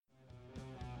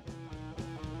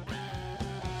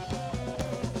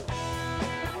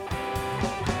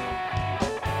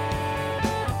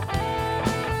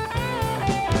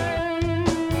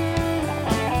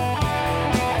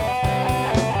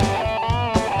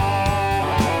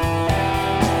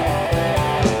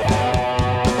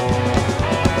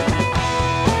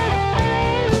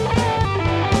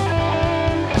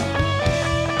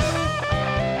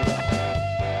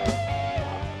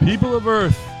of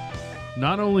Earth.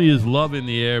 Not only is love in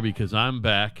the air because I'm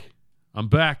back. I'm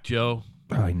back, Joe.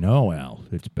 I know, Al.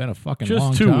 It's been a fucking Just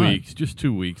long 2 time. weeks. Just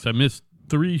 2 weeks. I missed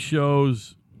 3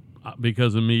 shows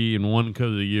because of me and 1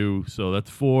 because of you. So that's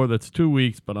 4. That's 2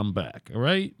 weeks, but I'm back. All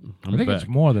right? I'm I think back.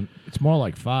 it's more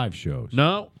like 5 shows.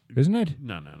 No. Isn't it?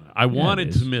 No. I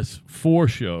wanted to miss 4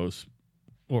 shows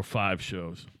or 5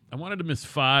 shows. I wanted to miss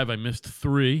 5. I missed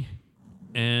 3.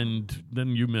 And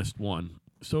then you missed 1.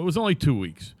 So it was only 2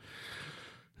 weeks.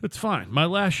 That's fine. My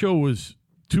last show was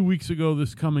 2 weeks ago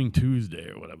this coming Tuesday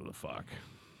or whatever the fuck.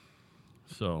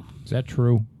 So. Is that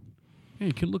true? Yeah,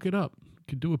 you can look it up. You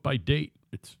can do it by date.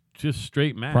 It's just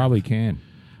straight math. Probably can.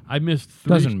 I missed 3.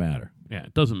 Doesn't matter. Yeah,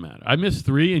 it doesn't matter. I missed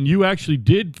 3, and you actually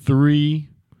did 3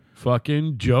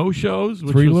 fucking Joe shows.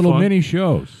 Which 3 was little fun. mini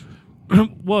shows.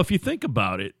 Well, if you think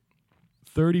about it,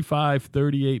 35,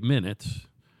 38 minutes.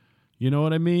 You know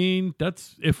what I mean?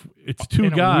 That's if it's 2 in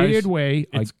guys. In a weird way,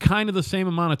 it's kind of the same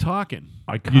amount of talking.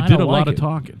 I You kind did a of lot like of it.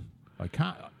 talking.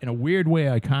 In a weird way,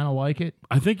 I kind of like it.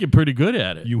 I think you're pretty good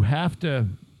at it. You have to.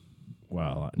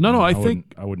 Well, I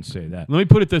think I wouldn't say that. Let me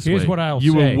put it this way. Here's what I'll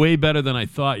you say. were way better than I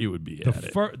thought you would be at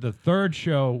it. The third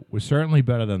show was certainly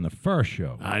better than the first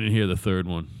show. I didn't hear the third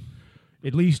one.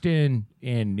 At least in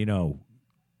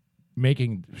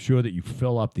making sure that you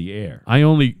fill up the air.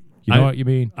 You know what you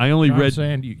mean? I only you know read. What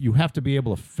I'm saying you have to be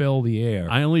able to fill the air.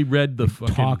 I only read the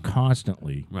fucking talk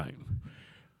constantly, right,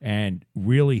 and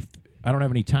really, I don't have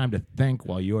any time to think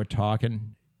while you're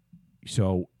talking.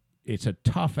 So it's a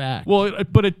tough act. Well,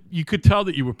 but you could tell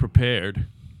that you were prepared.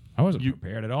 I wasn't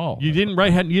prepared at all. You didn't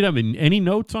write. You didn't have any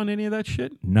notes on any of that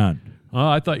shit. None. Oh,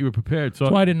 I thought you were prepared. So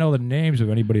that's why I didn't know the names of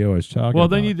anybody I was talking. Well,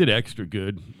 about. then you did extra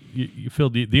good. You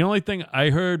filled the only thing I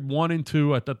heard 1 and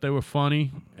 2, I thought they were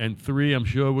funny, and 3 I'm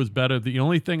sure was better. The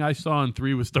only thing I saw in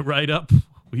 3 was the write up,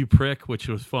 you prick, which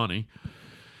was funny.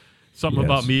 Something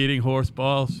about me eating horse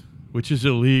balls, which is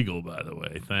illegal, by the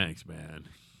way. Thanks, man.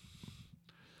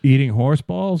 Eating horse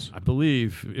balls? I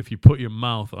believe if you put your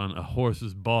mouth on a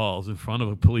horse's balls in front of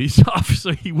a police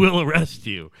officer, he will arrest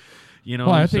you. You know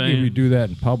what I'm saying? I think if you do that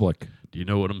in public, do you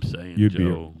know what I'm saying, you'd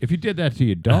Joe? If you did that to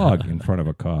your dog in front of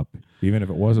a cop, even if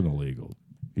it wasn't illegal,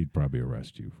 he'd probably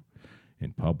arrest you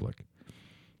in public.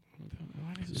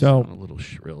 Why does it sound a little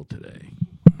shrill today?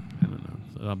 I don't know.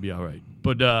 So I'll be all right.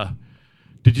 But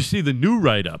did you see the new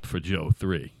write-up for Joe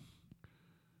 3?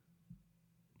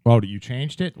 Oh, you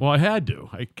changed it? Well, I had to.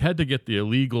 I had to get the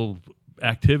illegal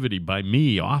activity by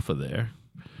me off of there.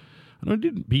 I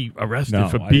didn't be arrested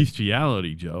for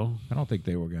bestiality, Joe. I don't think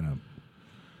they were going to.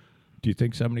 Do you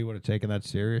think somebody would have taken that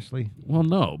seriously? Well,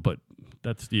 no, but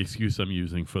that's the excuse I'm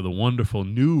using for the wonderful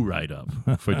new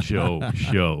write-up for Joe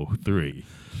Show 3.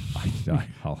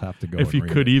 I'll have to go if you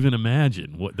read could it. even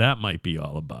imagine what that might be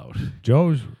all about.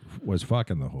 Joe's was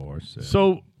fucking the horse.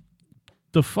 So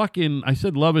the fucking, I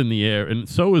said love in the air, and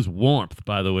so is warmth,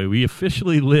 by the way. We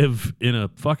officially live in a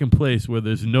fucking place where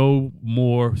there's no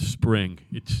more spring.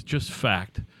 It's just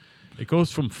fact. It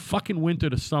goes from fucking winter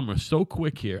to summer so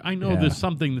quick here. I know there's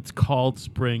something that's called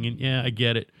spring, and yeah, I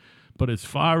get it. But as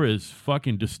far as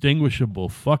fucking distinguishable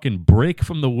fucking break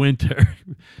from the winter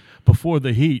before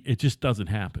the heat, it just doesn't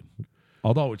happen.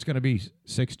 Although it's going to be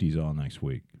 60s all next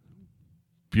week.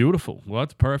 Beautiful. Well,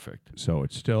 that's perfect. So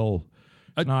it's still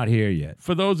not here yet.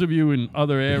 For those of you in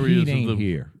other areas heat ain't of the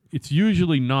here. It's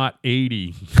usually not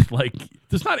 80. Like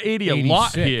there's not 80 a 86.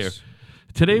 lot here.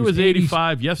 Today was 80s.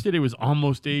 85. Yesterday was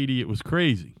almost 80. It was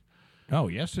crazy. Oh,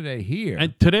 yesterday here.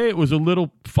 And today it was a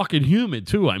little fucking humid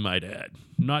too, I might add.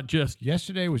 Not just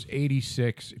Yesterday was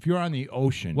 86. If you're on the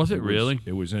ocean. Was it really?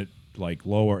 It was at like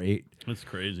lower 8. That's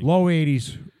crazy. Low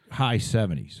 80s, high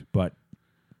 70s. But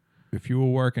if you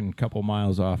were working a couple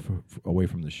miles away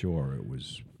from the shore, it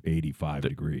was 85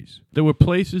 degrees. There were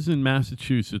places in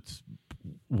Massachusetts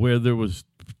where there was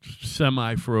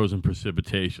semi-frozen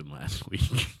precipitation last week.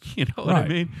 You know what I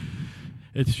mean?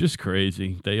 It's just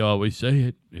crazy. They always say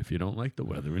it. If you don't like the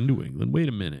weather in New England, wait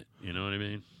a minute. You know what I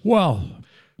mean? Well,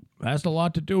 that has a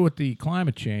lot to do with the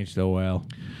climate change, though, Al.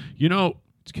 You know,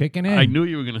 it's kicking in. I knew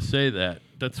you were going to say that.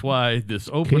 That's why this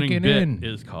opening Kicking bit in.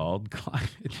 is called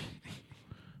climate.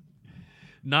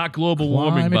 Not global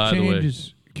warming, by the way. Climate change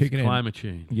is kicking in. Climate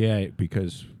change. Yeah,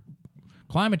 because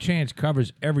climate change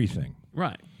covers everything.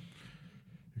 Right.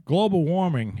 Global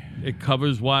warming. It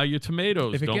covers why your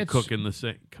tomatoes If it don't gets-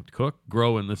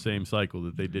 grow in the same cycle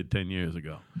that they did 10 years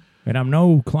ago. And I'm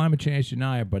no climate change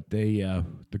denier, but the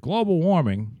global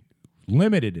warming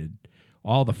limited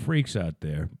all the freaks out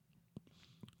there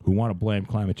who want to blame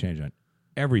climate change on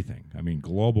everything. I mean,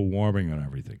 global warming on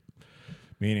everything.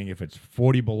 Meaning if it's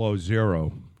 40 below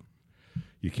zero,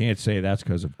 you can't say that's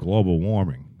because of global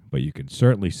warming. but you can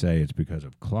certainly say it's because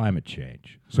of climate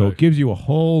change. So Right. it gives you a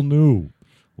whole new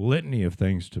litany of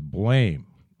things to blame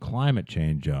climate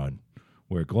change on,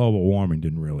 where global warming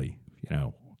didn't really,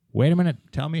 wait a minute,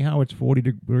 tell me how it's 40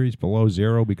 degrees below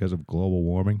zero because of global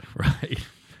warming. Right.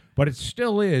 But it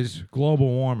still is global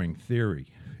warming theory.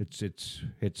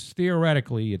 It's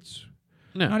theoretically, it's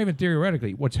No. not even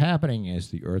theoretically. What's happening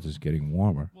is the Earth is getting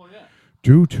warmer Well, yeah.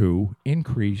 due to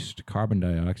increased carbon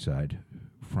dioxide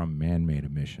from man-made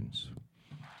emissions,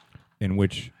 in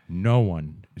which no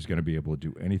one is going to be able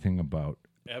to do anything about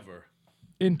Ever.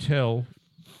 until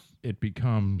it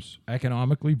becomes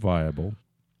economically viable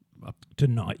to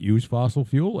not use fossil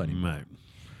fuel anymore. Right.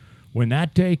 When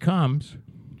that day comes,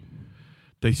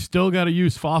 They still got to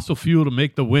use fossil fuel to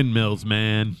make the windmills,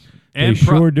 man. They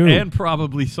sure do. And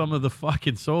probably some of the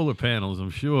fucking solar panels, I'm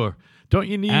sure. Don't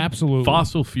you need Absolutely.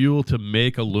 fossil fuel to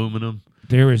make aluminum?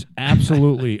 there is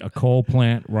absolutely a coal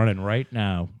plant running right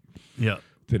now Yeah.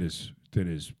 that is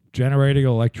generating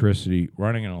electricity,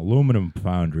 running an aluminum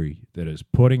foundry that is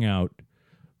putting out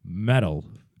metal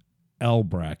L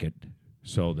bracket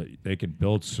so that they can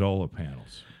build solar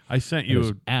panels. I sent That is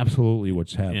you absolutely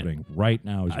what's happening right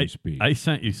now as we speak. I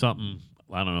sent you something,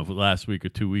 I don't know if it was last week or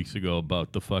 2 weeks ago,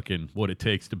 about the fucking what it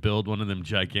takes to build one of them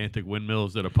gigantic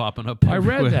windmills that are popping up I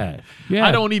everywhere. read that. Yeah,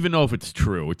 I don't even know if it's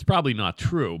true. It's probably not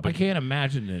true, I but can't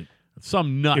imagine that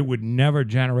some nut. it would never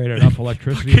generate enough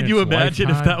electricity. Can in you its imagine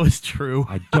if lifetime. that was true?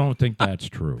 I don't think that's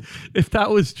true. If that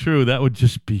was true, that would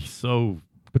just be so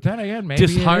But then again, maybe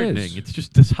disheartening. it is. It's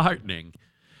just disheartening.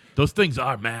 Those things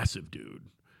are massive, dude.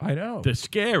 I know. They're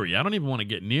scary. I don't even want to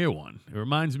get near one. It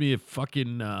reminds me of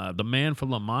fucking the man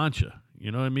from La Mancha.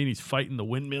 You know what I mean? He's fighting the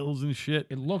windmills and shit.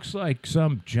 It looks like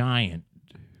some giant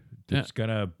that's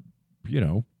gonna,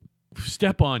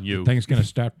 Step on you. thing's gonna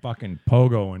start fucking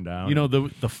pogoing down. You know, the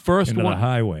first into one, the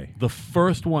highway. the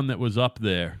first one that was up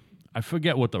there, I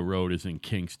forget what the road is in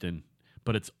Kingston,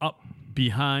 but it's up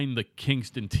behind the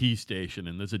Kingston T station,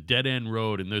 and there's a dead end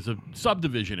road, and there's a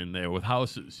subdivision in there with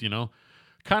houses,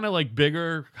 kind of like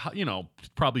bigger,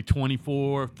 probably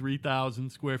 3,000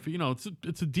 square feet.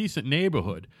 It's a decent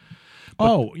neighborhood.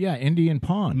 Oh yeah, Indian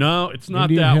Pond. No, it's not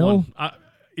Indian that Hill? one.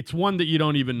 It's one that you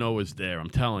don't even know is there. I'm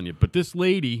telling you. But this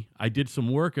lady, I did some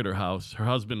work at her house. Her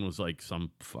husband was like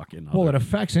some fucking. Well, it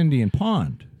affects Indian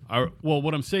Pond.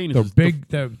 What I'm saying is,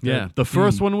 The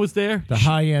first one was there. the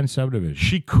high end subdivision.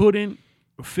 She couldn't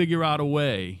figure out a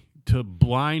way to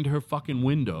blind her fucking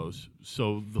windows,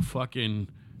 so the fucking,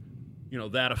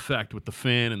 that effect with the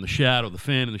fan and the shadow,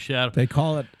 They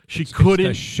call it. She it's couldn't.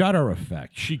 the shutter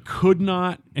effect. She could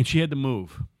not, and she had to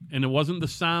move. And it wasn't the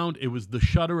sound; it was the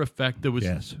shutter effect. There was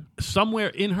Yes. somewhere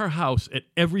in her house at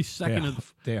every second of the.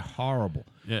 They're horrible.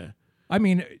 Yeah. I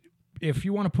mean, if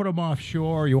you want to put them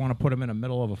offshore, you want to put them in the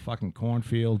middle of a fucking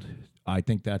cornfield, I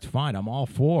think that's fine. I'm all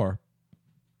for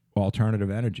alternative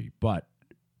energy. But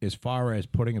as far as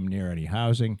putting them near any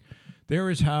housing, there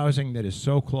is housing that is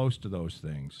so close to those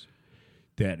things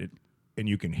that and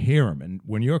you can hear them. And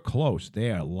when you're close,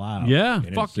 they are loud. Yeah, And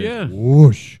it's fuck this yeah.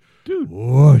 Whoosh, Dude.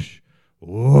 whoosh,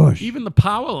 whoosh. Even the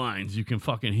power lines you can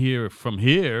fucking hear from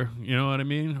here. You know what I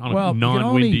mean? On Well, a you can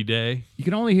non-windy only- day. You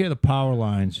can only hear the power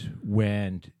lines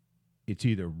when it's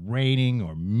either raining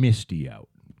or misty out,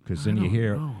 because then you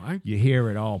hear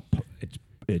it all.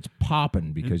 It's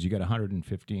popping because you got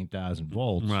 115,000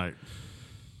 volts, Right.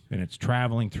 and it's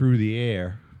traveling through the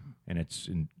air, and it's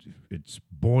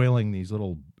boiling these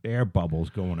little air bubbles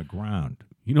going to ground.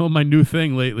 You know, my new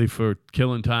thing lately for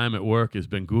killing time at work has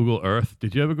been Google Earth.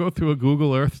 Did you ever go through a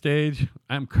Google Earth stage?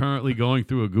 I'm currently going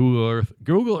through a Google Earth.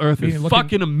 Google Earth is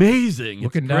fucking amazing.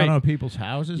 Looking It's down great. on people's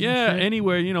houses. Yeah, and shit?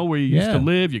 anywhere, where you used Yeah. to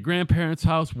live, your grandparents'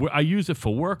 house. I use it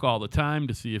for work all the time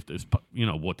to see if there's,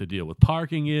 what the deal with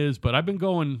parking is. But I've been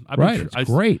going. It's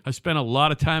great. I spent a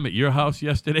lot of time at your house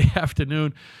yesterday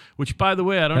afternoon, which, by the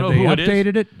way, I don't Have know they who it is.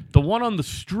 updated it? The one on the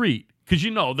street, because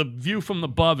the view from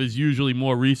above is usually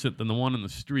more recent than the one on the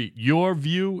street. Your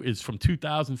view is from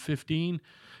 2015,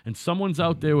 and someone's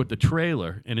out there with the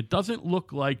trailer, and it doesn't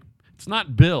look like, it's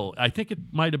not Bill. I think it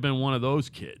might have been one of those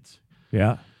kids.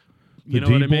 Yeah. You The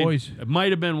know what I mean? D-boys? It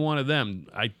might have been one of them.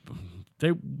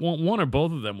 One or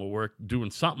both of them will doing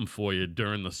something for you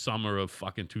during the summer of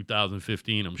fucking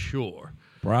 2015, I'm sure.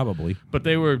 Probably. But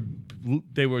they were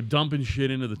dumping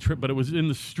shit into the trip, but it was in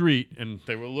the street, and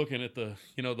they were looking at the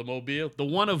the mobile. The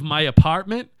one of my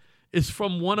apartment is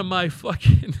from one of my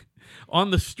fucking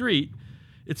on the street.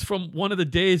 It's from one of the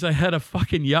days I had a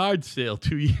fucking yard sale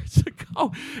 2 years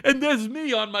ago, and there's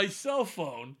me on my cell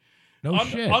phone. No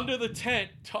shit. Under the tent.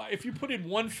 If you put in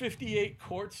 158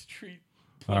 Court Street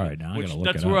All right, now I Which gotta look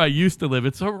that's it where up. I used to live.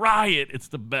 It's a riot. It's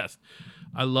the best.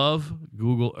 I love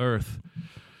Google Earth.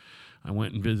 I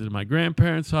went and visited my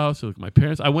grandparents' house. Look, my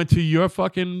parents. I went to your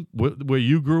fucking where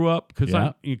you grew up because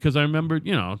I remembered.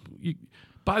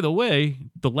 By the way,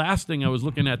 the last thing I was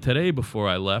looking at today before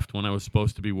I left, when I was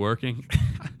supposed to be working,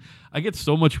 I get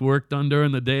so much work done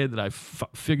during the day that I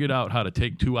figured out how to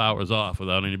take 2 hours off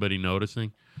without anybody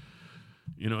noticing.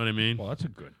 You know what I mean? Well, that's a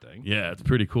good thing. Yeah, it's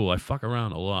pretty cool. I fuck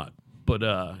around a lot, but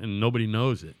and nobody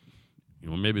knows it.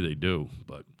 Maybe they do,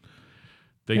 but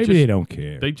Maybe they don't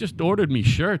care. They just ordered me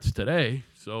shirts today,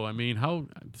 so I mean,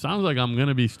 it sounds like I'm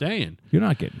gonna be staying. You're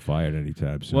not getting fired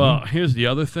anytime soon. Well, here's the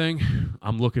other thing: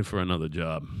 I'm looking for another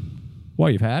job. Well,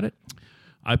 you've had it?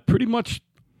 I pretty much,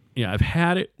 I've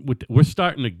had it.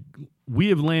 We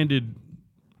have landed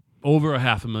over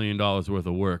 $500,000 worth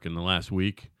of work in the last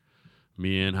week.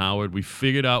 Me and Howard, we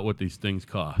figured out what these things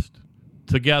cost.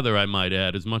 Together, I might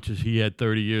add, as much as he had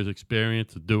 30 years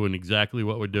experience of doing exactly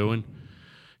what we're doing.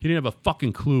 He didn't have a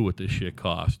fucking clue what this shit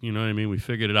cost. You know what I mean? We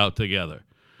figured it out together.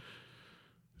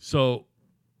 So,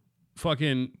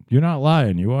 fucking... You're not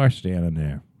lying. You are standing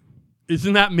there.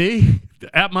 Isn't that me?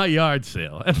 At my yard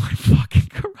sale. At my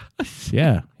fucking garage.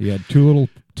 Yeah. You had 2 little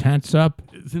tents up.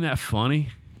 Isn't that funny?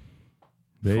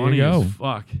 There Funny you go. as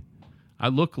fuck. I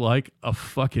look like a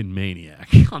fucking maniac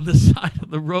on the side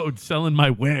of the road selling my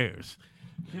wares.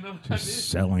 You know what I mean?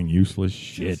 Selling useless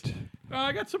shit.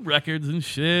 I got some records and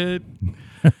shit.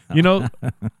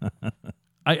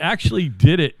 I actually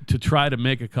did it to try to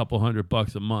make a couple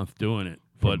 $100 a month doing it.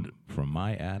 But From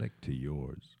my attic to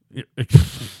yours.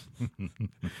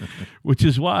 Which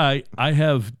is why I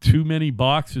have too many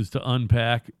boxes to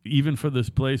unpack, even for this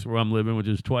place where I'm living, which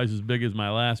is twice as big as my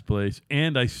last place,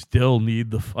 and I still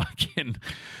need the fucking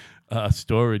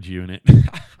storage unit.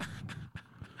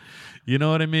 You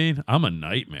know what I mean? I'm a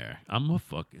nightmare. I'm a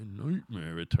fucking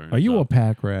nightmare, it turns out. Are you a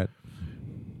pack rat?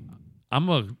 I'm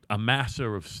a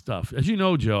masser of stuff. As you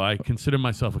know, Joe, I consider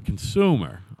myself a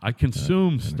consumer. I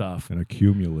consume stuff. An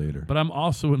accumulator. But I'm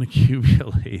also an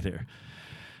accumulator.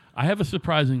 I have a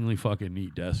surprisingly fucking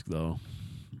neat desk, though.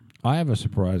 I have a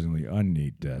surprisingly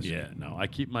unneat desk. Yeah, no, I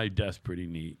keep my desk pretty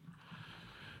neat.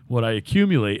 What I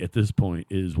accumulate at this point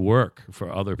is work for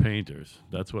other painters.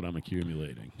 That's what I'm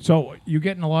accumulating. So you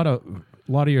getting a lot of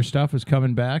your stuff is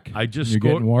coming back. I just You're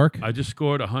getting work. I just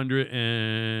scored a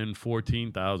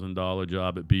 $114,000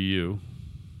 job at BU.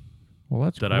 Well,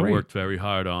 that's that great. I worked very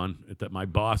hard on. That my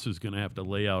boss is going to have to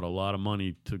lay out a lot of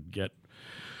money to get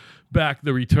back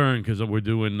the return because we're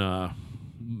doing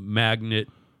magnet.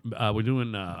 We're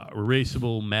doing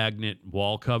erasable magnet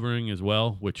wall covering as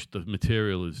well, which the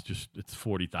material is it's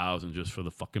 $40,000 just for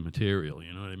the fucking material.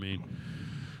 You know what I mean?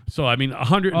 So I mean,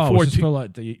 114. Oh, is this for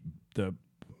like the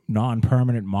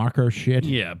non-permanent marker shit?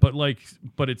 Yeah, but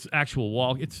it's actual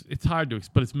wall. It's hard to,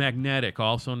 but it's magnetic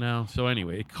also now. So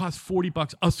anyway, it costs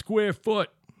 $40 a square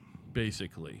foot,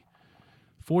 basically.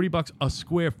 $40 a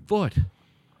square foot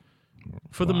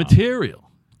for the material.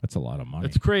 That's a lot of money.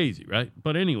 It's crazy, right?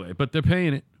 But anyway, they're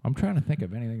paying it. I'm trying to think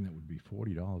of anything that would be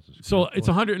 $40 a square So foot. it's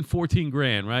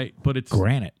 $114,000, right? But it's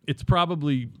granite. It's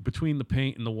probably between the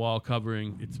paint and the wall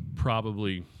covering. It's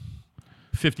probably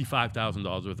 $55,000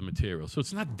 worth of material. So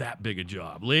it's not that big a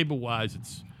job. Labor wise,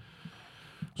 it's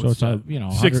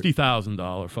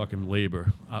 $60,000 fucking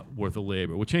labor worth of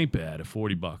labor, which ain't bad at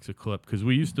 $40 a clip. Because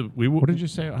what did you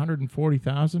say?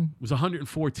 140,000? It was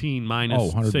 114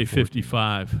 minus say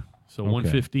 55. So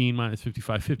 115 minus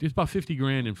 55, 50. It's about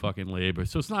 $50,000 in fucking labor.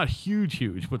 So it's not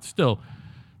huge, but still,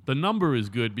 the number is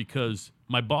good because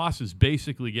my boss is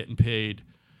basically getting paid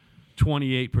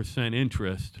 28%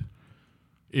 interest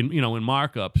in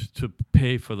markups to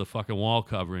pay for the fucking wall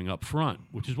covering up front,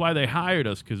 which is why they hired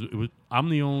us because I'm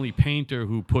the only painter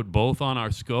who put both on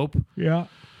our scope. Yeah.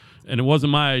 And it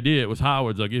wasn't my idea. It was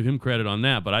Howard's. I'll give him credit on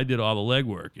that, but I did all the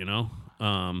legwork,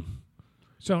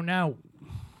 So now,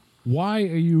 why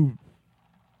are you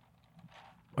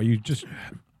just...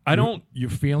 You're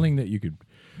feeling that you could...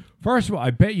 First of all, I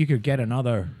bet you could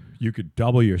you could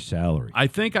double your salary. I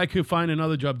think I could find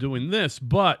another job doing this,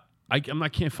 but I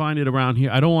can't find it around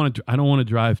here. I don't want to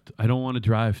drive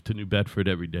to New Bedford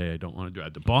every day. I don't want to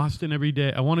drive to Boston every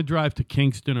day. I want to drive to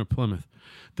Kingston or Plymouth.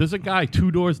 There's a guy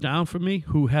 2 doors down from me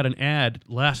who had an ad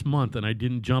last month, and I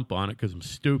didn't jump on it because I'm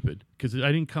stupid. Because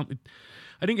I didn't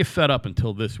get fed up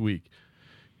until this week.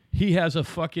 He has a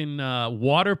fucking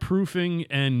waterproofing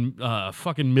and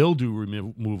fucking mildew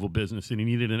removal business, and he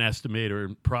needed an estimator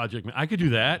and project. I could do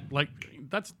that.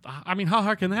 How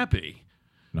hard can that be?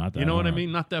 Not that You know hard. what I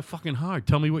mean? Not that fucking hard.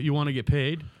 Tell me what you want to get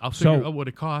paid. I'll figure out what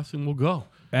it costs, and we'll go.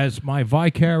 As my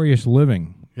vicarious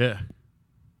living, Yeah.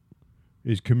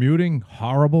 Is commuting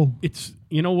horrible? It's,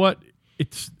 you know what?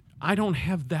 I don't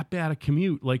have that bad a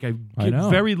commute. Like, I get know.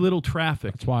 very little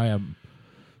traffic.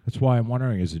 That's why I'm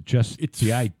wondering, is it just It's-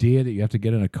 the idea that you have to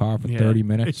get in a car for 30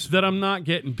 minutes? It's that I'm not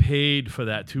getting paid for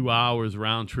that 2 hours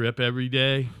round trip every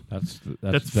day. That's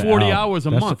That's 40 hours a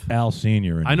that's month. Al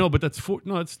Senior. I know, but that's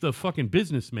the fucking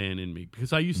businessman in me,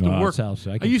 because I used to No, work. it's Al-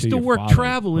 I I can used see to your work father's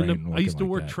travel into. brain I used to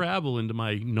looking work like that. travel into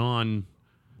my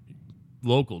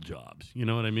non-local jobs. You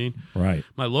know what I mean? Right.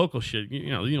 My local shit.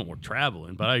 You don't work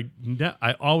traveling, but I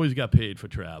always got paid for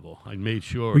travel. I made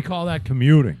sure. We call that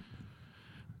commuting.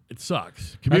 It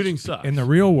sucks. Commuting That's- sucks. In the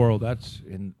real world, that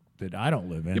I don't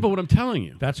live in. yeah, but what I'm telling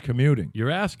you, That's commuting.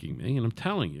 you're asking me, and I'm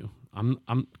telling you,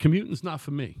 I'm commuting's not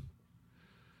for me.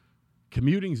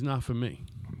 Commuting's not for me.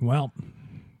 Well,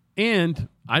 And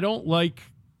I don't like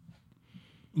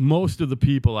most of the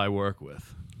people I work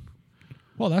with.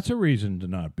 that's a reason to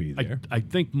not be there. I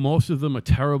think most of them are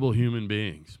terrible human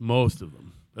beings. Most of them.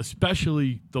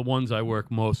 Especially the ones I work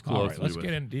most closely All right, let's with.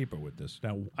 get in deeper with this.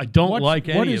 Now, I don't what's- like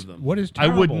what any is- of them. What is I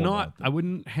would terrible not. about them? I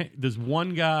wouldn't. There's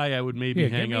one guy I would maybe Here,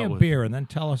 give hang me out a with. beer and then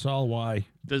tell us all why.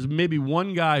 There's maybe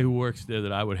one guy who works there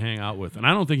that I would hang out with, and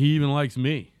I don't think he even likes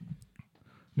me.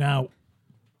 Now,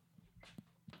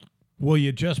 will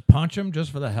you just punch him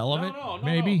just for the hell of it?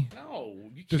 Maybe. No,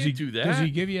 you Does can't he do that. Does he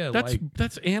give you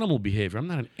That's animal behavior. I'm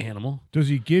not an animal. Does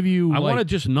he give you? I want to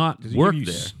just not Does he work give you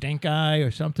there. stink eye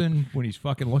or something when he's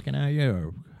fucking looking at you?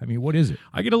 Or what is it?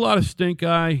 I get a lot of stink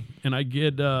eye, and I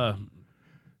get.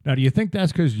 Now, do you think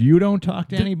that's because you don't talk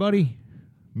to anybody?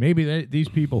 Maybe these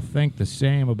people think the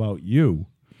same about you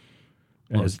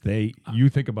as you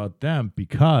think about them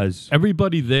because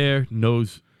Everybody there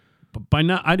knows. But by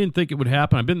now, I didn't think it would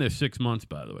happen. I've been there 6 months,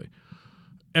 by the way.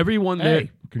 Everyone there.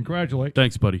 Congratulations.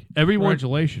 Thanks, buddy.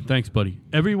 Congratulations. Thanks, buddy.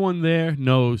 Everyone there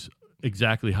knows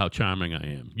exactly how charming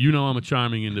I am. You know I'm a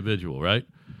charming individual, right?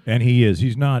 And he is.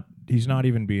 He's not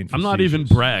even being I'm not even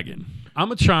facetious. bragging.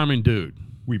 I'm a charming dude.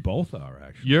 We both are,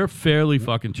 actually. You're fairly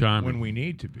fucking charming. When we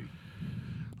need to be.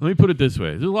 Let me put it this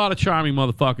way. There's a lot of charming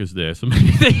motherfuckers there, so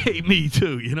maybe they hate me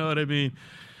too. You know what I mean?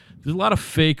 There's a lot of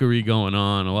fakery going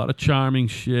on, a lot of charming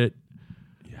shit.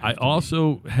 I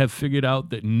also have figured out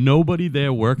that nobody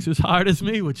there works as hard as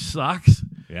me, which sucks.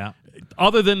 Yeah.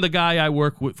 Other than the guy I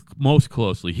work with most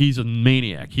closely. He's a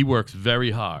maniac. He works very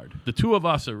hard. The two of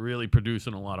us are really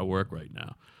producing a lot of work right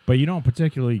now. But you don't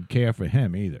particularly care for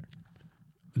him either.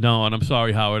 No, and I'm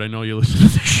sorry, Howard. I know you listen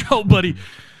to the show, buddy,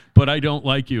 but I don't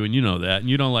like you, and you know that, and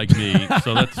you don't like me,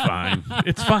 so that's fine.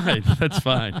 It's fine. That's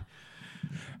fine.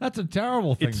 That's a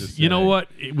terrible thing to say. You know what?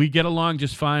 We get along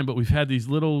just fine, but we've had these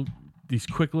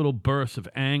quick little bursts of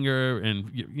anger, and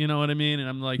you know what I mean? And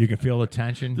I'm like, You can feel the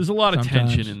tension. there's a lot of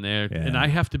sometimes. tension in there, Yeah. and I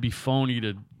have to be phony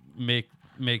to make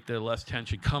there less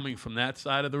tension coming from that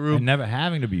side of the room. And never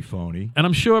having to be phony. And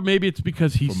I'm sure maybe it's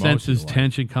because he For most of senses your life.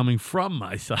 tension coming from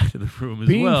my side of the room as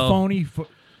Being well. phony,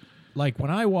 like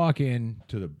when I walk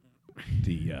into the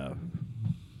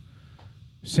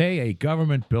say a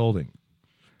government building,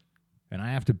 and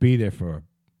I have to be there for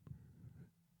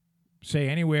say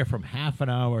anywhere from half an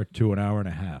hour to an hour and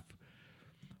a half,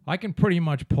 I can pretty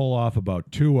much pull off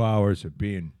about 2 hours of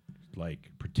being like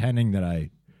pretending that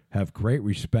I have great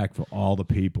respect for all the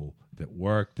people that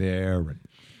work there,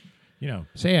 and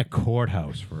say a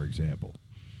courthouse, for example.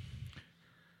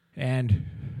 And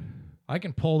I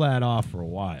can pull that off for a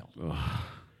while.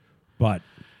 But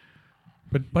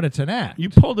it's an act. You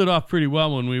pulled it off pretty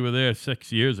well when we were there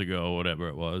 6 years ago, or whatever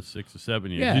it was, 6 or 7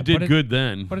 years. Yeah, you did but good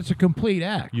then. But it's a complete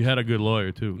act. You had a good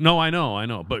lawyer too. No, I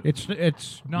know, but It's not.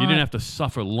 you didn't have to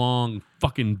suffer long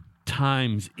fucking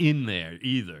times in there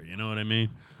either. You know what I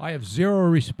mean? I have zero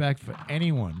respect for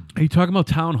anyone. Are you talking about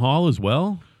town hall as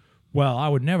well? Well, I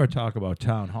would never talk about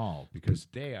town hall because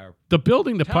they are. The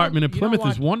building department in you know Plymouth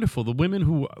is what? wonderful. The women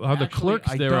who are the Actually, clerks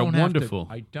I there are don't have to- wonderful.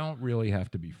 I don't really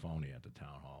have to be phony at the town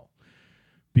hall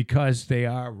because they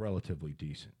are relatively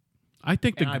decent. I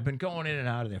think And I've been going in and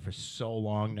out of there for so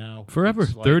long now. forever,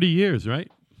 It's like- 30 years, right?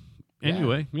 Yeah.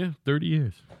 Anyway, 30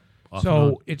 years. Off and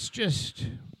on. So it's just,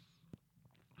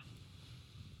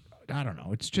 I don't know.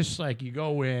 It's just like you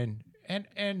go in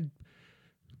and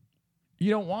you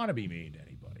don't want to be mean to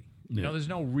anybody. Yeah. There's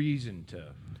no reason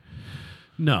to.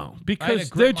 No, because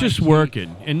grit they're my just teeth.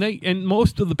 working, and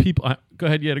most of the people. Go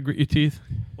ahead, you had to grit your teeth.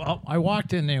 Well, I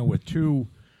walked in there with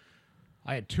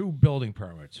I had two building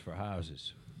permits for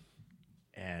houses,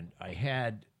 and I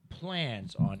had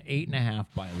plans on 8.5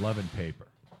 by 11 paper.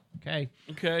 Okay,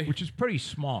 Okay. which is pretty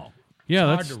small.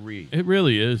 Yeah, it's that's hard to read, It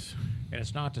really is. and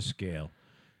it's not to scale.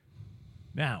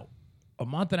 Now, a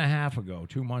month and a half ago,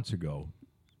 2 months ago,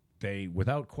 they,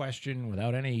 without question,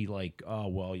 without any like, oh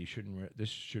well, you shouldn't. This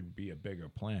should be a bigger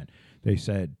plan. They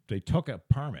said they took a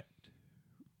permit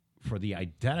for the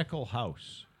identical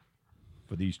house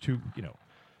for these two. You know,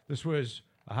 this was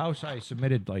a house I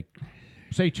submitted like,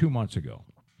 say, 2 months ago.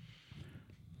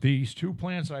 These two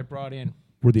plans I brought in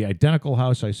were the identical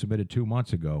house I submitted 2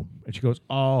 months ago. And she goes,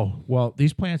 oh, well,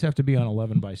 these plans have to be on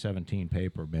 11 by 17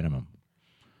 paper minimum.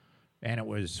 And it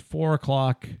was 4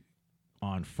 o'clock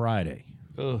on Friday.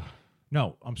 Ugh.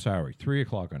 No, I'm sorry, 3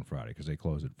 o'clock on Friday because they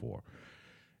close at 4.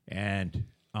 And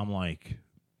I'm like,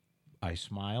 I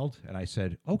smiled and I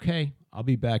said, okay, I'll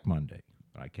be back Monday.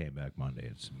 And I came back Monday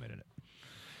and submitted it.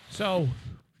 So,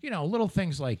 you know, little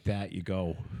things like that, you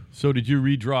go, So did you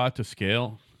redraw it to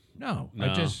scale? no. No.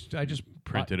 I just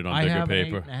Printed it on I bigger have an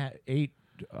paper.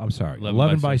 I'm sorry, 11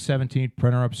 11 by by 17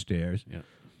 printer upstairs. Yeah.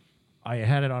 I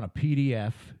had it on a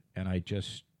PDF and I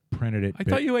just printed it. I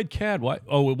thought you had CAD. What?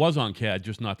 Oh, it was on CAD,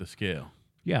 just not the scale.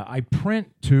 Yeah, I print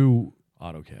to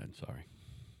AutoCAD, sorry.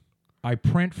 I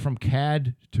print from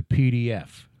CAD to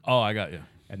PDF. Oh, I got you.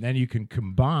 And then you can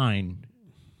combine,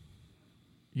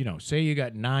 you know, say you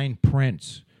got 9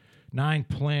 prints, 9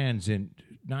 plans, and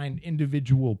 9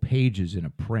 individual pages in a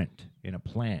print, in a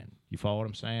plan. You follow what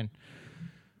I'm saying?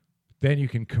 Then you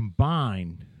can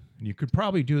combine, and you could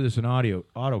probably do this in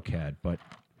AutoCAD, but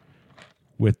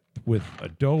with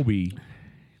Adobe,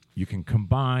 you can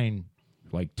combine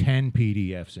like 10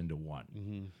 PDFs into one.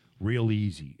 Mm-hmm. Real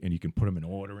easy, and you can put them in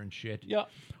order and shit. Yeah.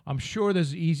 I'm sure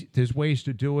there's ways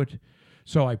to do it.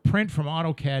 So I print from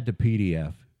AutoCAD to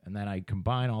PDF, and then I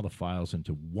combine all the files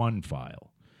into one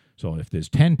file. So if there's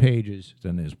 10 pages,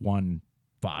 then there's one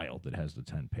file that has the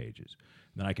 10 pages.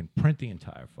 Then I can print the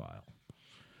entire file.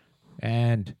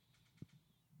 And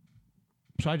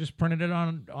so I just printed it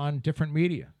on different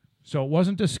media. So it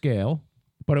wasn't to scale,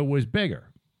 but it was bigger.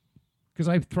 Because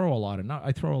I throw a lot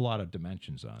of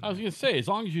dimensions on. I was going to say, as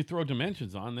long as you throw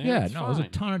dimensions on there, Yeah, it's no, there's a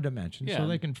fine. ton of dimensions, Yeah. so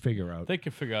they can figure out. They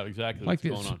can figure out exactly Like what's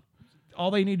this. going on. All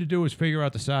they need to do is figure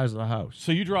out the size of the house.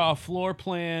 So you draw a floor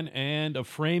plan and a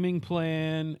framing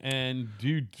plan, and do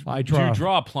you I do you draw-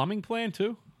 draw a plumbing plan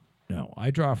too? No,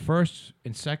 I draw first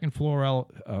and second floor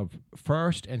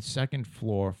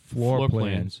Floor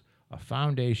plans, a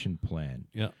foundation plan,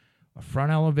 Yeah. a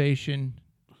front elevation,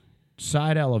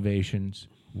 side elevations,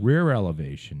 rear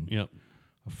elevation, Yep.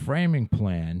 a framing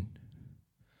plan.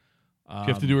 Do you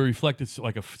have to do a reflected,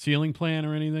 like a ceiling plan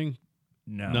or anything?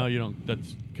 No, No, you don't.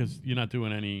 That's because you're not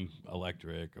doing any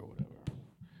electric or whatever.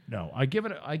 no. I give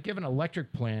an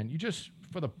electric plan. You just,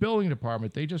 for the building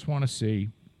department, they just want to see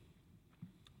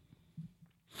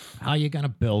how you're going to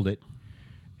build it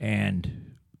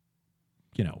and,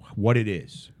 you know, what it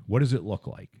is. What does it look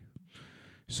like?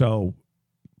 So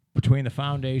between the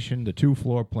foundation, the 2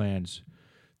 floor plans,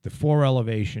 the 4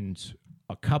 elevations,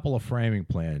 a couple of framing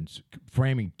plans,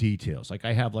 framing details. Like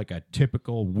I have like a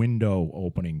typical window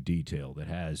opening detail that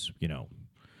has, you know,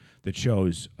 that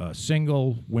shows a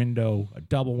single window, a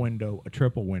double window, a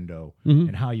triple window,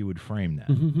 and how you would frame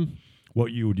that.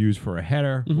 What you would use for a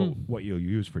header, what you'll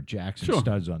use for jacks and Sure.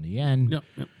 studs on the end, Yep.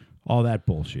 Yep. all that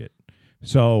bullshit.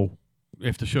 So You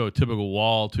have to show a typical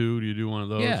wall too. Do you do one of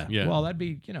those? yeah, well, that'd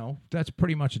be, you know, that's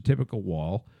pretty much a typical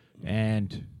wall.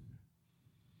 And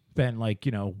then, like,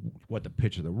 you know, what the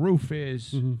pitch of the roof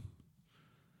is,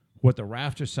 what the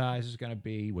rafter size is going to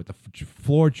be, what the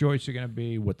floor joists are going to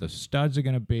be, what the studs are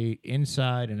going to be,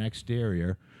 inside and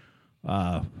exterior.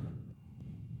 You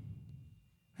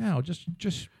know,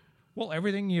 just well,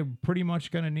 everything you're pretty much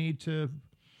going to need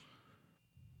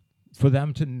for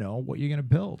them to know what you're going to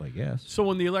build, I guess. So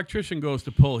when the electrician goes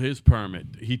to pull his permit,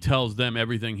 he tells them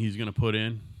everything he's going to put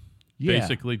in. Yeah.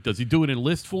 Basically, does he do it in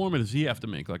list form, or does he have to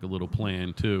make like a little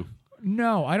plan too?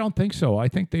 No, I don't think so. I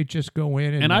think they just go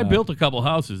in and And I built a couple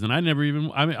houses, and I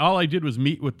mean, all I did was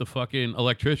meet with the fucking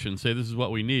electrician, say this is what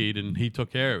we need, and he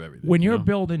took care of everything. when you you're know?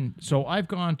 building. So I've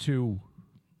gone to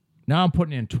now. I'm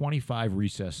putting in 25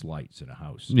 recessed lights in a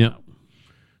house. Yeah. now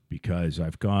because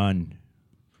I've gone.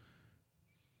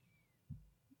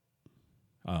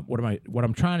 What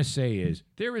I'm trying to say is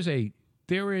there is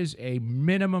a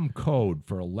minimum code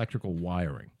for electrical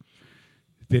wiring.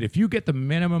 That if you get the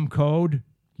minimum code,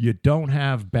 you don't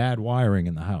have bad wiring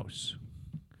in the house.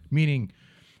 Meaning,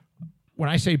 when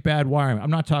I say bad wiring, I'm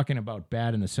not talking about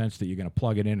bad in the sense that you're going to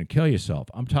plug it in and kill yourself.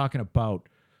 I'm talking about,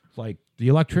 like, the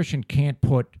electrician can't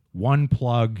put one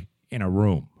plug in a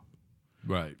room.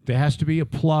 Right. There has to be a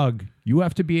plug. You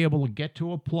have to be able to get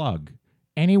to a plug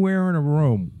anywhere in a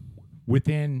room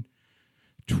within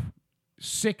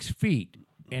 6 feet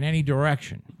in any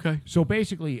direction. Okay. So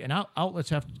basically,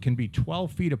 outlets can be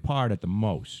 12 feet apart at the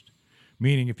most.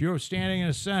 Meaning, if you're standing in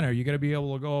the center, you got to be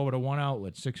able to go over to one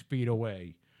outlet 6 feet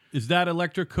away. Is that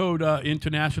electric code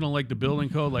international, like the building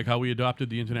code, like how we adopted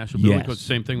the international building Yes. code?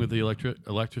 Same thing with the electrical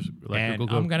And code?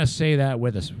 I'm going to say that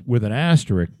with an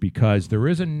asterisk because there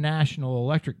is a national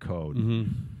electric code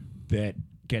that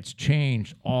gets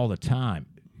changed all the time.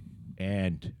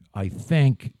 And I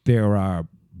think there are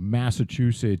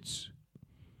Massachusetts,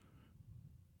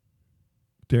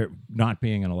 they're not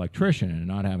being an electrician and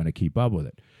not having to keep up with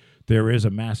it. There is a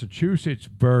Massachusetts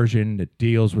version that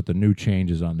deals with the new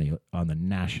changes on the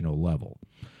national level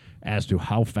as to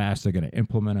how fast they're going to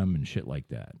implement them and shit like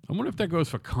that. I wonder if that goes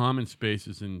for common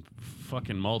spaces and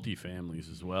fucking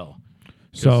multifamilies as well.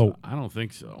 So I don't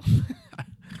think so.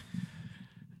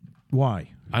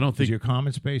 why? I don't Is think your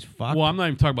common space fucked? Well, I'm not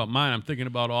even talking about mine. I'm thinking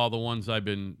about all the ones I've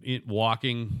been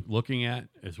walking, looking at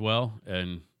as well.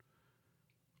 And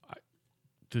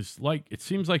it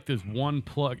seems like there's one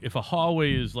plug. If a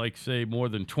hallway is like, say, more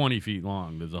than 20 feet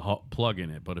long, there's a plug in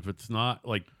it. But if it's not,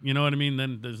 like, you know what I mean,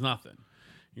 then there's nothing.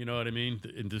 You know what I mean?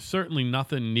 And there's certainly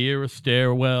nothing near a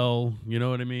stairwell. You know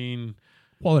what I mean?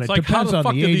 Well, and It's it like, how depends the on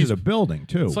fuck the do age these- of the building,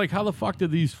 too. It's like, how the fuck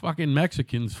did these fucking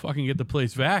Mexicans fucking get the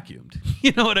place vacuumed?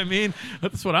 You know what I mean?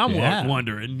 That's what I'm Yeah.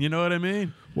 wondering. You know what I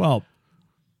mean? Well,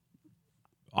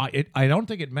 I don't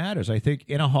think it matters. I think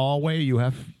in a hallway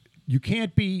you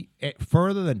can't be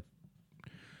further than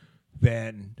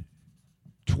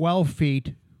 12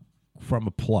 feet from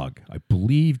a plug. I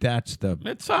believe that's the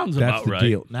It sounds that's about the right.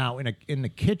 deal. Now in the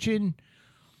kitchen,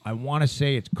 I want to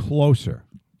say it's closer.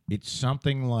 It's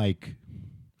something like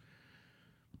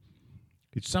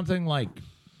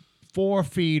 4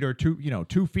 feet or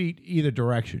 2 feet either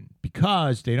direction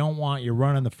because they don't want you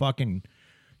running the fucking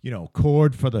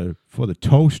cord for the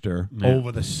toaster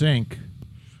over the sink,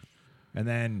 and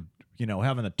then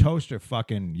having the toaster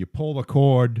fucking you pull the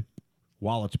cord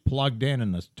while it's plugged in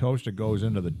and the toaster goes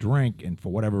into the drink, and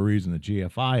for whatever reason the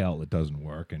GFI outlet doesn't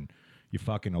work and you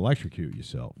fucking electrocute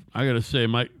yourself. I got to say,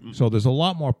 So there's a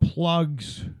lot more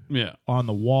plugs yeah. on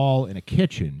the wall in a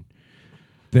kitchen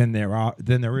than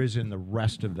there is in the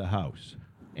rest of the house.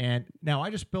 And now I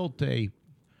just built and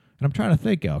I'm trying to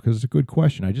think, Al, because it's a good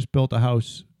question. I just built a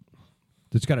house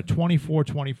that's got a 24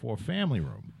 family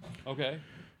room. Okay.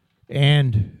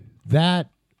 And that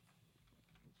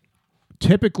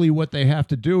typically what they have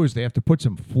to do is they have to put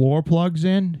some floor plugs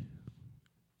in.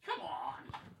 Come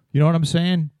on. You know what I'm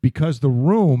saying? Because the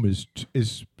room is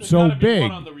There's so gotta be big.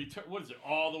 one on the what is it?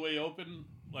 All the way open?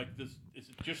 Like this? Is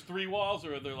it just 3 walls,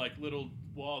 or are there like little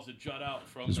walls that jut out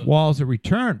from There's the walls that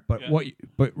return, but Yeah.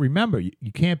 but remember,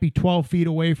 you can't be 12 feet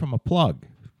away from a plug.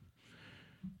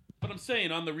 But I'm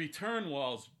saying on the return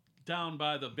walls down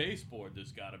by the baseboard,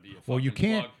 there's got to be a fucking Well, you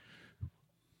can't- plug.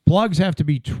 Plugs have to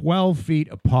be 12 feet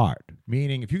apart,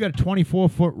 meaning if you got a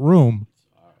 24-foot room,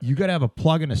 you got to have a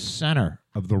plug in the center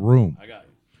of the room. I got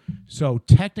you. So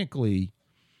technically,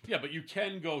 Yeah, but you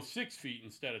can go 6 feet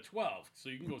instead of 12, so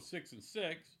you can go 6 and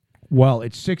 6. well,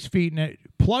 it's 6 feet.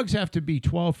 Plugs have to be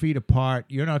 12 feet apart.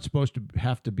 You're not supposed to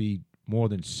have to be more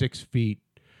than 6 feet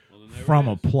Well, then there from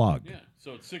it a is. plug. Yeah,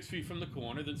 so it's 6 feet from the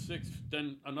corner,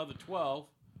 then another 12.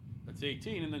 That's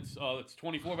 18, and then that's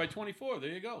 24 by 24. There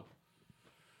you go.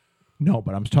 No,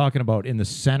 but I'm talking about in the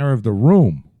center of the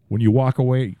room when you walk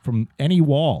away from any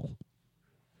wall.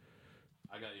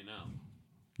 I got you now.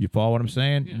 You follow what I'm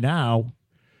saying? Yeah. Now,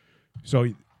 so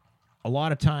a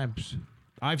lot of times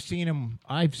I've seen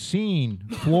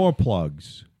floor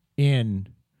plugs in,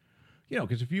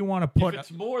 because if you want to put, If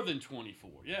it's more than 24,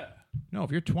 yeah. no,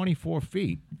 if you're 24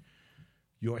 feet,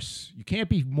 you can't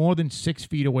be more than 6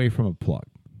 feet away from a plug.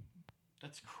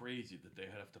 That's crazy that they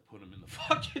have to put them in the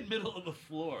fucking middle of the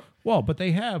floor. Well, but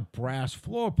they have brass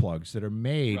floor plugs that are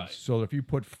made Right. so if you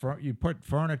put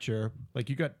furniture, like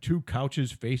you got 2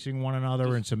 couches facing one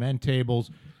another and some end tables,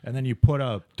 and then you put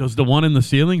a Does the one in the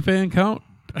ceiling fan count?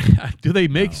 Do they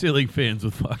make ceiling fans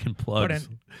with fucking plugs?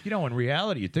 But in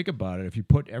reality, you think about it, if you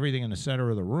put everything in the center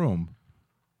of the room,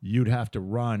 you'd have to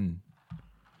run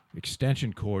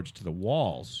extension cords to the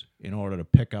walls in order to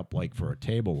pick up, like, for a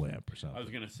table lamp or I something. was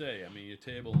going to say, your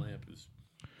table lamp is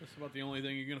that's about the only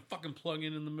thing you're going to fucking plug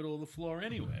in the middle of the floor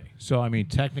anyway. So,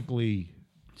 technically,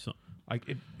 So,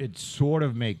 it sort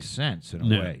of makes sense in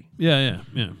a way. Yeah.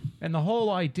 And the whole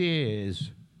idea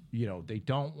is, they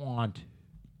don't want.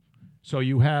 So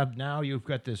you've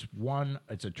got this one,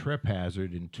 it's a trip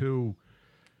hazard, and 2,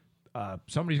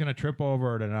 somebody's going to trip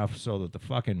over it enough so that the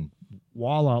fucking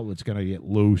wall outlet's going to get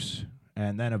loose,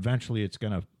 and then eventually it's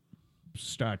going to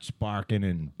start sparking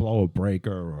and blow a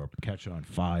breaker or catch on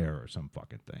fire or some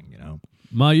fucking thing,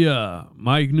 My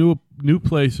new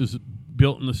place is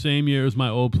built in the same year as my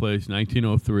old place,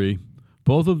 1903.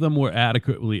 Both of them were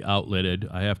adequately outletted,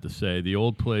 I have to say. The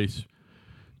old place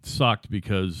sucked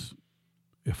because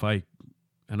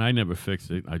and I never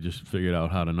fixed it. I just figured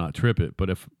out how to not trip it. But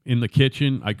if in the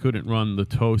kitchen I couldn't run the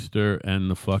toaster and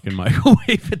the fucking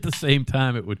microwave at the same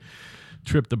time, it would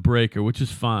trip the breaker, which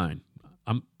is fine.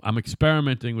 I'm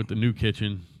experimenting with the new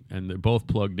kitchen, and they're both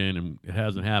plugged in, and it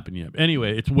hasn't happened yet.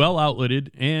 Anyway, it's well outletted,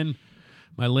 and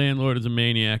my landlord is a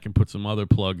maniac and put some other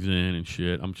plugs in and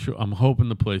shit. I'm hoping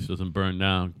the place doesn't burn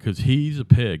down because he's a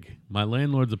pig. My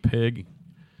landlord's a pig.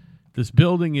 This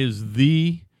building is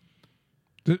the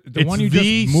one you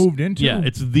just moved into? Yeah,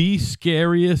 it's the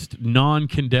scariest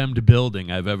non-condemned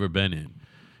building I've ever been in.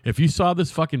 If you saw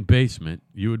this fucking basement,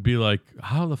 you would be like,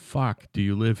 how the fuck do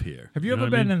you live here? Have you ever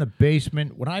been in the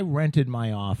basement? When I rented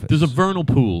my office. There's a vernal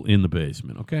pool in the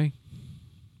basement, okay?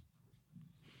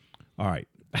 All right.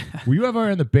 Were you ever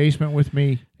in the basement with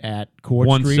me at Court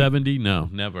Street? 170? No,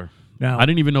 never. No. I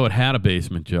didn't even know it had a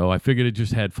basement, Joe. I figured it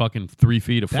just had fucking 3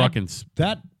 feet of fucking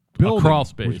that building crawl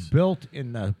space. Was built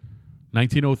in the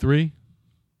 1903?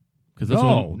 Because that's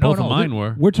when both of mine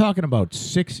were. We're talking about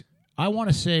I want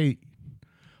to say,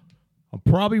 I'm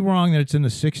probably wrong that it's in the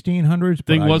 1600s.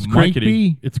 Thing but was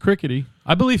crickety. It's crickety.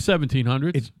 I believe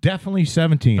 1700s. It's definitely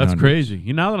 1700s. That's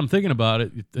crazy. Now that I'm thinking about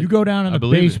it, you go down in the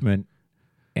basement,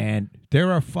 and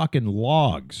there are fucking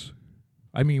logs.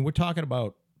 I mean, we're talking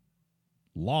about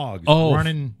logs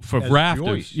running for as rafters.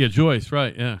 joists. Yeah, joists,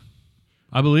 right? Yeah,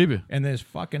 I believe you. And there's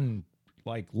fucking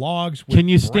like logs. With Can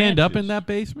you stand branches. up in that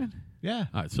basement? Yeah.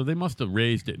 All right, so they must have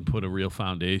raised it and put a real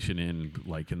foundation in,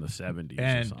 like in the 70s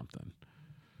or something.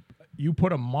 You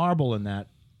put a marble in that.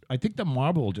 I think the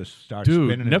marble just starts Dude,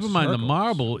 spinning. never mind circles. the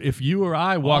marble. If you or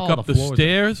I walk up the floors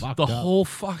stairs, are the fucked up. whole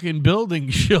fucking building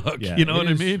shook. Yeah, you know what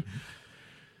I is. mean?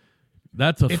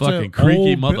 That's a It's fucking an creaky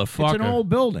old motherfucker. It's an old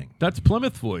building. That's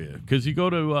Plymouth for you, because you go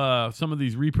to some of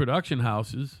these reproduction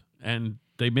houses, and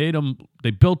they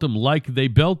built them like they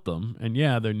built them, and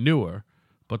yeah, they're newer,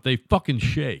 but they fucking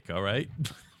shake. All right,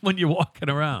 when you're walking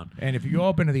around. And if you go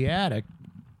up into the attic,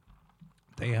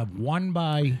 they have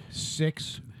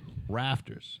 1x6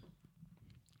 rafters.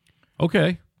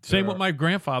 Okay, same They're- with my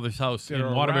grandfather's house in they're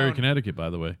Waterbury, around- Connecticut. By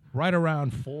the way. Right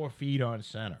around 4 feet on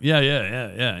center.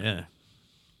 Yeah.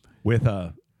 With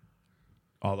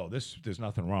although there's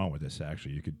nothing wrong with this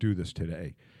actually. You could do this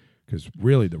today, because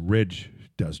really the ridge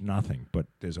does nothing. But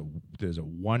there's a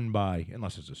 1x,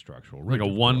 unless it's a structural ridge, Like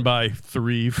a of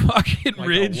 1x3 fucking course.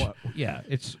 ridge. Yeah,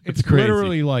 it's crazy.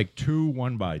 literally like 2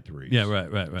 1x3s. Yeah,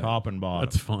 right. Top and bottom.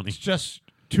 That's funny. It's just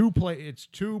it's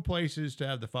two places to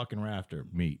have the fucking rafter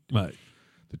meet. Right.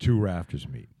 The two rafters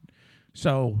meet.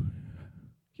 So,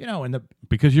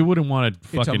 Because you wouldn't want to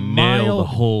It's a fucking nail mile- the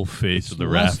whole face it's of the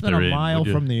less rafter than a in, mile would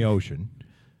you? from the ocean,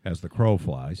 as the crow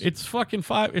flies. It's fucking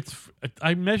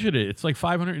I measured it. It's like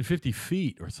 550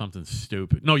 feet or something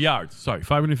stupid. No, yards. Sorry,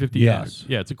 550 Yes. yards.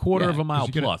 Yeah, it's a quarter of a mile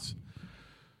 'cause you gotta- plus.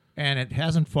 and it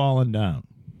hasn't fallen down.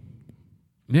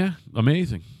 Yeah,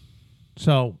 amazing.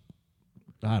 So,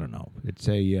 I don't know. It's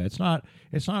not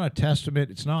a testament.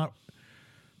 It's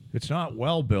not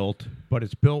well built, but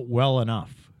it's built well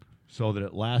enough so that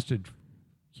it lasted,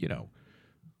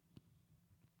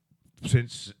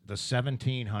 since the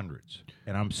 1700s.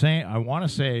 And I want to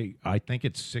say I think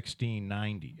it's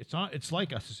 1690. It's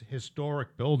like a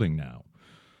historic building now.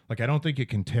 Like, I don't think you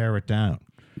can tear it down.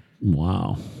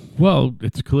 Wow. Well,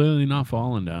 it's clearly not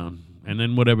falling down. And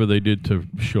then whatever they did to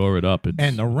shore it up,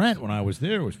 And the rent when I was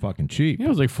there was fucking cheap. it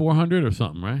was like 400 or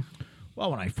something, right?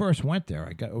 Well, when I first went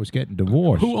there, I was getting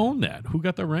divorced. Who owned that? Who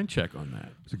got the rent check on that?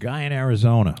 It was a guy in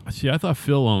Arizona. See, I thought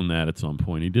Phil owned that at some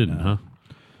point. He didn't, huh?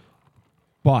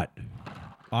 But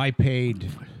I paid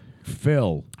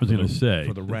Phil I was going to say.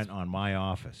 for the rent on my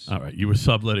office. All right, you were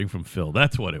subletting from Phil.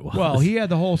 That's what it was. Well, he had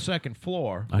the whole second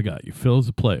floor. I got you. Phil's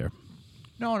a player.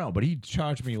 No, but he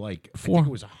charged me I think it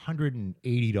was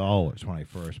 $180 when I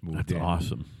first moved That's in.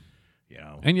 awesome. You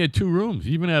And you had 2 rooms.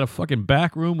 You even had a fucking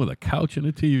back room with a couch and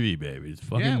a TV, baby. It's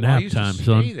fucking I nap used time, to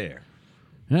son. stay there.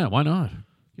 Yeah, why not?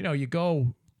 You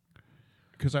go,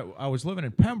 because I was living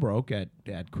in Pembroke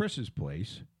at Chris's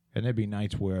place, and there'd be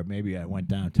nights where maybe I went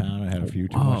downtown, I had a few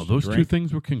too much to Those two drink.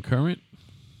 things were concurrent?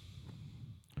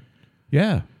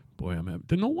 Yeah. Boy,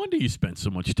 no wonder you spent so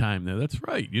much time there. That's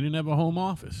right. You didn't have a home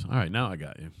office. All right, now I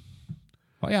got you.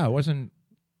 Oh, yeah, it wasn't.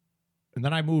 And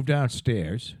then I moved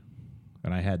downstairs,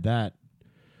 and I had that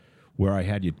where I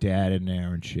had your dad in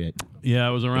there and shit. Yeah,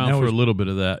 I was around that for was- a little bit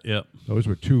of that. Yep. Those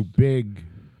were two big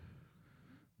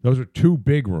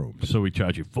rooms. So we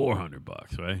charge you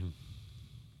 $400, right?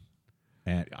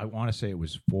 And I want to say it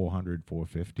was 400,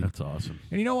 450. That's awesome.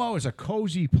 And it was a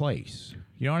cozy place.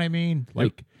 You know what I mean?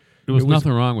 Like, There was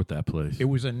nothing wrong with that place. It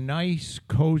was a nice,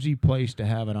 cozy place to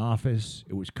have an office.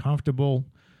 It was comfortable.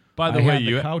 By the I way,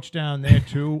 had the couch down there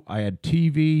too. I had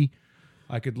TV.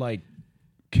 I could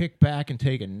kick back and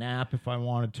take a nap if I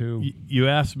wanted to. You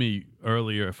asked me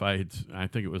earlier if I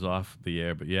think it was off the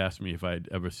air, but you asked me if I'd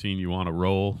ever seen you on a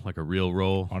roll, like a real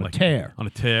roll. On a tear. On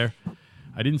a tear.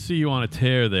 I didn't see you on a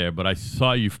tear there, but I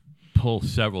saw you pull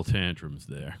several tantrums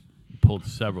there. You pulled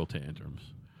several tantrums.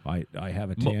 I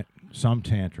have some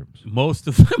tantrums. Most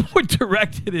of them were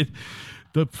directed at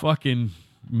the fucking,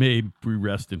 may we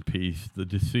rest in peace, the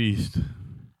deceased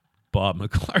Bob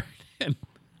McClarnon.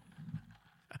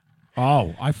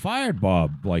 Oh, I fired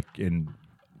Bob in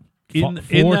four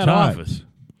that times. office.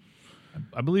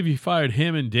 I believe you fired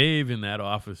him and Dave in that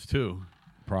office too.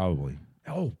 Probably.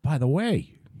 Oh, by the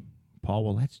way, Paul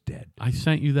Willette's dead. I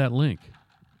sent you that link.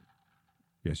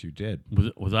 Yes, you did.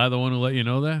 Was I the one who let you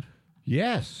know that?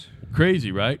 Yes.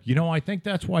 Crazy, right? You know, I think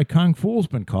that's why Kung Fu's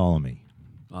been calling me.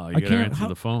 Oh, you got to answer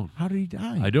the phone. How did he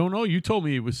die? I don't know. You told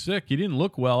me he was sick. He didn't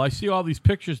look well. I see all these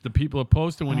pictures that people are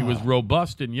posting when he was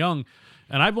robust and young,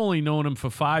 and I've only known him for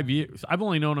 5 years. I've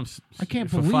only known him I can't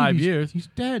for believe 5 years. He's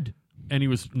dead. And he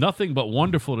was nothing but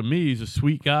wonderful to me. He's a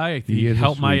sweet guy. He is a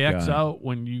helped my sweet ex guy. out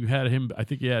when you had him. I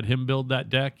think you had him build that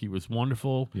deck. He was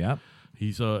wonderful. Yep.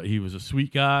 He was a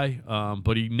sweet guy,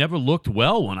 but he never looked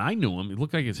well when I knew him. He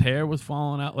looked like his hair was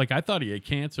falling out. Like I thought he had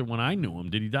cancer when I knew him.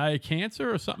 Did he die of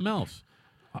cancer or something else?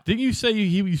 Didn't you say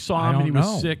you saw him and he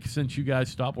was sick since you guys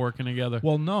stopped working together?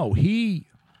 Well, no.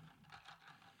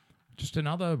 Just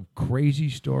another crazy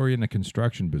story in the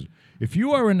construction business. If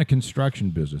you are in the construction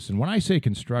business, and when I say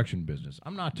construction business,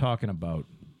 I'm not talking about,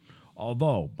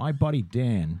 although my buddy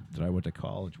Dan that I went to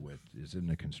college with is in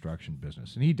the construction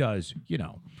business, and he does,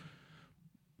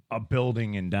 a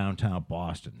building in downtown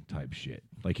Boston type shit.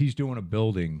 Like he's doing a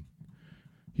building,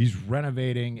 he's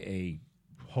renovating a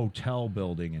hotel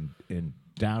building in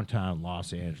downtown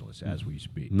Los Angeles as we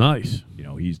speak. Nice.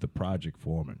 He's the project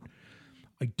foreman.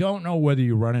 I don't know whether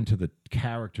you run into the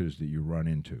characters that you run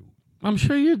into. I'm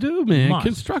sure you do, man. must.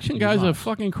 Construction You guys are must.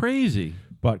 fucking crazy.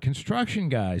 But construction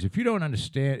guys, if you don't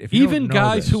understand, if you Even don't know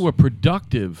guys this, who are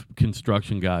productive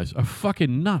construction guys are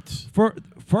fucking nuts.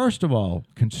 First of all,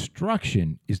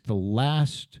 construction is the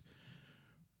last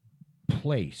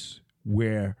place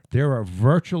where there are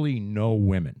virtually no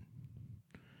women.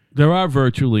 There are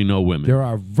virtually no women. There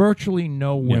are virtually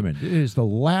no women. It is the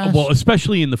last. Well,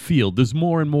 especially in the field. There's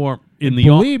more and more in the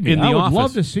Believe me, in the I would office.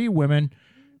 love to see women,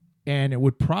 and it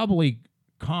would probably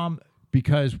calm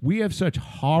because we have such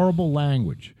horrible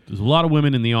language. There's a lot of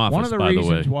women in the office, One of the by the way.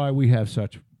 reasons why we have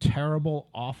such terrible,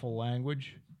 awful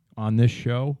language on this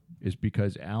show is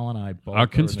because Al and I both Our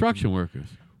construction workers.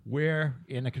 We're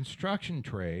in a construction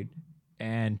trade,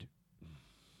 and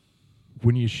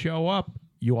when you show up,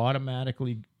 you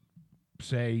automatically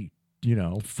say,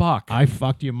 Fuck. I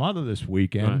fucked your mother this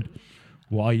weekend Right.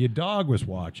 while your dog was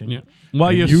watching. Yeah. While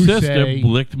And your you sister say-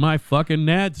 licked my fucking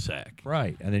nadsack.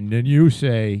 Right. And then you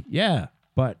say, yeah,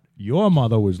 but your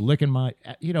mother was licking my,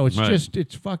 it's Right. just,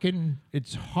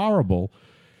 it's horrible.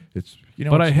 It's,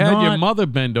 But I it's had your not- mother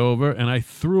bend over, and I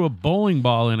threw a bowling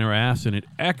ball in her ass, and it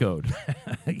echoed.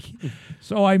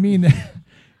 So, I mean,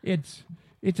 it's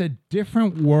a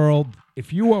different world.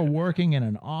 If you are working in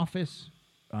an office,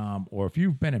 or if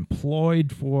you've been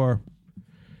employed for,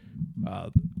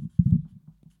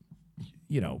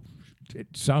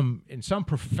 in some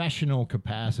professional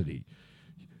capacity,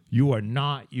 you are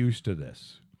not used to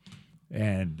this,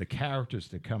 and the characters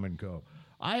that come and go.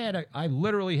 I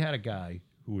literally had a guy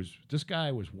this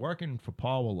guy was working for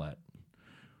Paul Willette,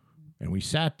 and we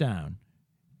sat down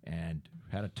and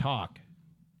had a talk,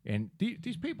 and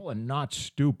these people are not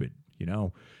stupid,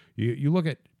 You look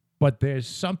at, but there's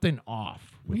something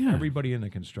off with Yeah. everybody in the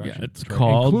construction, Yeah, it's trade,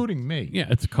 called- including me. Yeah,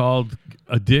 it's called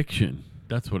addiction.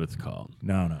 That's what it's called.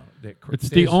 No. It's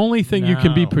the only thing you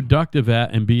can be productive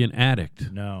at and be an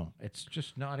addict. No, it's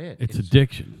just not it. It's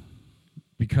addiction.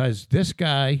 Because this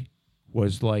guy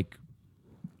was like,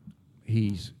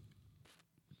 he's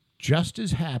just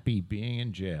as happy being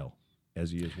in jail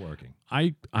as he is working.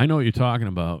 I know what you're talking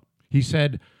about. He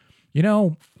said,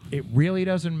 it really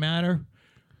doesn't matter.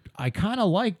 I kind of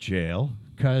like jail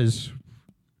because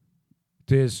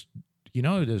there's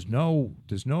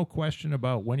no question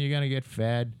about when you're going to get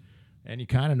fed, and you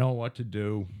kind of know what to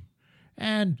do.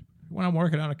 And when I'm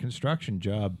working on a construction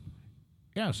job,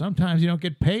 sometimes you don't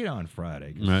get paid on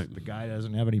Friday because Right. the guy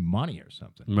doesn't have any money or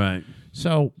something. Right.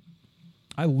 So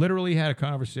I literally had a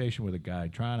conversation with a guy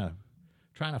trying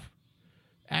to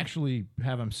actually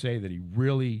have him say that he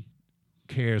really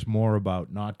cares more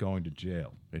about not going to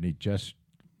jail, and he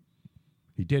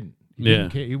didn't. He Yeah.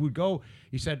 didn't care. He would go.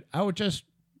 He said, "I would just,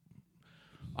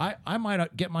 I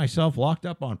might get myself locked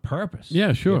up on purpose."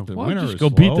 Yeah, sure. If the Well, winter just is go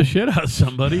beat slow. the shit out of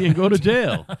somebody and go to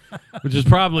jail, which is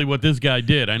probably what this guy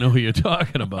did. I know who you're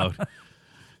talking about.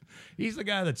 He's the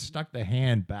guy that stuck the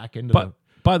hand back into But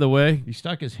by the way, He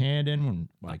stuck his hand in when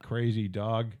my crazy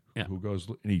dog Yeah. who goes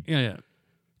and he yeah,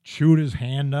 chewed his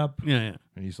hand up, yeah.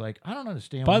 and he's like, "I don't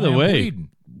understand." By why the I'm way, bleeding."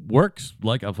 works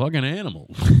like a fucking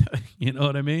animal. You know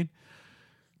what I mean?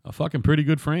 A fucking pretty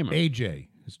good framer. AJ,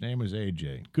 his name was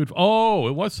AJ, Good. Oh,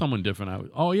 it was someone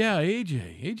different. Oh yeah,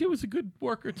 AJ. AJ was a good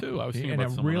worker too. I was thinking and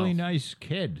about a someone really else. nice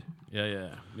kid.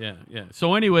 Yeah.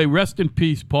 So anyway, rest in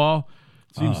peace, Paul.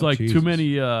 Seems Oh, like Jesus.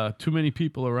 too many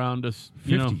people around us.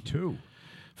 You know, 52.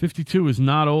 52 is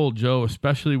not old, Joe,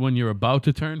 especially when you're about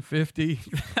to turn 50.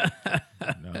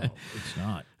 No, it's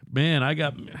not. Man,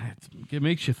 it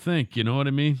makes you think, you know what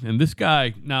I mean? And this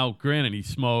guy, now granted, he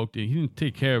smoked and he didn't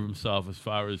take care of himself as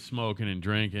far as smoking and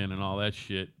drinking and all that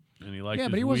shit. And he liked Yeah,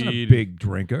 his but he wasn't weed. a big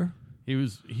drinker. He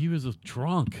was a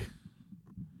drunk.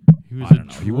 He was I a don't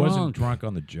know. He wasn't drunk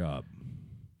on the job.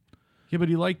 Yeah, but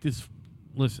he liked his.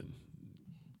 Listen,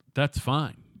 that's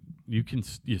fine. You can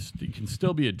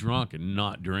still be a drunk and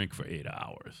not drink for 8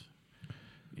 hours.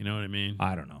 You know what I mean?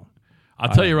 I don't know. I'll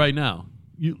tell you right now.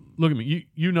 You look at me.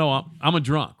 You know I'm a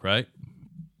drunk, right?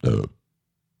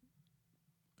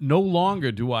 No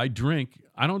longer do I drink.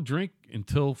 I don't drink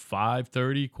until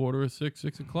 5:30, 5:45,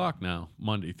 6 o'clock now,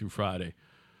 Monday through Friday.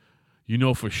 You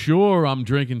know for sure I'm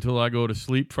drinking till I go to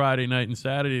sleep Friday night and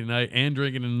Saturday night, and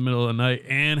drinking in the middle of the night,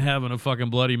 and having a fucking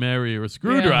Bloody Mary or a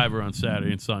screwdriver on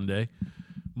Saturday and Sunday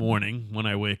morning when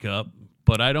I wake up.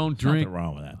 But I don't drink. Nothing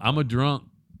wrong with that. I'm a drunk.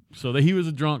 So he was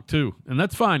a drunk too. And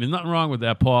that's fine. There's nothing wrong with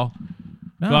that, Paul.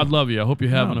 No. God love you. I hope you're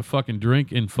having No. a fucking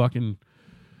drink and fucking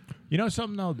You know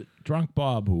something though? Drunk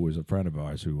Bob, who was a friend of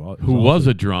ours, who was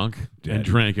a drunk and dead.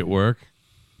 drank at work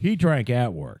he drank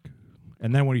at work,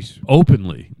 and then when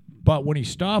openly. but when he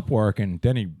stopped working,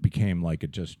 then he became like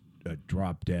just a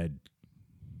drop dead,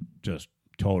 just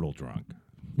total drunk.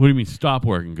 What do you mean stop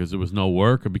working? Because there was no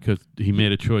work, or because he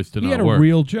made a choice to He not had a work?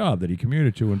 real job that he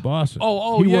commuted to in Boston.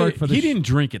 Oh, he yeah. worked for the He didn't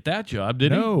drink at that job,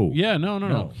 did No. he? Yeah, no.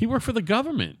 No. He worked for the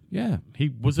government. Yeah, He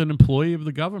was an employee of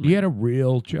the government. he had a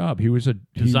real job. He was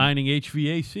Designing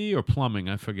HVAC or plumbing,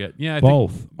 I forget. Yeah, I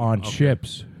both think, on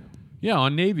ships. yeah,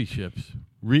 on Navy ships,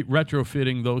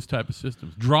 retrofitting those type of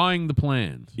systems, drawing the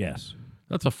plans. Yes,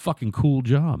 That's a fucking cool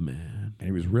job, man. and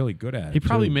he was really good at it. He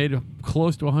probably too. made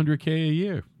close to $100K a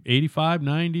year, 85,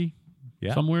 90,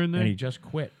 Yeah. somewhere in there, and he just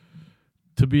quit.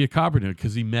 to be a carpenter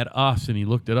because he met us and he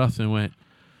looked at us and went,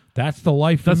 That's the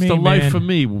life for "That's me, the life man. for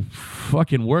me.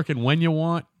 Fucking working when you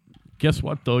want. Guess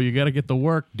what though? You got to get the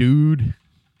work, dude.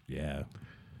 Yeah,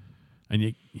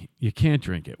 And you can't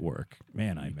drink at work.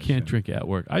 man, I miss Can't him. drink at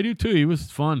work. I do too. He was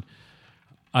fun.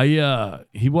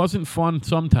 He wasn't fun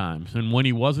sometimes, and when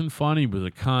he wasn't fun, he was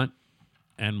a cunt.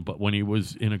 But when he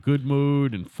was in a good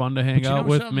mood and fun to hang But you out know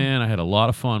with, something? man, I had a lot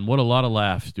of fun. What a lot of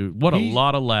laughs, dude. What a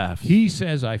lot of laughs. He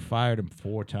says I fired him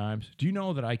 4 times. Do you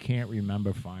know that I can't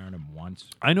remember firing him once?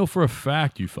 I know for a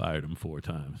fact you fired him 4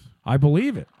 times. I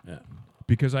believe it Yeah.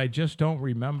 because I just don't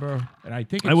remember, and I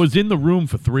think I was in the room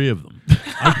for 3 of them.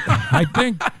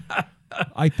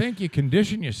 I think you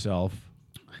condition yourself.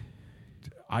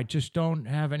 I just don't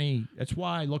have any. That's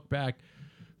why I look back.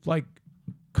 Like,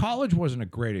 college wasn't a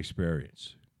great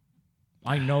experience.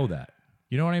 I know that.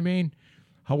 You know what I mean?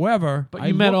 However, But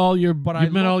you met all your look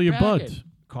back buds. at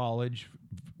college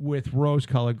with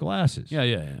rose-colored glasses.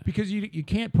 Yeah. Because you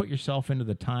can't put yourself into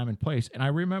the time and place. And I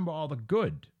remember all the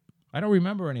good. I don't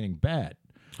remember anything bad.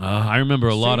 I remember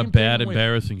a lot Same of bad, thing with-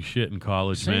 embarrassing shit in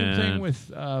college, Same man. thing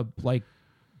with like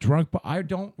drunk. But I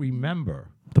don't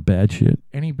remember the bad shit.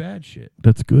 any bad shit.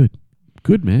 That's good.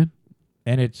 Good, man.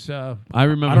 And it's I I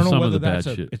remember don't know some whether of the bad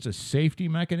that's shit. it's a safety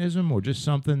mechanism or just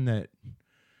something that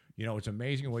it's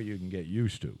amazing what you can get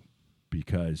used to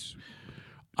because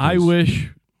I there's- wish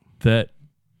that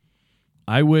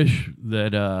I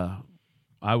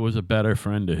was a better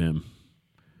friend to him.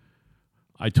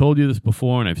 I told you this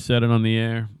before, and I've said it on the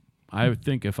air. I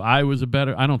think if I was a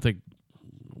better, I don't think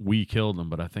we killed him,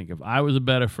 but I think if I was a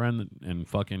better friend and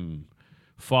fucking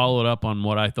followed up on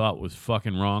what I thought was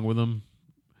fucking wrong with him,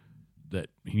 that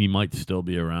he might still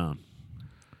be around.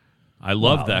 I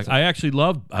loved that.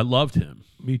 I loved him.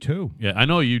 me too. Yeah, I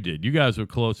know you did. You guys were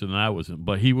closer than I was,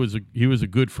 but he was a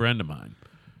good friend of mine,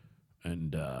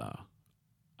 and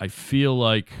I feel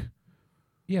like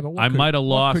Yeah, but I might have what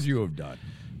lost. could you have done?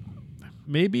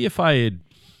 Maybe if I had,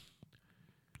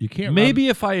 You can't.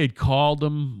 if I had called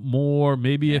him more.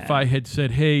 Maybe if I had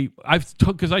said, "Hey,"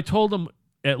 because I told him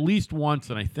at least once,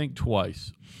 and I think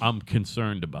twice, I'm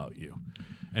concerned about you.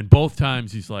 And both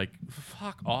times he's like,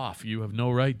 fuck off. You have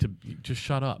no right to just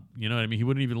shut up. You know what I mean? He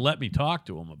wouldn't even let me talk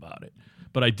to him about it.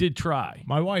 But I did try.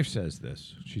 My wife says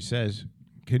this. She says,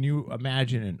 can you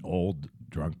imagine an old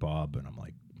drunk Bob? And I'm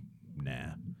like,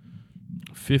 nah.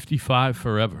 55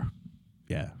 forever.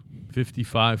 Yeah.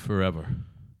 55 forever.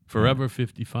 Forever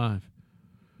 55.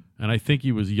 And I think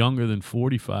he was younger than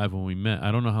 45 when we met.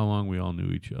 I don't know how long we all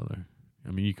knew each other. I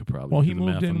mean, you could probably Well, do he the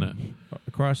math moved on that. in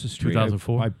across the street.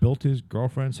 2004? I built his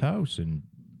girlfriend's house, and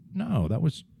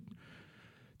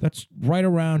that's right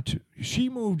around. She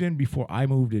moved in before I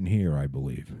moved in here, I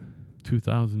believe,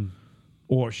 2000.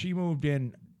 or she moved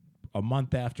in a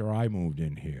month after I moved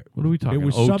in here. What are we talking? It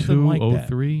was 02, something like that.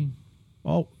 03?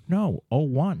 Oh no,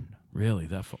 01. Really?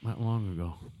 That long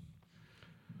ago?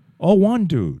 01,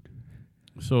 dude.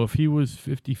 So if he was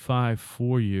 55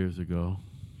 4 years ago,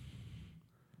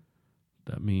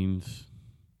 that means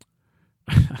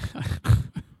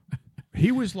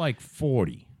He was like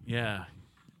 40. yeah,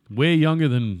 way younger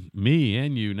than me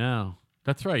and you now.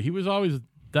 That's right. He was always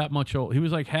that much old. He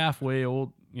was like halfway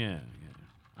old. Yeah.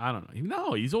 I don't know.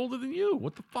 No, he's older than you.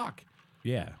 What the fuck?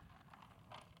 Yeah.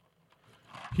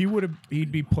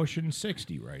 He'd be pushing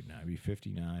 60 right now. He'd be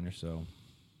 59 or so.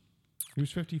 He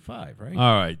was 55, right?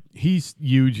 All right. He's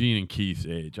Eugene and Keith's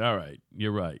age. All right.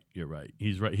 You're right.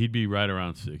 He's right. He'd be right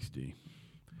around 60.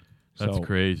 That's So-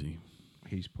 crazy.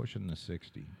 He's pushing the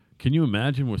 60. Can you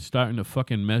imagine we're starting to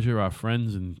fucking measure our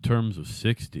friends in terms of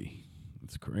 60?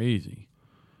 It's crazy.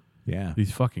 Yeah.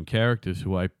 These fucking characters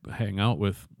who I hang out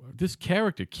with. This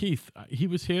character, Keith, he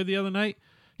was here the other night.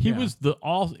 He Yeah. was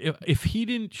if he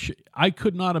didn't, I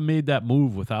could not have made that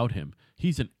move without him.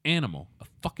 He's an animal, a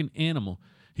fucking animal.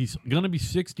 He's going to be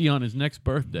 60 on his next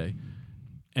birthday,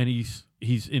 and he's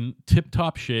in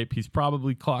tip-top shape. He's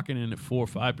probably clocking in at 4 or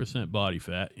 5% body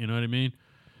fat. You know what I mean?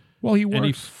 Well, he And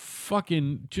he's works.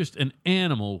 fucking just an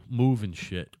animal moving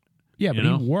shit. Yeah, you but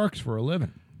know? he works for a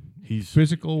living. He's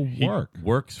Physical he work.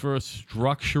 works for a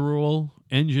structural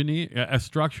engineer, a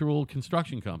structural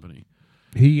construction company.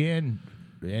 He and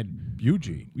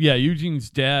Eugene. Yeah,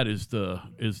 Eugene's dad is the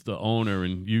owner,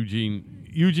 and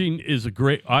Eugene is a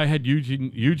great. I had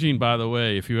Eugene, by the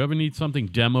way. If you ever need something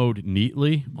demoed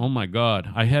neatly, oh my God,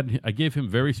 I gave him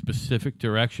very specific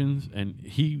directions, and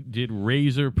he did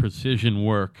razor precision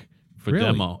work for Really?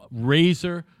 demo.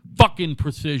 Razor fucking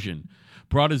precision.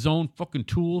 Brought his own fucking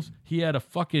tools. He had a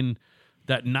fucking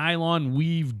that nylon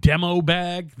weave demo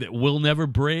bag that will never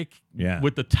break. Yeah.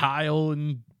 With the tile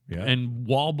and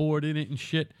wallboard in it and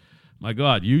shit. My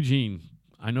God, Eugene,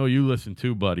 I know you listen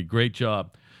too, buddy. Great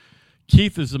job.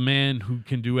 Keith is a man who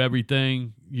can do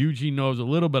everything. Eugene knows a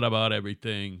little bit about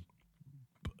everything.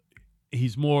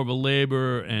 He's more of a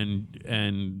laborer, and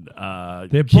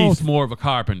They're Keith's both- more of a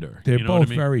carpenter. They're you know both what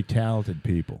I mean? very talented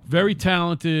people. Very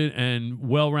talented and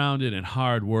well-rounded and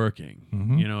hardworking.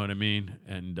 Mm-hmm. You know what I mean?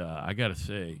 And I got to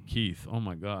say, Keith, oh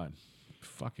my God,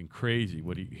 fucking crazy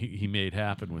what he made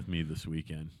happen with me this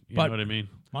weekend. You But know what I mean?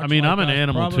 much I mean, like I'm an us,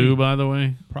 animal probably- too, by the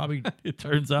way. Probably. It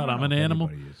turns out I I'm don't an know if animal.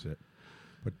 anybody is it,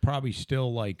 but probably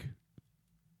still like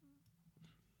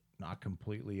not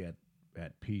completely at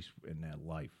peace in their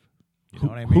life. You know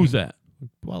what I mean? Who's that?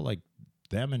 Well, like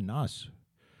them and us.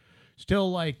 Still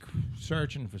like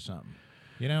searching for something.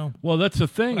 You know? Well, that's the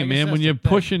thing, But I guess man. that's When the you're thing.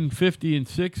 pushing 50 and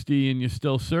 60 and you're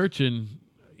still searching,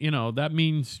 you know, that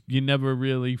means you never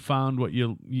really found what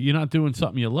you're not doing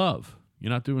something you love.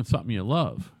 You're not doing something you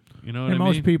love. You know what And I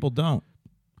most mean? people don't.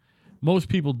 Most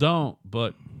people don't,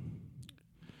 but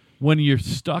when you're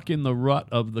stuck in the rut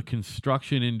of the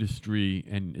construction industry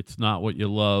and it's not what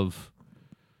you love,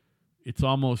 it's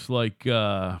almost like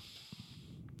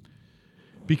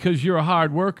because you're a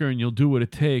hard worker and you'll do what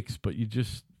it takes, but you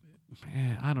just,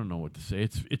 I don't know what to say.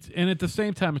 It's and at the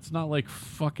same time, it's not like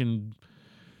fucking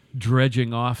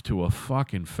dredging off to a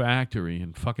fucking factory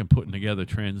and fucking putting together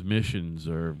transmissions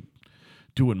or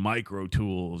doing micro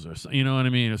tools or you know what I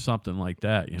mean, or something like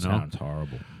that. You know, Sounds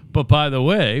horrible. But by the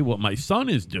way, what my son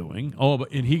is doing,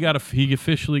 and he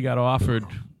officially got offered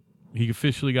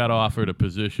a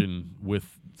position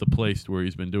with the place where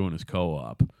he's been doing his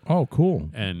co-op, Oh, cool.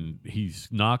 and he's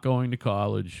not going to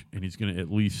college, and he's going to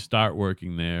at least start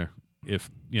working there if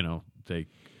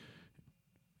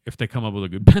they come up with a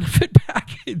good benefit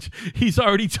package. He's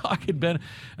already talking and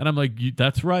I'm like,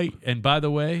 that's right. And by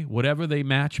the way, whatever they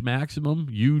match maximum,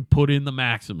 you put in the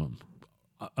maximum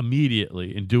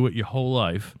immediately and do it your whole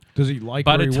life. Does he like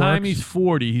By where the he time works? he's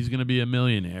 40, he's going to be a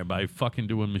millionaire by fucking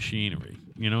doing machinery.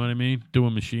 You know what I mean?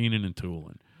 Doing machining and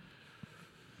tooling.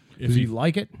 Does he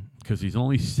like it? Because he's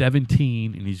only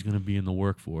 17 and he's going to be in the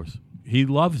workforce. He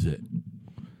loves it.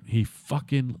 He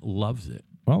fucking loves it.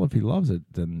 Well, if he loves it,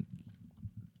 then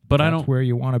But that's I don't. where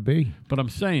you want to be. But I'm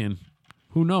saying,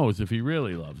 who knows if he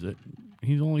really loves it?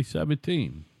 He's only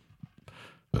 17.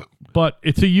 But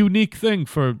it's a unique thing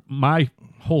for my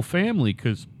whole family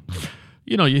because,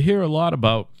 you know, you hear a lot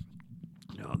about,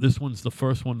 you know, this one's the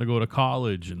first one to go to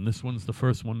college and this one's the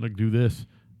first one to do this.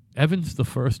 Evan's the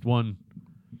first one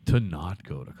to not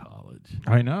go to college.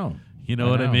 I know. You know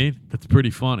what I mean? That's pretty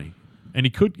funny. And he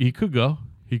could go.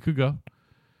 He could go.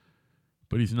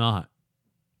 But he's not.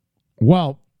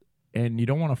 Well, and you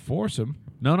don't want to force him.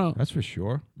 No. That's for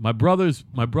sure. My brother's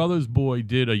boy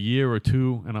did a year or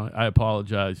two, and I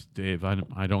apologize, Dave.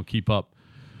 I don't keep up.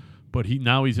 But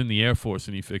now he's in the Air Force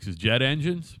and he fixes jet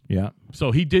engines. Yeah.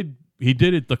 So he did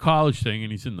it the college thing,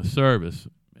 and he's in the service.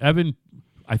 I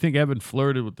think Evan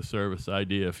flirted with the service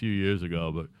idea a few years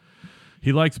ago, but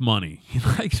he likes money. He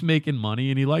likes making money,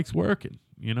 and he likes working.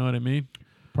 You know what I mean?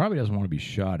 Probably doesn't want to be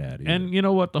shot at either. And you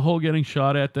know what? The whole getting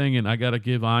shot at thing, and I got to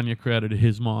give Anya credit.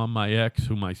 His mom, my ex,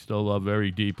 whom I still love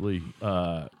very deeply,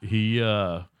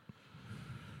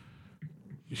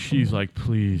 she's like,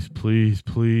 please, please,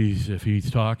 please, if he's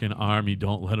talking Army,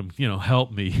 don't let him,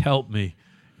 help me.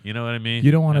 You know what I mean?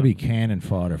 You don't want to be cannon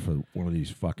fodder for one of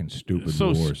these fucking stupid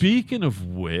So wars. speaking of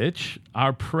which,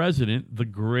 our president, the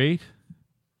great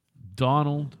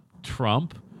Donald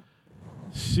Trump,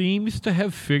 seems to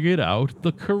have figured out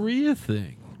the Korea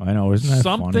thing. I know, isn't that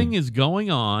Something funny? is going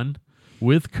on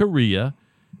with Korea,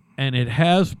 and it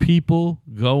has people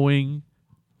going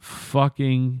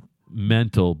fucking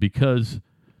mental because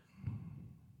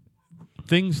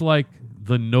things like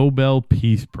the Nobel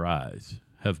Peace Prize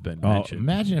have been mentioned.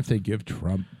 Imagine if they give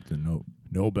Trump the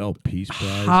Nobel Peace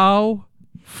Prize. How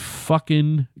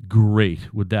fucking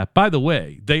great would that? By the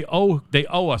way, they owe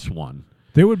us one.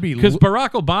 There would be Because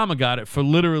Barack Obama got it for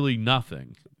literally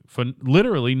nothing. For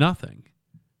literally nothing.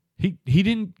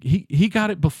 He got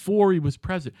it before he was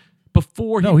president.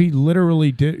 he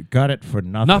literally got it for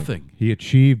nothing. Nothing. He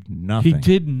achieved nothing. He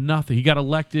did nothing. He got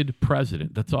elected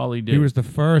president. That's all he did. He was the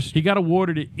first. He got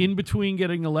awarded it in between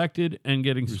getting elected and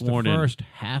getting He was sworn the in. first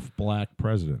half black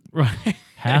president. Right.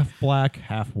 Half black,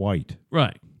 half white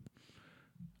Right.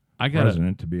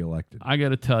 president to be elected. I got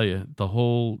to tell you, the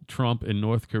whole Trump and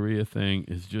North Korea thing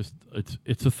is just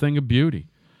it's a thing of beauty.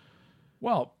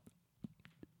 Well,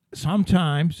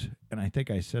 sometimes, and I think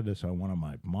I said this on one of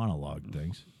my monologue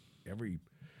things, every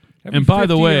And by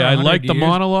the 50 way, or I 100 like the years,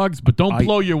 monologues, but don't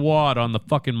blow your wad on the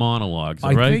fucking monologues, all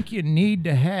I right? think you need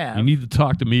to have. You need to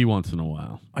talk to me once in a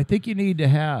while. I think you need to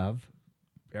have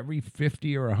every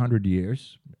 50 or 100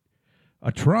 years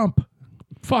a Trump,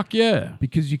 Fuck yeah.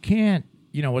 because you can't.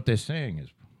 You know what they're saying is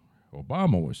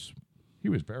Obama was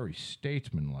very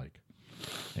statesmanlike,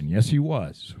 and yes, he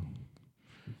was.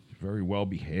 He's very well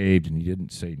behaved, and he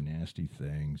didn't say nasty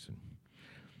things.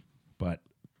 But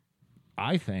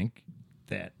I think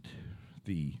that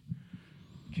the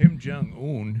Kim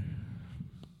Jong-un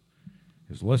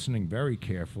is listening very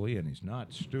carefully, and he's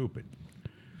not stupid.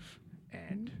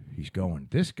 And he's going,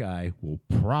 this guy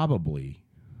probably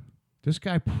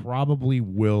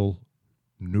will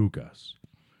nuke us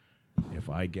if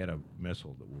I get a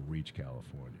missile that will reach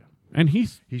California. And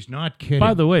he's not kidding.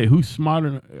 by the way, who's smart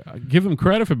enough? Give him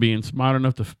credit for being smart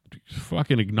enough to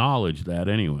fucking acknowledge that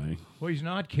anyway. Well, he's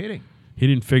not kidding. He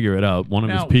didn't figure it out. One of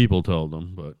Now, his people told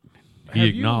him, but he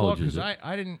acknowledges it.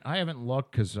 I haven't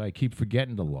looked because I keep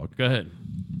forgetting to look. Go ahead.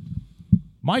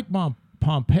 Mike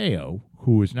Pompeo,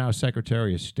 who is now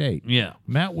Secretary of State, Yeah.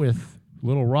 met with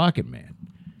Little Rocket Man.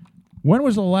 When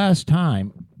was the last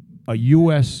time a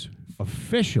U.S.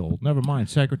 official, never mind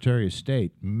Secretary of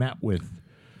State, met with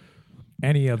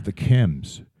any of the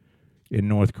Kims in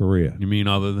North Korea? You mean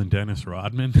other than Dennis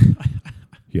Rodman?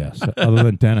 Yes, other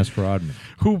than Dennis Rodman.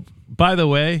 Who, by the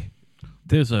way,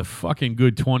 there's a fucking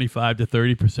good 25 to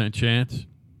 30% chance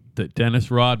that Dennis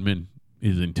Rodman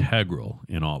is integral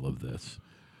in all of this.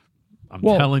 I'm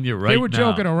telling you right now. They were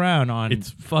joking around on.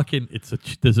 There's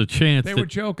a chance They that were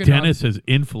joking Dennis has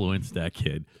influenced that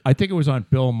kid. I think it was on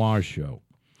Bill Maher's show,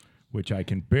 which I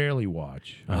can barely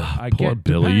watch. Poor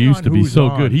Billy. He used to be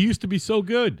so good. He used to be so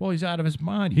good. Well, he's out of his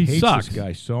mind. He hates sucks. this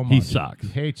guy so much. He sucks.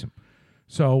 He hates him.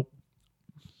 So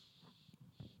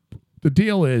the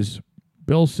deal is,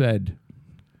 Bill said,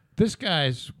 this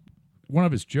guy's, one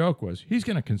of his joke was, he's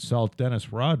going to consult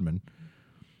Dennis Rodman,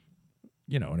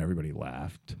 and everybody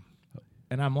laughed.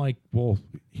 And I'm like, well,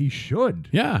 he should.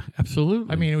 Yeah,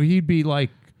 absolutely. I mean, he'd be like,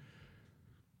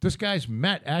 this guy's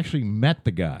actually met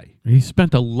the guy. He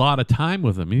spent a lot of time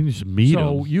with him. He didn't just meet him.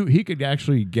 So he could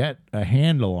actually get a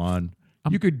handle on,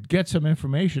 you could get some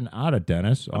information out of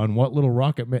Dennis on what Little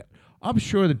Rocket Man. I'm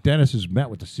sure that Dennis has met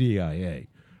with the CIA.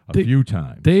 a few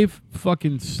times. They've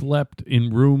fucking slept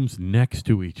in rooms next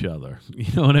to each other.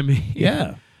 You know what I mean?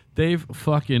 Yeah. They've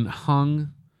fucking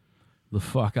hung the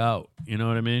fuck out. You know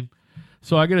what I mean?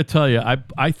 So I got to tell you,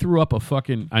 I threw up a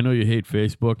fucking. I know you hate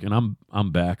Facebook, and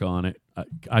I'm back on it.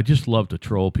 I just love to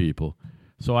troll people.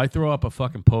 So I threw up a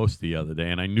fucking post the other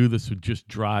day, and I knew this would just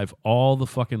drive all the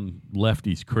fucking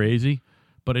lefties crazy,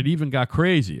 but it even got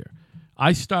crazier.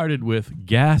 I started with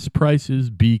gas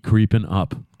prices be creeping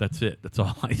up. That's it. That's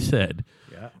all I said.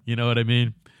 Yeah. You know what I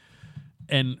mean?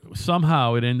 And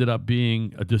somehow it ended up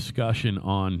being a discussion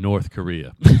on North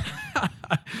Korea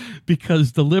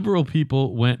because the liberal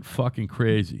people went fucking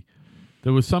crazy.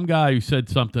 There was some guy who said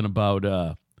something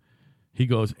about, he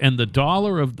goes, and the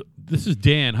dollar of, this is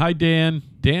Dan. Hi, Dan.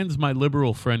 Dan's my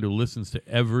liberal friend who listens to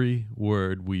every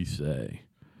word we say.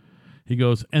 He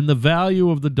goes, and the value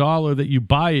of the dollar that you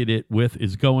buy it with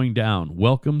is going down.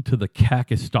 Welcome to the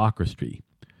kakistocracy.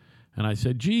 And I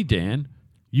said, gee, Dan,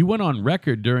 you went on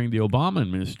record during the Obama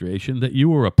administration that you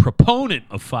were a proponent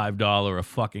of $5 a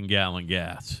fucking gallon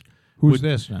gas. Who's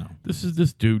this now? This is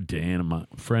this dude, Dan, a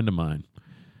friend of mine.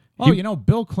 Oh,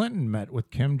 Bill Clinton met with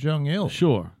Kim Jong-il.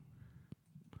 Sure.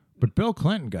 But Bill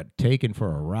Clinton got taken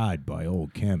for a ride by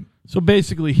old Kim. So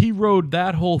basically, he rode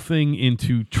that whole thing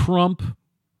into Trump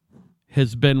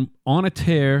has been on a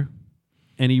tear,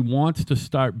 and he wants to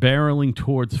start barreling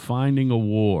towards finding a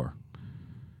war.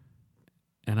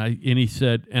 And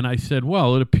I said,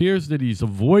 well, it appears that he's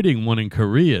avoiding one in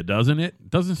Korea, doesn't it?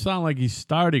 Doesn't sound like he's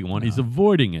starting one. No. He's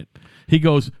avoiding it. He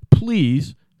goes,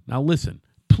 please, now listen,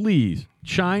 please,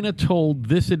 China told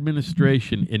this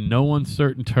administration in no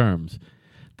uncertain terms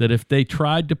that if they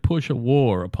tried to push a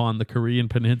war upon the Korean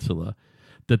Peninsula,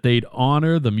 that they'd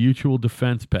honor the mutual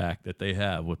defense pact that they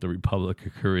have with the Republic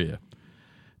of Korea.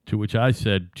 To which I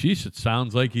said, geez, it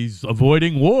sounds like he's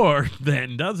avoiding war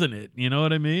then, doesn't it? You know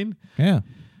what I mean? Yeah.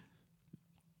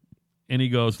 And he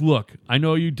goes, look, I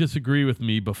know you disagree with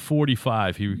me, but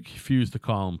 45, he refused to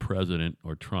call him president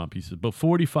or Trump. He said, but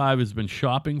 45 has been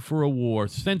shopping for a war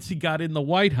since he got in the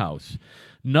White House.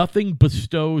 Nothing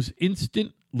bestows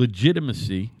instant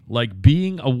legitimacy like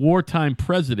being a wartime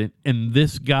president, and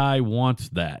this guy wants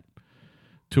that.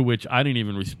 To which I didn't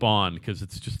even respond because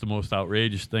it's just the most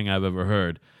outrageous thing I've ever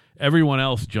heard. Everyone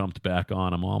else jumped back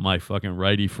on him, all my fucking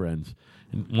righty friends.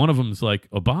 And one of them's like,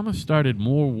 Obama started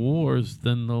more wars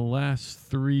than the last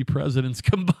 3 presidents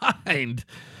combined.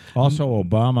 Also,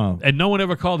 Obama... And no one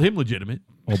ever called him legitimate.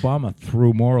 Obama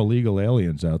threw more illegal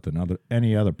aliens out than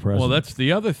any other president. Well, that's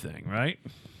the other thing, right?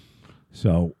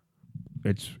 So,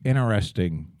 it's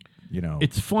interesting...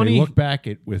 it's funny. They look back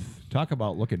talk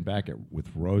about looking back at with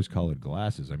rose-colored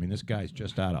glasses. I mean, this guy's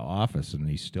just out of office, and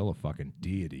he's still a fucking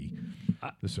deity.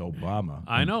 This Obama.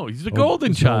 I know. He's a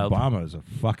golden child. Obama is a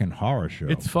fucking horror show.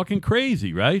 It's fucking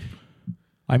crazy, right?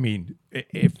 I mean,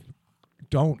 if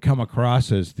don't come across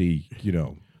as the,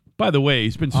 By the way,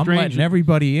 he's been strange. I'm letting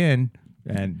everybody in,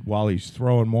 and while he's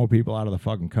throwing more people out of the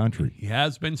fucking country. He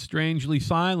has been strangely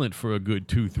silent for a good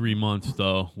 2-3 months,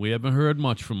 though. We haven't heard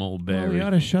much from old Barry. Well, he ought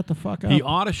to shut the fuck up. He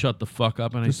ought to shut the fuck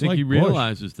up, and Just I think like he Bush.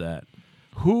 realizes that.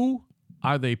 Who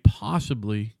are they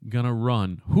possibly going to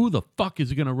run? Who the fuck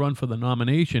is going to run for the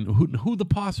nomination?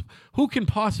 Who can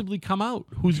possibly come out?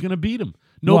 Who's going to beat him?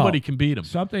 Nobody can beat him.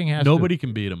 Nobody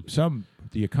can beat him.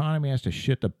 The economy has to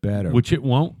shit the bed. Which it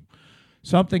won't.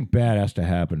 Something bad has to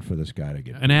happen for this guy to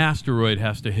get. An asteroid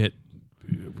has to hit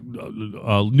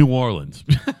New Orleans.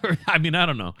 I mean, I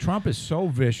don't know. Trump is so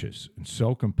vicious and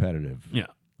so competitive. Yeah.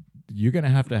 You're going to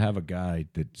have a guy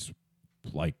that's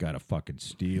like got a fucking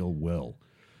steel will.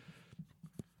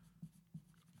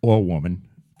 Or woman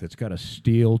that's got a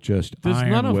steel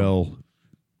iron will.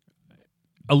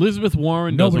 Elizabeth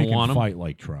Warren doesn't want him. Nobody can fight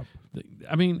like Trump.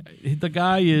 I mean, the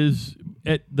guy is,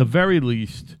 at the very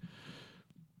least...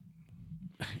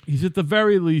 He's at the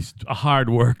very least a hard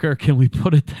worker. Can we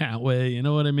put it that way? You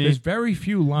know what I mean? There's very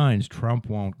few lines Trump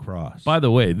won't cross. By the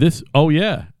way, this is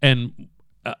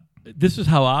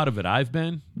how out of it I've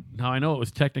been. Now, I know it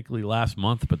was technically last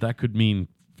month, but that could mean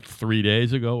 3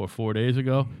 days ago or 4 days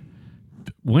ago.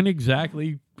 When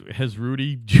exactly has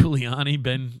Rudy Giuliani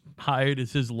been hired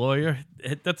as his lawyer?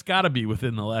 That's got to be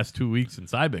within the last 2 weeks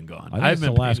since I've been gone. I've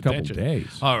been the last couple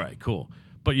days. All right, cool.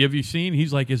 But have you seen?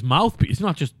 He's like his mouthpiece. He's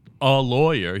not just a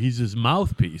lawyer. He's his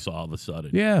mouthpiece all of a sudden.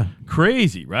 Yeah.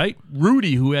 Crazy, right?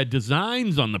 Rudy, who had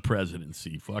designs on the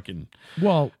presidency fucking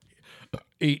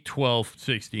 8, 12,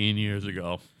 16 years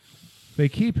ago. They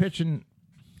keep hitching.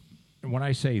 When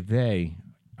I say they,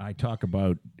 I talk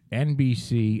about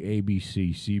NBC,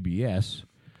 ABC, CBS.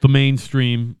 The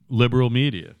mainstream liberal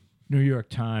media. New York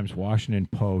Times, Washington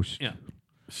Post. Yeah.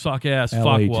 Suck-ass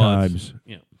LA fuckwads. Times.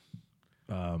 Yeah.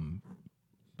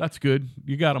 That's good.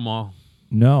 You got them all.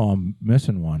 No, I'm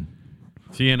missing one.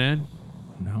 CNN?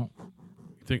 No.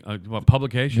 You think what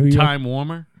publication? New York- Time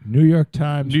Warmer? New York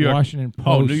Times, New York- Washington Post.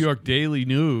 Oh, New York Daily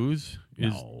News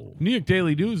is No. New York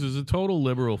Daily News is a total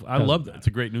liberal. I Doesn't love that. matter. It's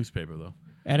a great newspaper though.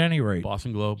 At any rate,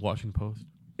 Boston Globe, Washington Post.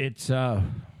 it's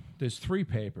there's 3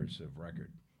 papers of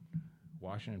record: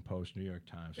 Washington Post, New York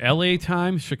Times. L.A.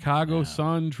 Times, Chicago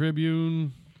Sun,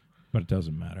 Tribune. But it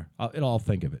doesn't matter. I'll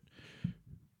think of it.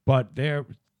 But their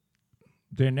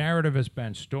narrative has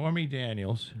been Stormy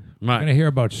Daniels. We're going to Right. hear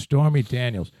about Stormy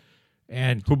Daniels,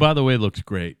 and Who, by the way, looks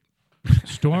great.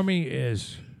 Stormy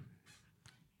is.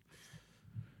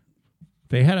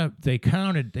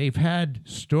 They've had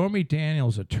Stormy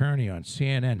Daniels' attorney on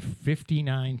CNN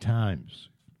 59 times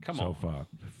Come so on. far.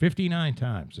 59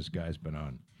 times this guy's been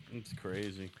on. It's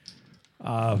crazy.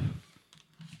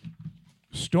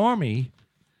 Stormy,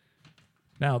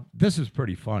 now this is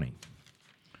pretty funny.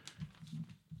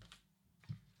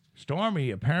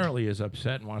 Stormy apparently is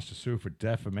upset and wants to sue for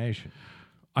defamation.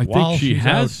 I while think she she's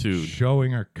has out sued.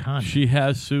 showing her content She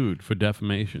has sued for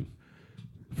defamation.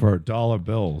 for dollar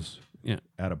bills Yeah.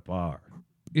 at a bar.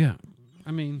 Yeah.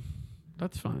 I mean,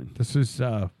 that's fine. This is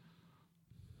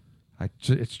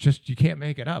it's just you can't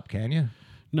make it up, can you?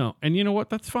 No, and you know what?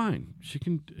 That's fine. She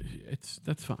can.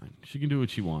 That's fine. She can do what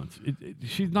she wants.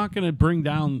 She's not going to bring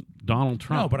down Donald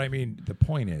Trump. No, but I mean the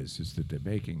point is that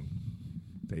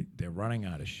they're running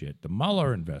out of shit. The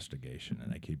Mueller investigation,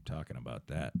 and I keep talking about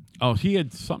that. Oh, he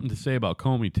had something to say about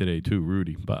Comey today too,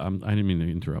 Rudy. But I didn't mean to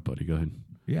interrupt, buddy. Go ahead.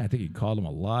 Yeah, I think he called him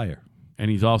a liar. And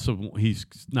he's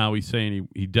saying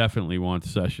he definitely wants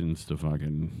Sessions to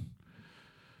fucking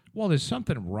Well, there's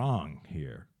something wrong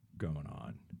here going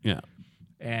on. yeah.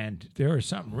 And there is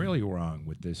something really wrong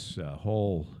with this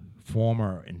whole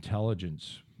former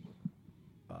intelligence,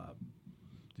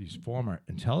 these former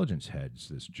intelligence heads,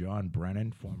 this John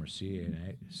Brennan, former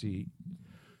CIA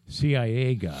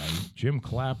guy, Jim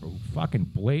Clapper, who fucking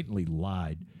blatantly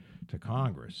lied to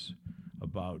Congress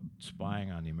about spying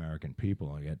on the American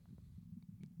people. And yet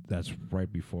that's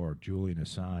right before Julian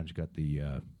Assange got the,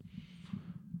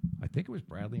 I think it was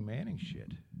Bradley Manning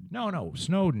shit. No,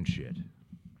 Snowden shit.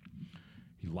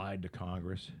 He lied to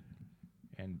Congress,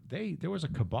 and there was a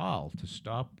cabal to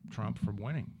stop Trump from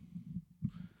winning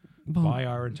by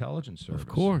our intelligence service. Of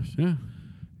course, yeah.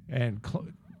 And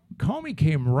Comey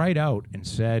came right out and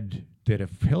said that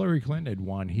if Hillary Clinton had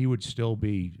won, he would still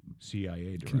be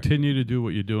CIA director. Continue to do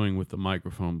what you're doing with the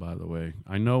microphone, by the way.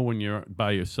 I know when you're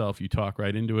by yourself, you talk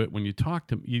right into it. When you talk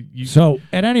to you So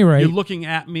at any rate, you're looking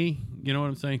at me. You know what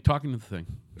I'm saying? Talking to the thing.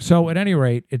 So at any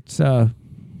rate, it's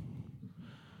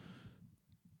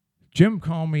Jim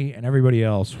Comey and everybody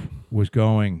else was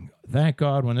going, thank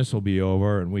God when this will be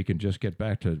over and we can just get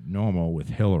back to normal with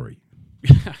Hillary.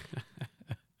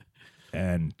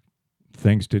 And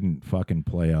things didn't fucking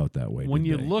play out that way. When did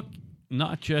you they? look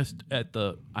not just at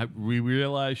we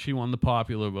realize she won the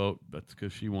popular vote. That's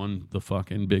because she won the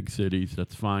fucking big cities.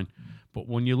 That's fine. But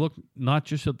when you look not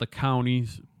just at the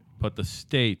counties, but the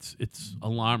states, it's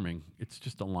alarming. It's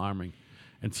just alarming.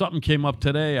 And something came up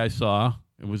today I saw.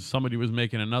 It was somebody was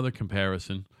making another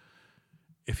comparison.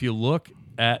 If you look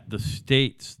at the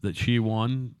states that she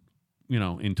won,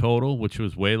 in total, which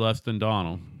was way less than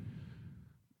Donald,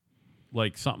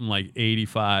 like something like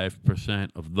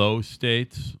 85% of those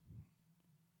states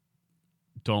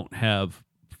don't have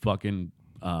fucking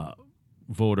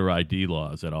voter ID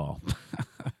laws at all,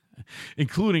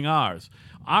 including ours.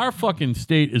 Our fucking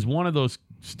state is one of those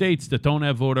states that don't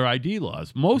have voter ID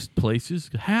laws. Most places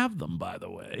have them, by the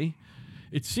way.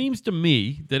 It seems to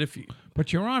me that if you...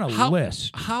 But you're on a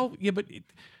list. How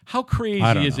crazy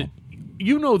I don't is know. it?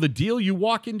 You know the deal. You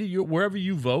walk into wherever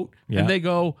you vote, Yeah. and they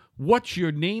go, "What's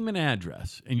your name and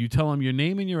address?" And you tell them your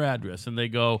name and your address, and they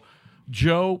go,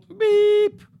 "Joe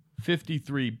beep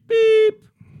 53 beep,"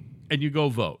 and you go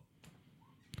vote.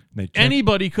 They check,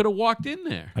 Anybody could have walked in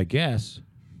there. I guess.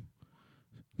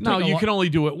 No, Take a you lo- can only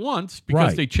do it once because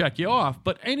Right. they check you off.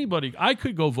 But anybody, I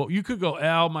could go vote. You could go,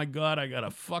 oh my God, I got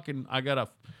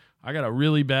a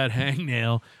really bad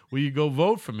hangnail. Will you go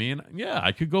vote for me? And yeah,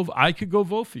 I could go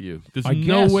vote for you. There's I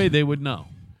no guess. way they would know.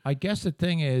 I guess the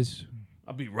thing is,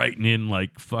 I'll be writing in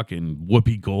like fucking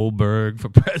Whoopi Goldberg for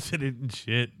president and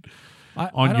shit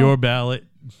I on don't- your ballot.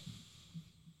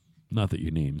 Not that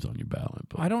your name's on your ballot,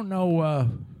 but I don't know.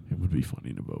 it would be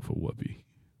funny to vote for Whoopi.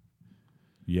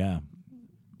 Yeah.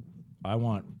 I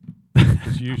want.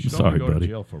 'Cause you should sorry, only go buddy. to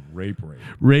jail for rape.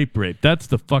 Rape. That's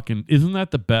the fucking, isn't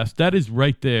that the best? That is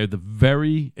right there, the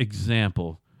very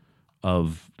example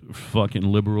of fucking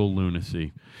liberal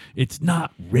lunacy. It's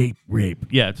not rape.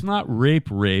 Yeah, it's not rape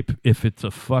if it's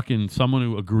a fucking someone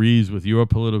who agrees with your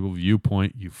political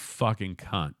viewpoint, you fucking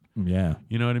cunt. Yeah.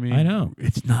 You know what I mean? I know.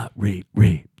 It's not rape.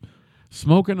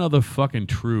 Smoke another fucking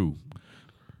true.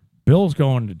 Bill's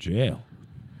going to jail.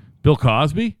 Bill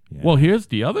Cosby? Yeah. Well, here's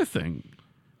the other thing.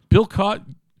 Bill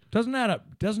Cosby. Doesn't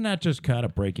that just kind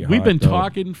of break your We've heart? been though?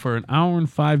 talking for an hour and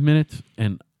 5 minutes,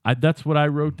 and that's what I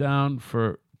wrote down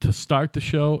to start the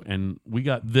show, and we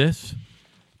got this.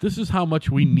 This is how much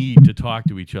we need to talk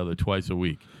to each other twice a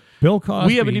week. Bill Cosby.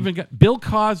 We haven't even got Bill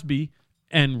Cosby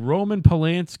and Roman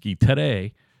Polanski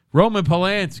today. Roman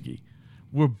Polanski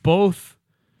were both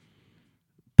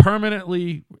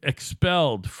permanently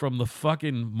expelled from the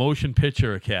fucking Motion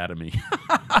Picture Academy.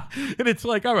 And it's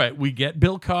like, all right, we get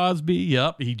Bill Cosby.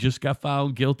 Yep, he just got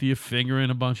found guilty of fingering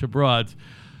a bunch of broads.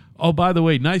 Oh, by the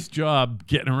way, nice job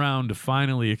getting around to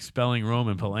finally expelling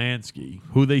Roman Polanski,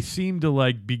 who they seem to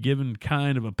like be given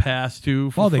kind of a pass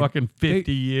to for fucking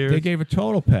 50 years. They gave a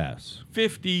total pass.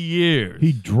 50 years.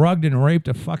 He drugged and raped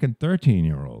a fucking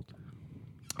 13-year-old.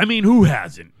 I mean, who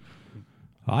hasn't?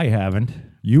 I haven't.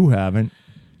 You haven't.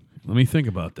 Let me think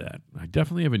about that. I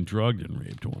definitely haven't drugged and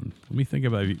raped one. Let me think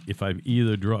about if I've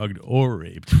either drugged or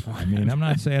raped one. I mean, I'm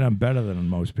not saying I'm better than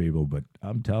most people, but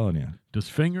I'm telling you. Does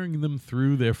fingering them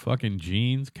through their fucking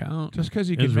jeans count? Just because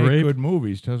you as can make rape? good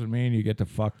movies doesn't mean you get to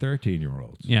fuck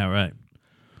 13-year-olds. Yeah, right.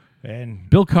 And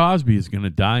Bill Cosby is going to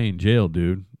die in jail,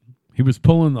 dude. He was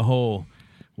pulling the whole,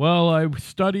 well, I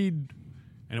studied,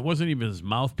 and it wasn't even his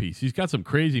mouthpiece. He's got some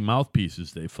crazy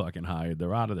mouthpieces they fucking hired.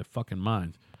 They're out of their fucking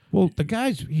minds. well,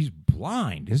 the he's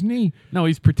blind, isn't he? No,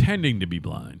 he's pretending to be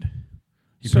blind.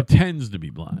 He So- pretends to be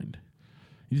blind.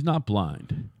 He's not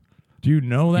blind. Do you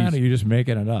know that, He's- or are you just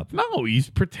making it up? No, he's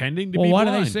pretending to Well, be why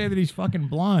blind. do they say that he's fucking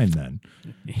blind then?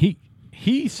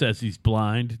 He says he's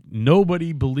blind.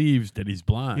 Nobody believes that he's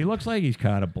blind. He looks like he's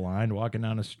kind of blind walking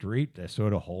down the street. They're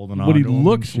sort of holding on What he to him and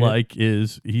looks shit. like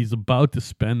is he's about to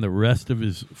spend the rest of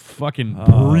his fucking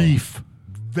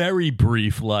very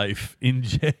brief life in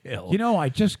jail. You know, I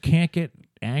just can't get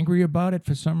angry about it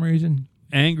for some reason.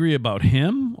 Angry about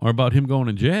him or about him going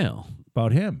to jail?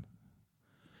 About him.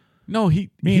 No, he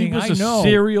Meaning, was I a know-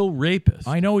 serial rapist.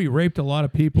 I know he raped a lot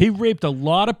of people. He raped a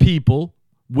lot of people,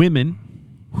 women,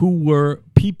 who were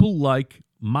people like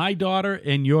my daughter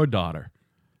and your daughter.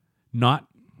 Not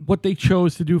what they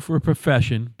chose to do for a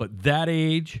profession, but that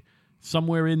age,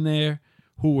 somewhere in there,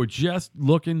 who were just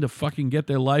looking to fucking get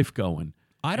their life going.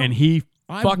 And he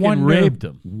fucking wonder raped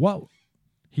them. What?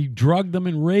 He drugged them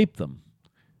and raped them.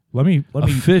 Let me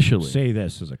Officially. say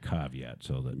this as a caveat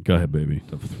so that Go ahead, baby.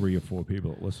 the 3 or 4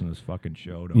 people that listen to this fucking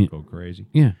show don't go crazy.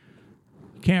 Yeah.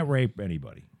 You can't rape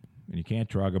anybody, and you can't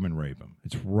drug them and rape them.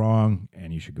 It's wrong,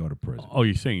 and you should go to prison. Oh,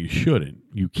 you're saying you shouldn't.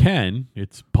 You can.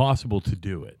 It's possible to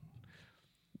do it.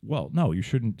 Well, no, you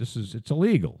shouldn't. It's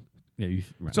illegal. Yeah.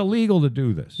 It's illegal to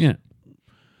do this. Yeah.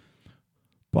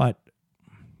 But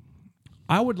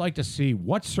I would like to see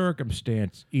what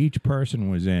circumstance each person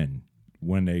was in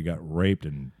when they got raped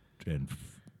and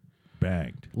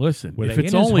banged. Listen, Were if they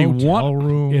it's in his only hotel one,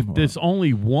 room, if or- there's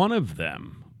only one of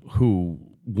them who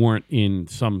weren't in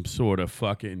some sort of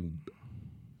fucking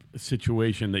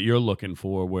situation that you're looking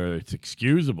for where it's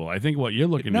excusable, I think what you're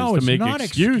looking No, is it's to make not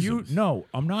excuses. No,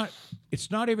 I'm not. It's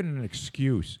not even an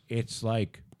excuse. It's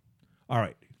like, all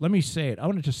right, let me say it. I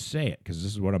want to just say it because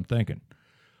this is what I'm thinking.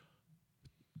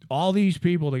 All these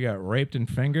people that got raped and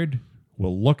fingered were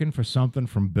looking for something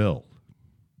from Bill.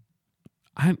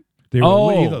 They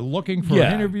were either looking for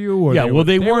an interview or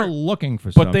they were weren't looking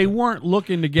for something. But they weren't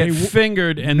looking to get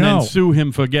fingered and No. then sue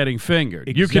him for getting fingered.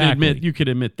 Exactly. You could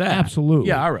admit that. Absolutely.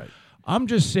 Yeah, all right. I'm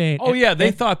just saying. Oh, yeah,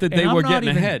 they thought that they and were I'm not getting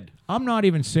even- ahead. I'm not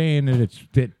even saying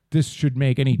that this should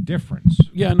make any difference.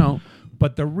 Yeah, no.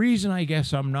 But the reason I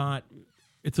guess I'm not,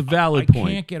 It's a valid I point.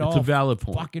 can't get it's all a valid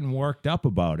point. fucking worked up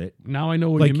about it. Now I know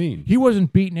what Like, you mean. he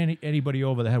wasn't beating anybody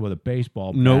over the head with a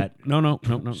baseball bat. No.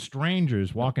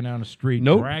 Strangers walking down the street,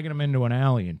 Nope. dragging them into an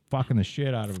alley and fucking the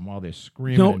shit out of them while they're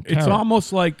screaming. No, in it's terror.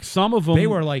 almost like some of them. They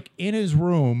were like in his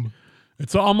room.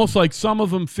 It's almost like some of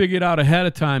them figured out ahead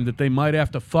of time that they might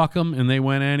have to fuck him, and they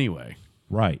went anyway.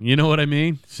 Right. You know what I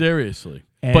mean? Seriously.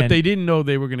 And But they didn't know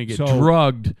they were going to get so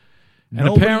drugged. And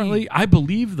nobody- apparently, I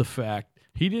believe the fact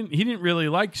he didn't really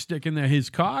like sticking his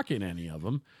cock in any of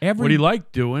them. Every- What he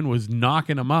liked doing was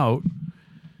knocking them out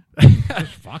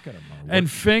Just fucking them. and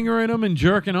fingering them and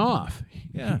jerking off.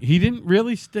 Yeah. He didn't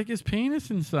really stick his penis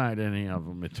inside any of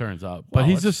them, it turns out. But Well,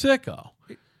 he's a sicko.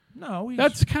 No,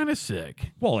 That's kind of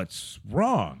sick. well, it's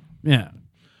wrong. Yeah.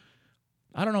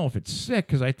 I don't know if it's sick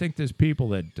because I think there's people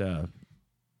that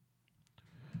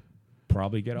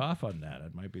probably get off on that.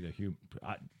 It might be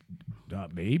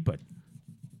not me, but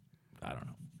I don't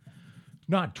know.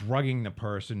 Not drugging the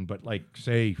person, but like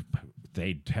say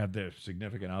they have their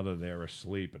significant other there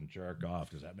asleep and jerk off.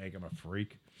 Does that make them a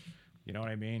freak? You know what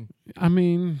I mean? I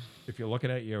mean, If you're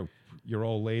looking at your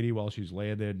old lady while she's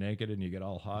laying there naked and you get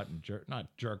all hot and not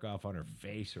jerk off on her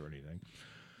face or anything.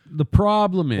 the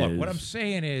problem is Look, what I'm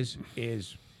saying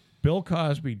is Bill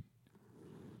Cosby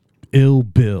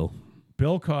Bill.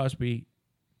 Bill Cosby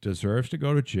deserves to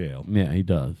go to jail, Yeah, he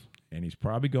does. and he's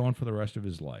probably going for the rest of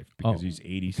his life because he's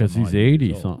 80 Because he's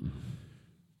 80 something.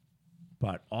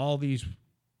 But all these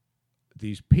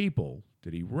people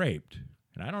that he raped,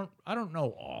 and I don't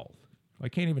know all. I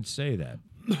can't even say that.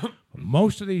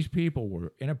 Most of these people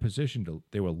were in a position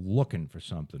they were looking for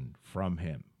something from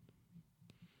him.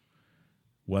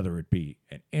 Whether it be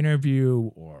an interview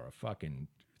or a fucking,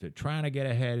 they're trying to get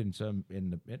ahead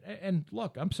and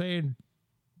look, I'm saying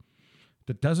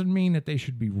that doesn't mean that they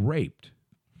should be raped.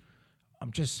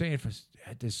 I'm just saying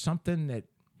there's something that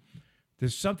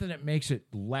makes it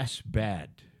less bad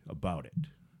about it.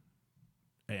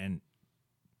 And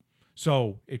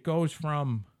so it goes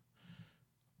from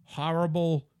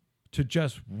horrible to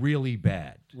just really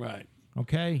bad. Right.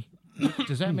 Okay?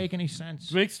 Does that make any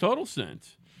sense? Makes total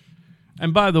sense.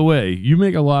 And by the way, you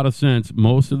make a lot of sense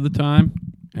most of the time,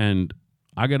 and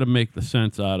I got to make the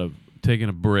sense out of taking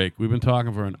a break. We've been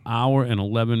talking for an hour and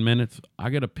 11 minutes. I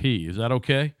got to pee. Is that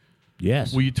okay?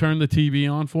 Yes. Will you turn the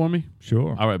TV on for me?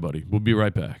 Sure. All right, buddy. We'll be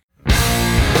right back.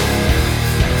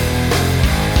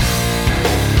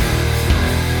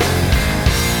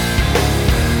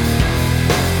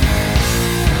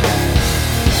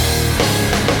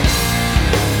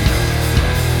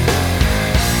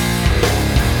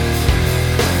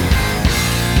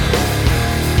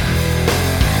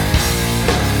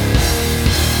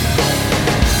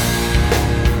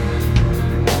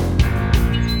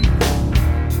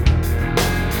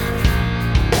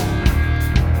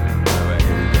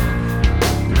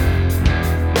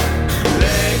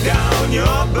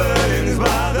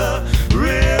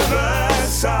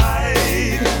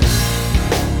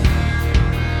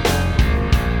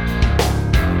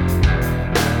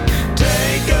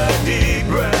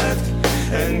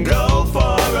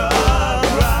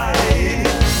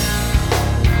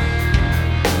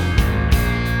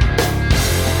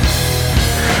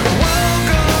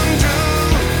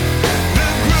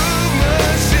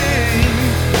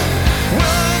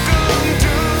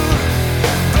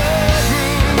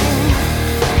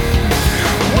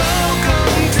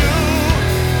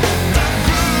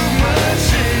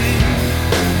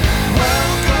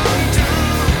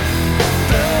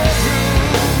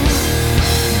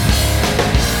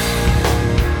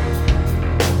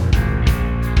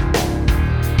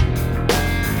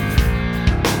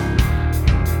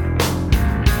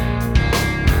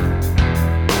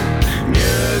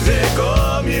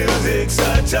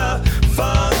 such a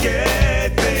funky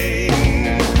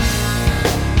thing.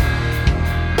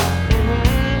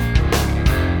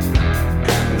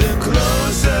 The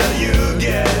closer you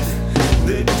get,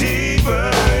 the deeper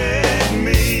it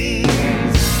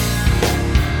means.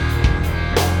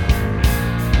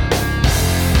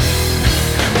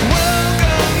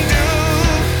 Welcome to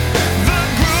the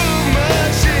groove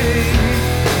machine.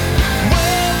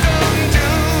 Welcome to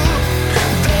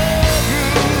the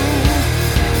groove.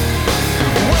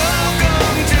 Welcome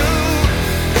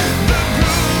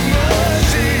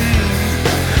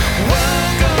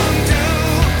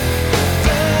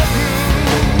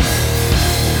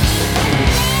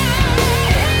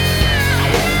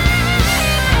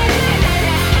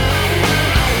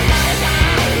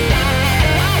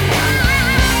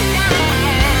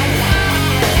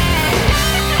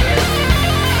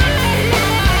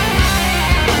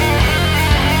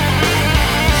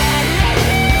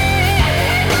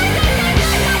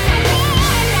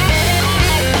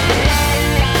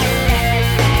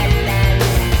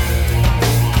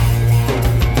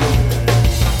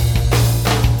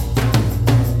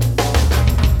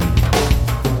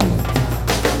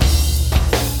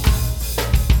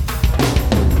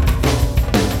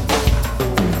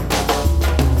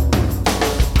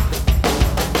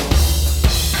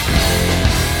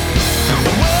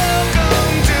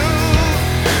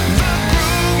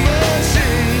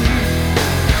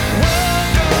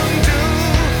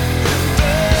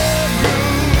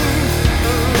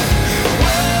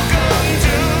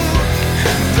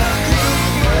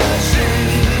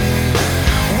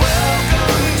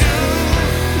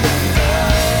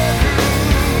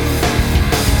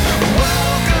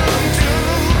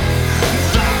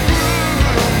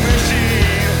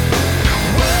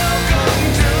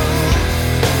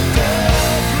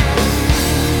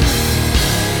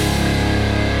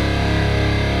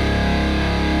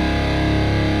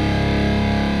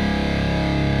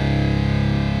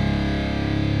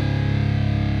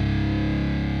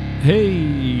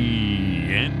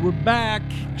We're back.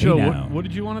 Joe, now. what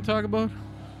did you want to talk about?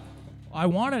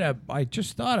 I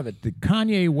just thought of it, the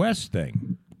Kanye West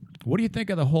thing. What do you think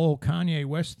of the whole Kanye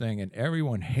West thing and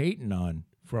everyone hating on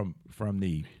from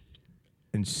the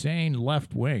insane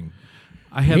left wing?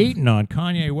 Hating on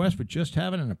Kanye West for just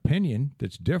having an opinion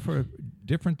that's different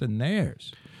than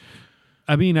theirs.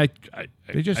 I mean, I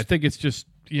just- think it's just,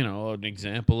 an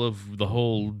example of the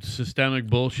whole systemic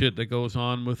bullshit that goes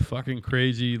on with fucking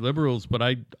crazy liberals. But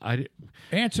I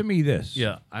Answer me this.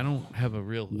 I don't have a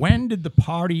real. When did the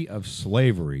party of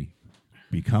slavery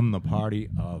become the party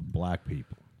of black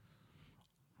people?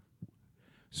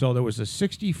 So there was a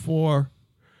 1964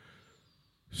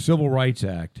 Civil Rights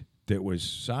Act that was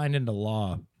signed into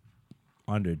law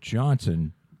under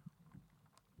Johnson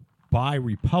by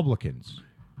Republicans,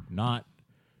 not.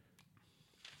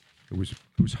 It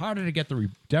was harder to get the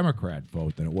Democrat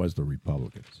vote than it was the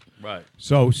Republicans. Right.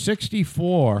 So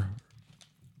 1964,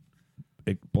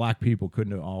 black people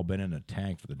couldn't have all been in a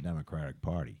tank for the Democratic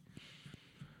Party.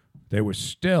 They were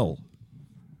still.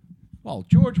 Well,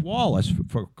 George Wallace,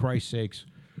 for Christ's sakes,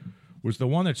 was the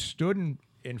one that stood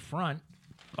in front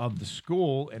of the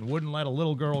school and wouldn't let a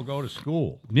little girl go to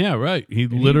school. Yeah, right. He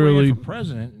And literally he ran for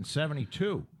president in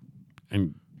 1972,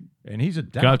 and and he's a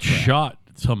Democrat. got shot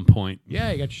at some point.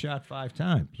 Yeah, he got shot 5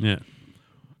 times. Yeah,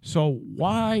 So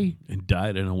why and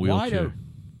died in a why wheelchair. do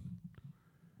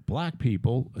black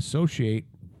people associate?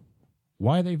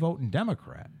 Why are they voting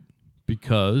Democrat?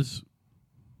 Because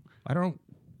I don't.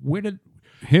 Where did?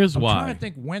 here's I'm why. trying to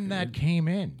think when that came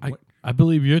in. I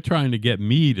believe you're trying to get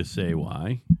me to say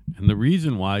why. And the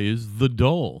reason why is the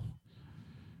dole.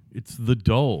 It's the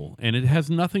dole. And it has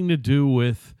nothing to do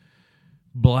with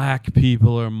black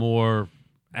people are more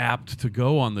apt to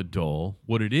go on the dole.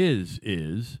 What it is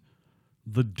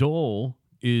the dole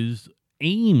is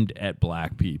aimed at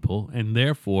black people, and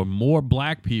therefore more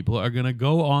black people are going to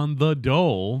go on the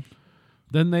dole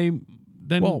than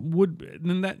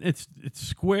it's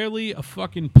squarely a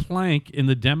fucking plank in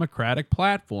the Democratic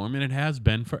platform, and it has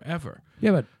been forever.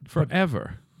 Yeah, but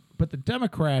Forever. But the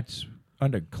Democrats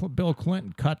under Bill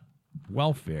Clinton cut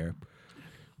welfare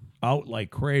out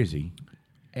like crazy,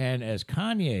 and as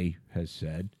Kanye has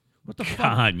said, what the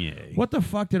fuck? Kanye. What the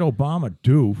fuck did Obama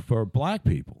do for black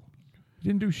people? He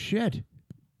didn't do shit.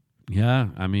 Yeah,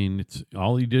 I mean, it's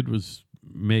all he did was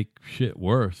make shit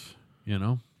worse,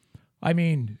 I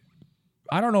mean,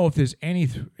 I don't know if there's any.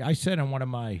 I said in one of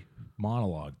my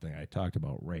monologue thing, I talked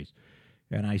about race,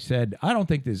 and I said I don't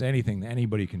think there's anything that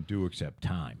anybody can do except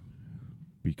time,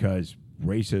 because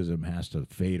racism has to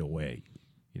fade away.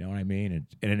 You know what I mean?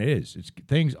 And it is.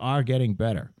 Things are getting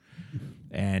better,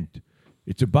 and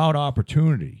it's about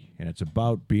opportunity, and it's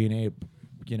about being able,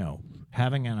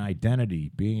 having an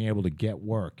identity, being able to get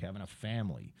work, having a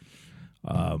family,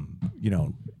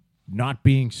 not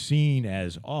being seen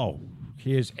as, oh,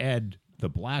 here's Ed, the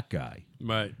black guy.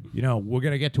 Right. We're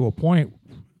going to get to a point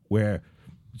where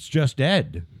it's just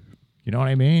Ed. You know what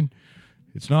I mean?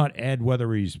 It's not Ed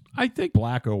whether he's I think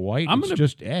black or white. I'm It's gonna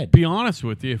just Ed. be honest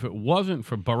with you, if it wasn't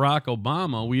for Barack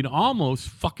Obama, we'd almost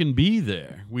fucking be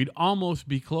there. We'd almost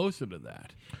be closer to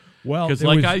that. Well, Because, there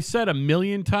like was- I said a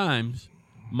million times,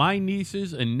 my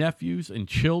nieces and nephews and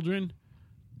children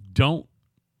don't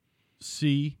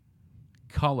see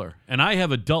color. And I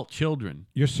have adult children,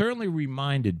 you're certainly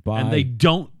reminded by and they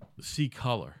don't see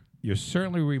color. you're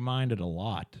certainly reminded a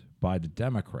lot by the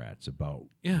Democrats about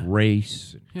Yeah.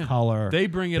 race and Yeah. color. They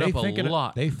bring it up a think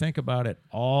lot. They think about it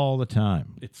all the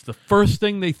time. It's the first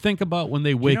thing they think about when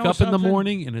they wake know up in the something?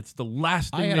 morning, and it's the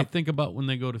last I thing had they a- think about when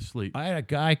they go to sleep. I had a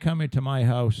guy come into my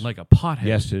house Like a pothead.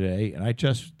 yesterday, and I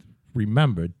just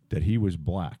remembered that he was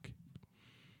black.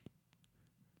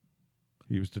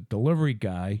 He was the delivery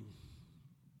guy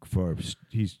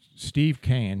he's Steve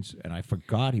Cairns, and I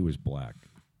forgot he was black.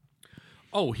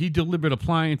 Oh, he delivered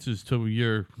appliances to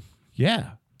your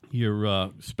Yeah.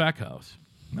 spec house.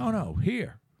 No,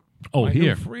 here. Oh, My new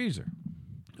here. freezer.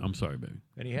 I'm sorry, baby.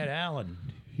 And he had Alan.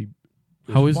 It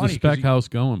was How is the funny 'cause spec house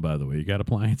going, by the way? You got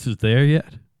appliances there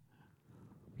yet?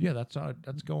 Yeah, that's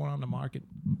going on the market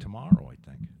tomorrow, I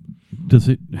think. Does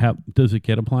it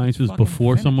get appliances fucking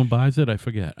before someone finished. buys it? I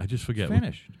forget. I just forget.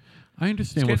 Finished. I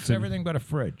understand what It's everything but a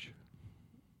fridge.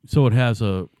 So it has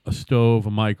a stove,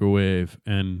 a microwave,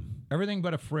 and Everything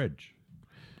but a fridge.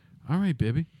 all right,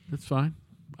 baby, that's fine.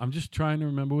 I'm just trying to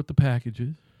remember what the package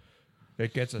is.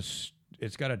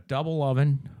 It's got a double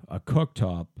oven, a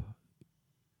cooktop,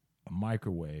 a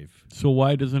microwave. So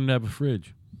why doesn't it have a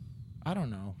fridge? I don't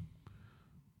know.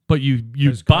 But you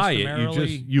 'Cause buy it.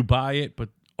 customarily- You buy it, but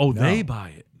they No. buy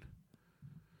it.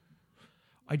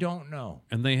 I don't know.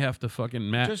 and they have to fucking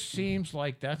match. Just seems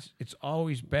like it's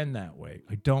always been that way.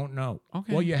 I don't know.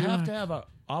 Okay, Well, you have to relax. have a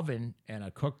oven and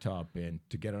a cooktop in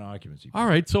to get an occupancy. All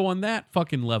right, so on that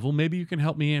fucking level, maybe you can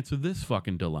help me answer this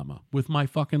fucking dilemma with my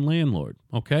fucking landlord,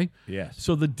 okay? Yes.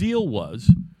 So the deal was,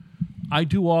 I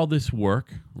do all this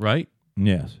work, right?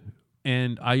 Yes.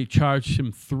 And I charged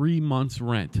him 3 months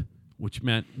rent, which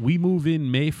meant we move in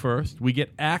May 1st, we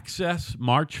get access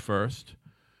March 1st,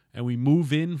 and we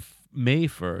move in May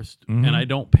 1st, and I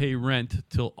don't pay rent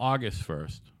till August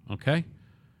 1st, okay?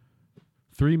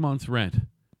 3 months rent.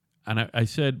 And I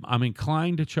said, I'm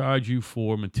inclined to charge you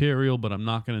for material, but I'm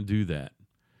not going to do that.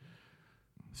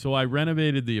 So I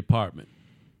renovated the apartment.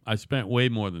 I spent way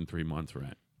more than 3 months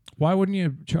rent. Why wouldn't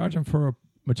you charge them for a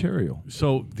material?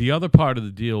 So the other part of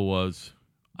the deal was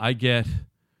I get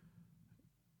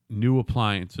new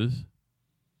appliances.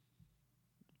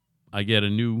 I get a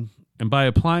new, and by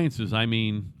appliances, I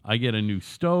mean I get a new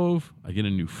stove, I get a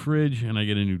new fridge, and I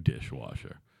get a new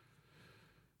dishwasher.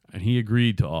 And he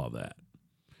agreed to all that.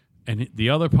 And the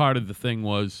other part of the thing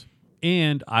was,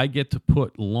 and I get to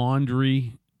put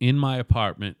laundry in my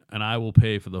apartment, and I will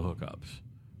pay for the hookups.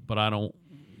 But I don't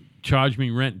charge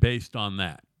me rent based on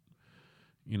that.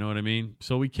 You know what I mean?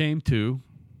 So we came to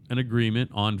an agreement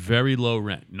on very low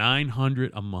rent, $900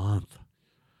 a month.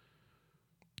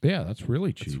 Yeah, that's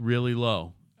really cheap. It's really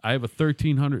low. I have a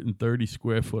 1,330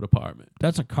 square foot apartment.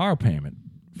 That's a car payment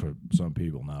for some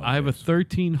people now. I have a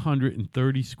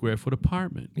 1,330 square foot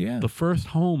apartment. Yeah. The first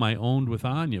home I owned with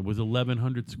Anya was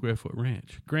 1,100 square foot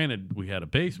ranch. Granted, we had a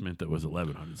basement that was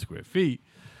 1,100 square feet.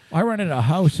 I rented a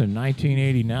house in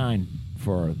 1989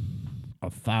 for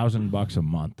 $1,000 a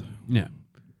month. Yeah.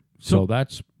 So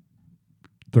that's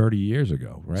 30 years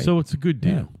ago, right? So it's a good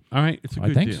deal. Yeah. All right. It's a I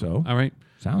good think deal. so. All right.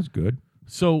 Sounds good.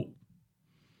 So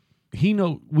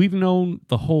we've known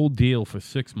the whole deal for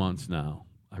 6 months now.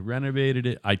 I renovated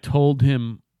it. I told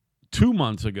him 2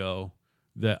 months ago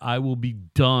that I will be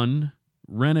done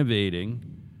renovating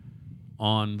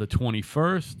on the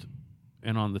 21st,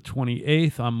 and on the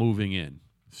 28th I'm moving in.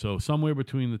 So somewhere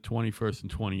between the 21st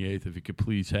and 28th, if you could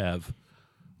please have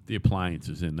the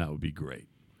appliances in, that would be great.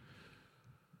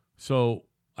 So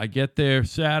I get there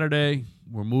Saturday.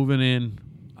 We're moving in.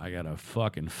 I got a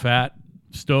fucking fat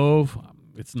stove.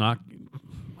 It's not.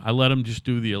 I let him just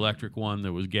do the electric one.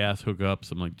 There was gas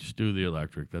hookups. I'm like, just do the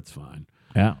electric. That's fine.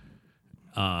 Yeah.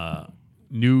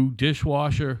 New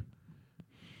dishwasher.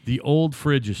 The old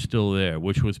fridge is still there,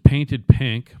 which was painted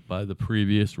pink by the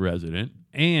previous resident.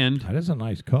 And That is a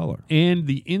nice color.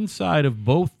 the inside of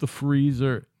both the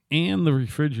freezer and the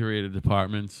refrigerator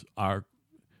departments are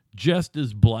just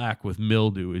as black with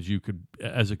mildew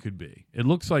as it could be. It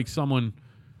looks like someone,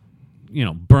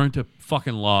 burnt a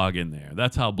fucking log in there.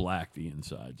 That's how black the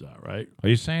insides are, right? Are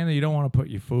you saying that you don't want to put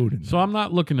your food in So I'm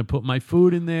not looking to put my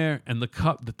food in there, and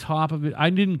the top of it, I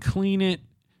didn't clean it.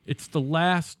 It's the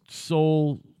last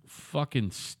sole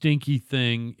fucking stinky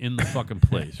thing in the fucking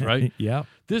place, right? Yeah.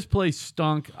 This place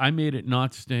stunk. I made it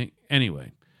not stink.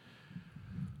 Anyway,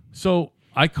 so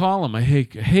I call him.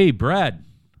 Hey, Brad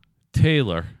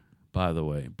Taylor, by the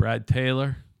way. Brad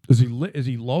Taylor. Is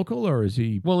he local or is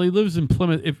he? Well, he lives in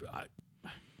Plymouth.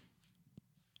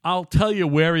 I'll tell you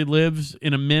where he lives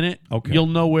in a minute. Okay. You'll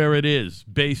know where it is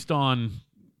based on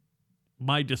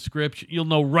my description. You'll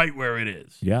know right where it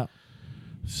is. Yeah.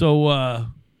 So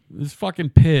this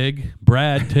fucking pig,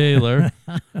 Brad Taylor,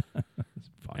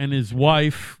 and his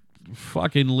wife,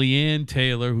 fucking Leanne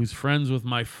Taylor, who's friends with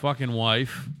my fucking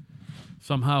wife,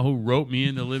 somehow who wrote me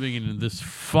into living in this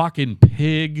fucking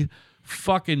pig,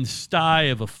 fucking sty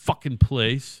of a fucking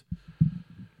place.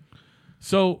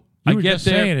 So You I were get just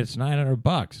there. saying it's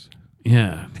 $900.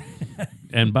 Yeah.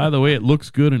 And by the way, it looks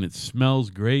good and it smells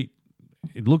great.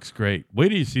 It looks great. Wait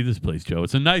till you see this place, Joe.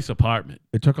 It's a nice apartment.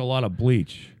 It took a lot of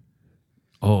bleach.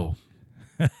 Oh.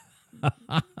 You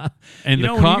And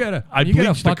know, I you gotta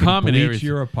bleached the fucking common bleach areas.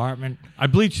 your apartment. I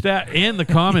bleached that and the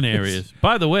common areas.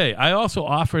 By the way, I also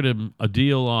offered him a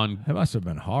deal on That must have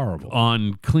been horrible.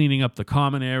 cleaning up the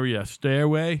common area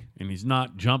stairway, and he's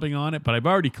not jumping on it, but I've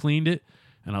already cleaned it.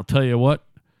 And I'll tell you what,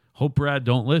 hope Brad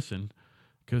don't listen,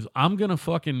 because I'm going to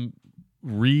fucking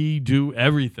redo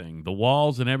everything, the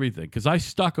walls and everything, because I was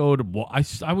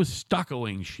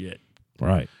stuccoing shit.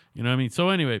 Right. You know what I mean? So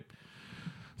anyway,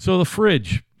 the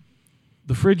fridge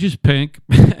is pink,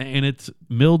 and it's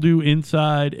mildew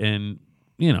inside and,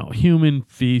 human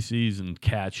feces and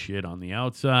cat shit on the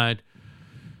outside,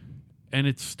 and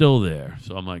it's still there.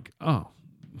 So I'm like, oh.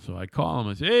 So I call him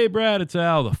and say, hey, Brad, it's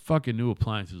Al. The fucking new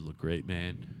appliances look great,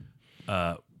 man.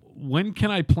 When can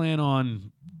I plan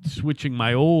on switching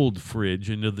my old fridge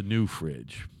into the new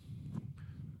fridge?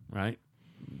 Right?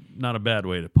 not a bad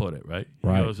way to put it, right? He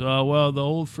Right. goes, oh, well, the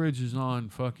old fridge is on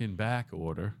fucking back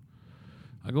order.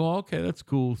 I go, okay, that's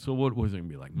cool. So what was it going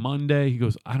to be, like Monday? He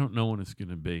goes, I don't know when it's going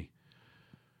to be.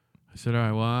 I said, all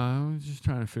right, well, I was just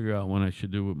trying to figure out when I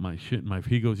should do with my shit.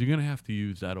 He goes, you're going to have to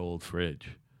use that old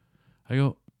fridge. I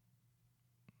go,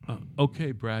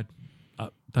 okay, Brad,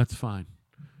 that's fine.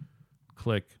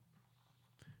 Click.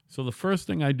 So the first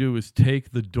thing I do is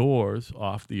take the doors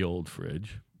off the old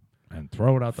fridge. And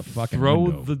throw it out the fucking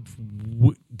window.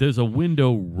 There's a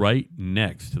window right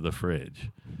next to the fridge.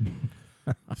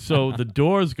 So the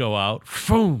doors go out,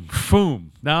 boom,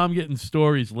 boom. Now I'm getting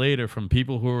stories later from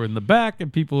people who are in the back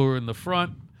and people who are in the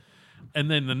front.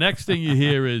 And then the next thing you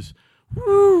hear is,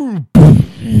 woo,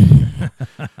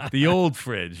 the old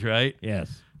fridge, right?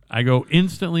 Yes. I go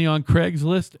instantly on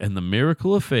Craigslist and the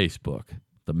miracle of Facebook.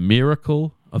 The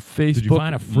miracle of Facebook. Did you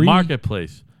find a free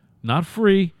marketplace? Not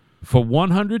free. For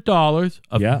 $100,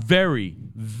 Yeah. very,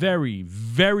 very,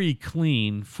 very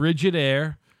clean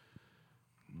Frigidaire,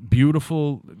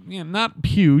 beautiful, not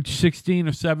huge, 16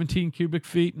 or 17 cubic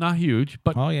feet, not huge,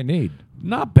 but All you need.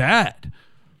 not bad.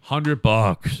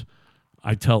 $100.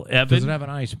 I tell Evan. Does it have an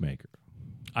ice maker?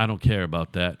 I don't care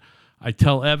about that. I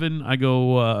tell Evan, I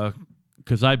go,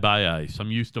 because I buy ice. I'm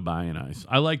used to buying ice.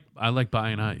 I like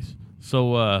buying ice.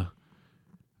 So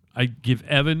I give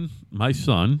Evan, my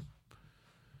son,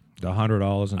 The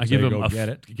 $100 and I say give him go get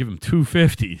it. give him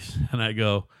 250s, and I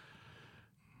go,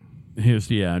 here's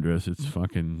the address. It's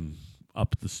fucking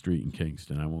up the street in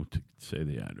Kingston. I won't say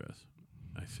the address.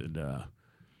 I said,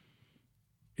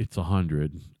 it's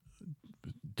 100.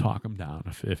 Talk him down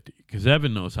to 50, because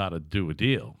Evan knows how to do a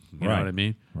deal. You know Right. what I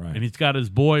mean? Right. And he's got his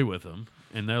boy with him,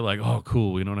 and they're like, oh,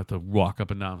 cool. We don't have to walk up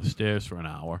and down the stairs for an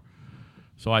hour.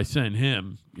 So I send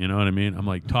him. You know what I mean? I'm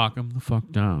like, talk him the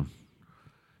fuck down.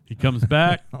 He comes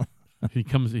back.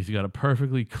 He's got a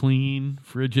perfectly clean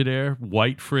Frigidaire,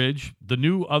 white fridge. The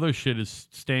new other shit is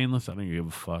stainless. I don't give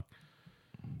a fuck.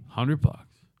 $100.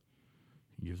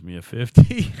 He gives me a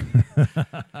 50.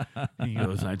 He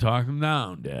goes, I talk him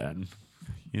down, Dad.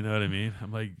 You know what I mean?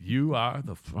 I'm like, you are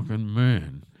the fucking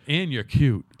man. And you're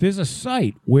cute. There's a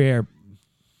site where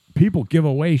people give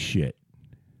away shit.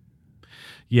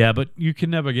 Yeah, but you can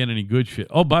never get any good shit.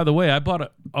 Oh, by the way, I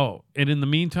bought and in the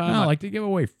meantime, No, like they give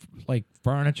away like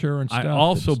furniture and I stuff.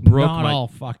 also that's broke not my- all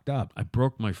fucked up. I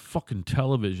broke my fucking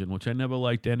television, which I never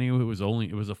liked anyway. It was a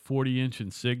 40-inch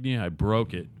Insignia. I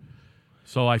broke it.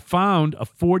 So I found a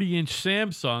 40-inch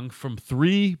Samsung from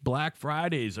 3 Black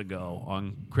Fridays ago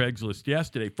on Craigslist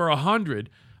yesterday for $100.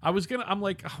 I'm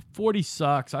like, 40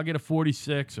 sucks. I'll get a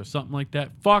 46 or something like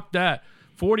that. Fuck that.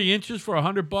 40 inches for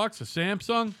 $100, a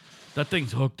Samsung? That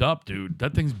thing's hooked up, dude.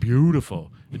 That thing's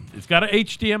beautiful. It's got an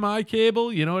HDMI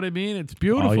cable. You know what I mean? It's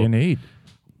beautiful. All you need.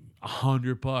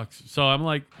 $100. So I'm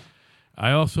like,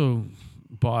 I also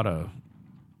bought a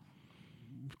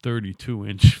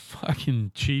 32-inch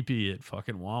fucking cheapie at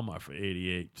fucking Walmart for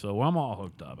 $88. So I'm all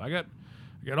hooked up. I got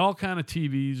all kind of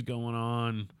TVs going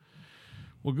on.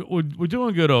 We're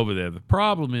doing good over there. The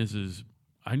problem is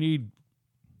I need,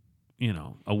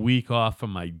 a week off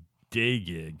from my day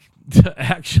gig to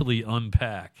actually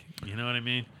unpack. You know what I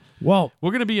mean? Well,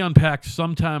 We're gonna be unpacked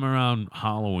sometime around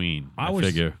Halloween. I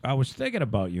figure. I was thinking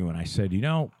about you, and I said,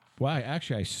 I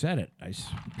said it. I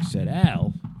said,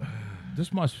 Al,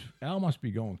 Al must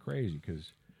be going crazy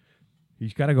because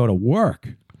he's got to go to work.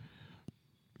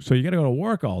 So you got to go to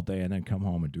work all day and then come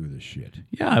home and do this shit.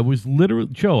 Yeah, I was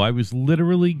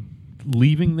literally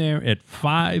leaving there at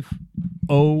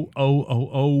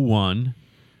 5:00:01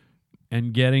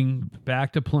 and getting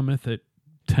back to Plymouth at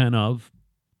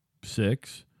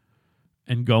 10:06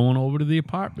 and going over to the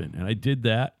apartment. And I did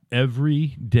that every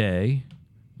day,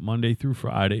 Monday through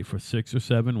Friday, for 6 or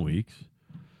 7 weeks.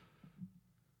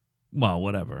 Well,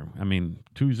 whatever. I mean,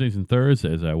 Tuesdays and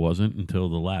Thursdays I wasn't until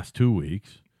the last 2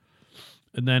 weeks.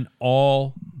 And then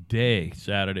all day,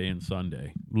 Saturday and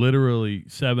Sunday. Literally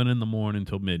 7 in the morning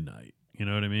till midnight. You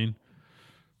know what I mean?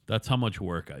 That's how much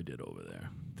work I did over there.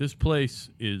 This place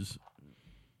is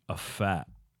a fat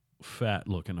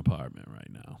looking apartment right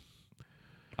now.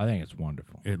 I think it's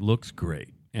wonderful. It looks great.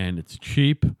 And it's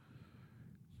cheap.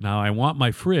 Now, I want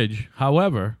my fridge.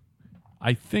 However,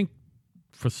 I think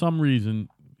for some reason,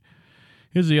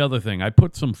 here's the other thing. I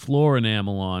put some floor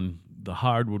enamel on the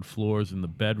hardwood floors in the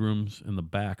bedrooms and the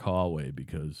back hallway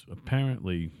because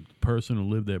apparently the person who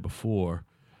lived there before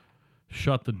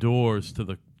shut the doors to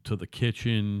the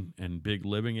kitchen and big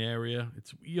living area.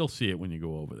 You'll see it when you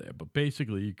go over there. But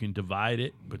basically, you can divide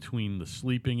it between the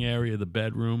sleeping area, the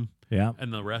bedroom, Yeah.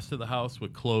 and the rest of the house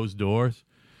with closed doors.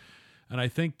 And I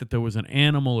think that there was an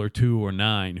animal or 2 or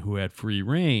 9 who had free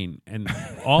reign, and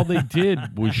all they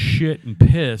did was shit and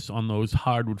piss on those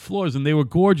hardwood floors. And they were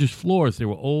gorgeous floors. They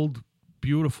were old,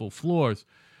 beautiful floors.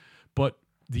 But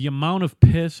the amount of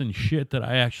piss and shit that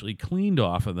I actually cleaned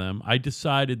off of them, I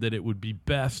decided that it would be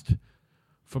best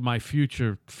for my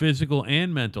future physical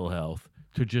and mental health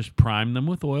to just prime them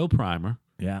with oil primer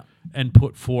Yeah. and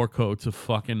put 4 coats of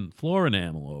fucking floor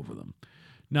enamel over them.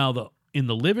 Now, in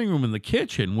the living room and the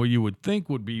kitchen, where you would think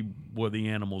would be where the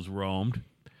animals roamed,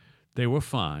 they were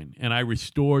fine. And I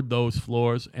restored those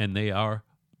floors, and they are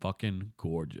fucking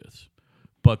gorgeous.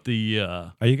 But the...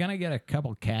 Are you going to get a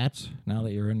couple cats now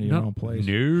that you're in your own place?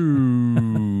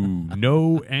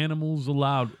 No animals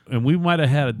allowed. And we might have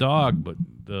had a dog, but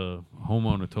the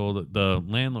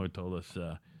landlord told us,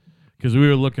 because we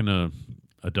were looking to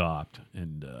adopt,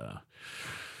 and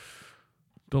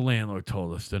the landlord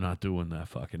told us they're not doing that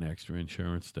fucking extra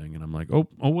insurance thing. And I'm like, oh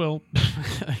well,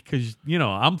 because,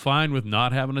 I'm fine with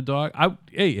not having a dog.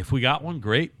 Hey, if we got one,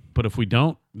 great. But if we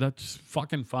don't, that's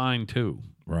fucking fine too.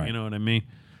 Right. You know what I mean?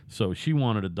 So she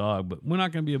wanted a dog, but we're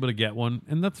not going to be able to get one,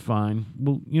 and that's fine.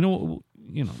 Well,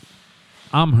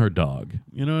 I'm her dog.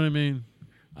 You know what I mean?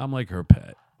 I'm like her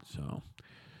pet. So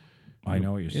I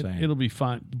know what you're saying. It'll be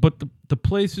fine. But the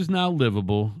place is now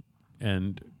livable,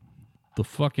 and the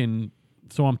fucking...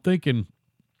 So I'm thinking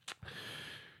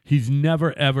he's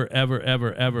never, ever, ever,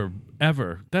 ever, ever,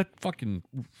 ever... That fucking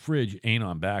fridge ain't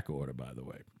on back order, by the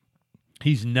way.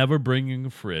 He's never bringing a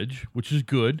fridge, which is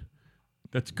good.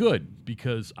 That's good,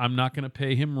 because I'm not going to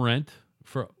pay him rent.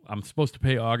 I'm supposed to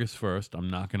pay August 1st. I'm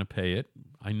not going to pay it.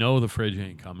 I know the fridge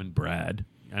ain't coming. Brad,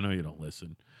 I know you don't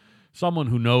listen. Someone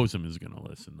who knows him is going to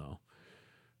listen, though,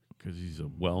 because he's a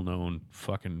well-known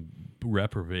fucking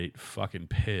reprobate fucking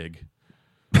pig.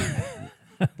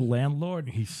 Landlord?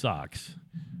 He sucks.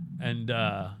 And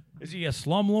Is he a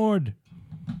slumlord?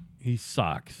 he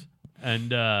sucks. And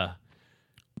the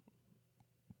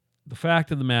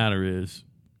fact of the matter is,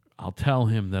 I'll tell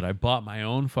him that I bought my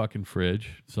own fucking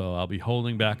fridge, so I'll be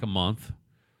holding back a month,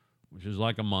 which is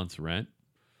like a month's rent.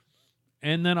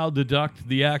 And then I'll deduct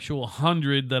the actual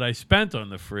 100 that I spent on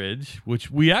the fridge,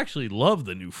 which we actually love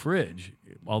the new fridge,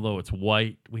 although it's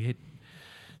white. We hate,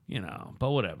 but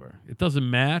whatever. It doesn't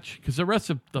match, because the rest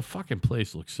of the fucking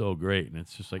place looks so great, and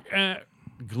it's just like,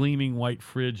 gleaming white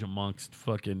fridge amongst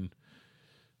fucking,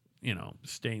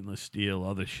 stainless steel,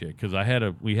 other shit. Because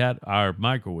we had our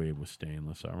microwave was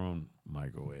stainless, our own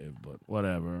microwave, but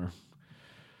whatever.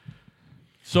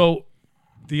 So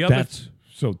the other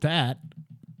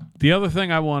the other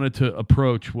thing I wanted to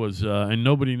approach was, and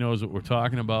nobody knows what we're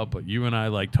talking about, but you and I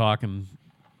like talking.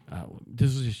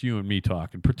 This is just you and me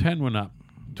talking. Pretend we're not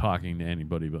talking to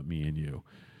anybody but me and you.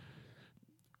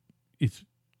 It's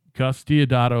Gus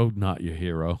Diodato, not your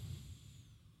hero.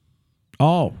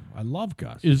 Oh, I love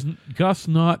Gus. Is Gus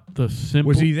not the simple...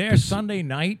 Was he there Sunday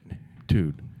night?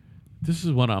 Dude, this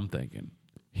is what I'm thinking.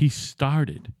 He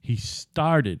started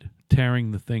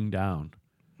tearing the thing down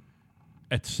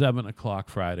at 7 o'clock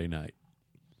Friday night.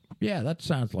 Yeah, that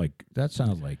sounds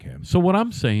like him. So what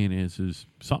I'm saying is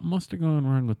something must have gone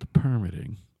wrong with the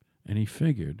permitting, and he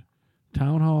figured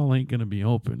town hall ain't going to be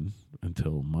open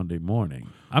until Monday morning.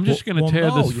 I'm just going to tear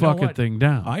this fucking thing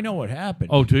down. I know what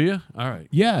happened. Oh, do you? All right.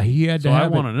 Yeah, he had to So I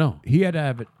have want to know. He had to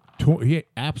have it. He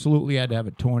absolutely had to have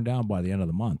it torn down by the end of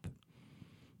the month.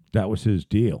 That was his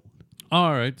deal.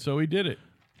 All right, so he did it.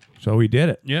 So he did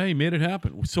it. Yeah, he made it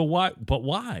happen. So why? But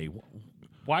why?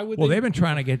 Why would? Well, they've been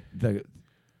trying to get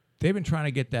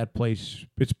that place.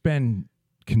 It's been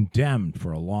condemned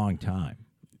for a long time.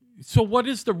 So what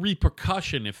is the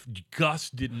repercussion if Gus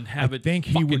didn't have I it? think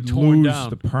he fucking would torn lose down?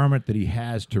 the permit that he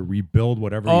has to rebuild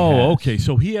whatever. he Oh, has. okay.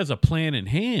 So he has a plan in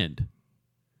hand.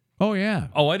 Oh yeah.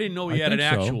 Oh, I didn't know he I had an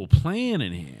think so. actual plan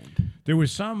in hand, There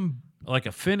was something like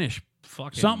a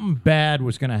fucking bad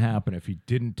was going to happen if he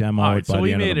didn't demo All it right, by so the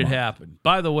he end of made the it month. happen.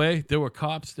 By the way, there were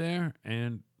cops there,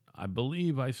 and I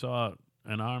believe I saw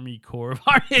an Army Corps of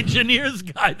Our Engineers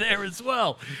guy there as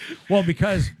well. Well,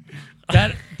 because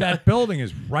that building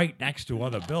is right next to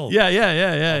other buildings.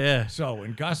 Yeah. So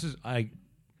in Gus's,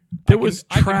 There was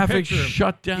I can traffic picture him.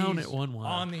 shut down He's at one while.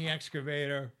 on the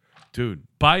excavator, Dude,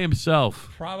 by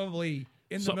himself. probably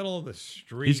in the middle of the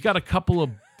street. He's got a couple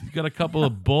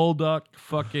of bulldog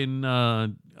fucking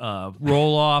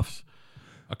roll-offs,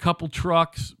 a couple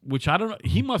trucks, which I don't know.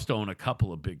 He must own a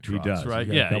couple of big trucks, does. right?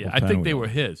 He's got a Yeah. couple I think they 10-wheelers. were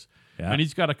his. Yeah. And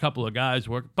he's got a couple of guys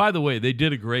work. By the way, they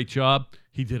did a great job.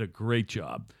 He did a great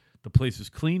job. The place is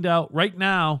cleaned out. Right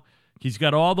now, he's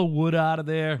got all the wood out of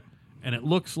there, and it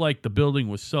looks like the building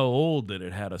was so old that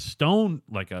it had a stone,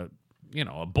 like a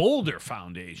a boulder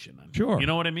foundation. Sure. You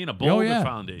know what I mean? A boulder yeah.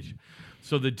 foundation.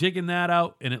 So they're digging that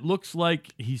out, and it looks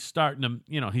like he's starting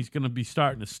to, he's going to be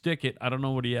starting to stick it. I don't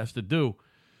know what he has to do,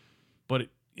 but,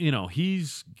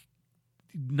 he's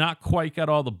not quite got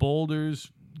all the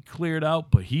boulders cleared out,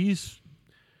 but he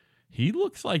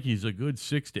looks like he's a good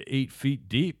 6 to 8 feet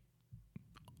deep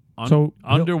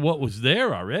under what was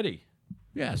there already.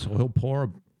 Yeah, so he'll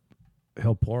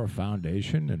pour a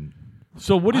foundation and.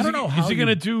 So what I is don't know how he going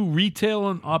to do?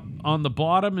 Retail up on the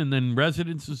bottom and then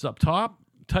residences up top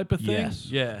type of thing? Yes.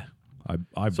 Yeah.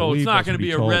 I So believe it's not that's going to what he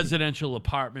be a told me. residential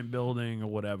apartment building or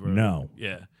whatever. No.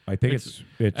 Yeah. I think it's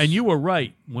And you were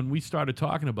right. When we started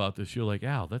talking about this, you're like,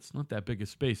 Al, that's not that big a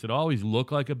space. It always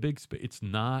looked like a big space. It's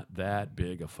not that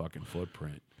big a fucking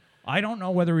footprint. I don't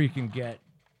know whether he can get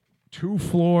 2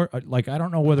 floor. Like I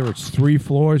don't know whether it's 3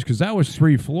 floors because that was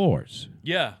 3 floors.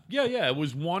 Yeah. It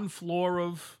was 1 floor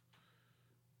of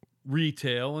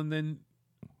retail and then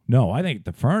No, I think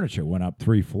the furniture went up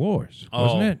 3 floors,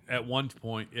 wasn't it? At one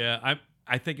point, yeah.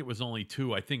 I think it was only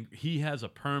 2. I think he has a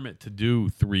permit to do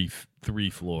three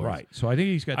floors. Right. So I think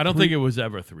he's got. I don't think it was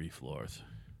ever 3 floors.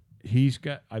 He's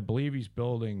got. I believe he's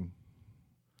building.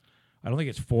 I don't think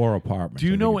it's 4 apartments. Do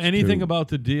you I think know it's anything 2. about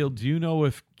the deal? Do you know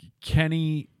if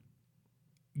Kenny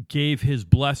gave his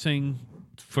blessing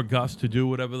for Gus to do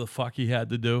whatever the fuck he had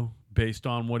to do based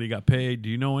on what he got paid? Do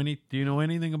you know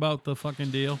anything about the fucking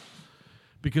deal?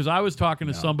 Because I was talking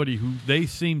to somebody who they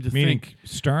seem to Meaning think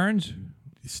Stearns.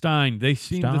 Stein. They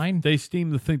seem Stein?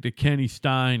 to think that Kenny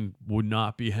Stein would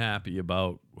not be happy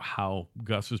about how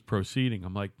Gus is proceeding.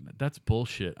 I'm like, that's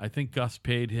bullshit. I think Gus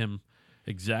paid him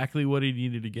exactly what he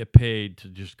needed to get paid to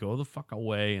just go the fuck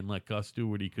away and let Gus do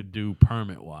what he could do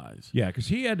permit wise. Yeah, because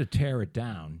he had to tear it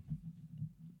down.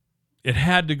 It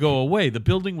had to go away. The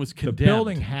building was condemned. The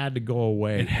building had to go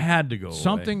away. It had to go away.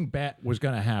 Something bad was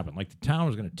going to happen. Like the town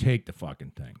was going to take the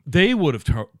fucking thing. They would have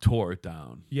tore it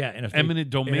down. Yeah, and if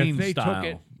Eminent they, and domain if they style, took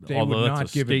it, they although would that's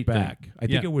not a give it state back. thing. I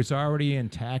think Yeah. it was already in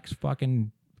tax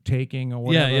fucking taking or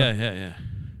whatever. Yeah.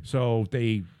 So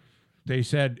they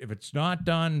said if it's not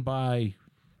done by,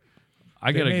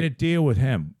 I they gotta. made a deal with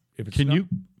him. If it's Can not, you?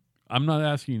 I'm not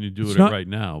asking you to do It's it not- right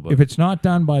now, but if it's not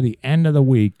done by the end of the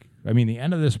week, I mean the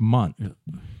end of this month,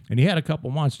 and he had a couple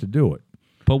months to do it.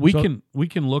 we so-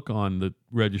 can look on the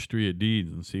registry of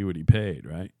deeds and see what he paid,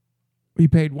 right? He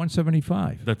paid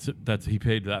 $175. That's he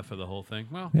paid that for the whole thing.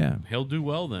 Well, Yeah. he'll do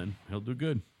well then. He'll do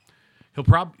good. He'll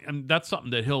probably, and that's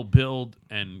something that he'll build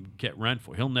and get rent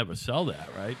for. He'll never sell that,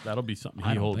 right? That'll be something I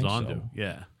he don't holds think on so. to.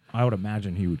 Yeah, I would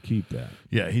imagine he would keep that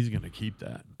yeah, he's gonna keep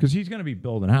that. because he's going to be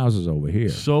building houses over here.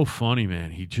 So funny,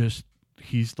 man.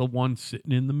 He's the one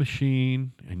sitting in the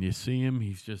machine, and you see him.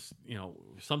 He's just,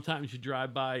 sometimes you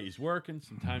drive by, he's working.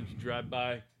 Sometimes you drive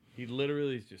by, he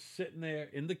literally is just sitting there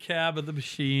in the cab of the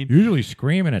machine. Usually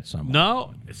screaming at someone.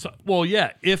 No, well,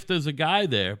 yeah, if there's a guy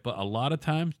there, but a lot of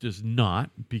times there's not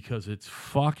because it's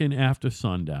fucking after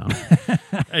sundown,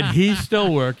 and he's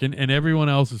still working, and everyone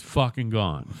else is fucking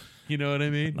gone. You know what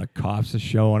I mean? The cops are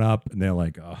showing up, and they're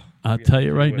like, "Oh, I'll tell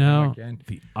you right do it now, again.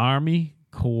 the Army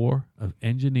Corps of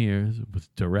Engineers was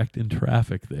directing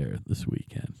traffic there this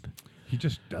weekend. he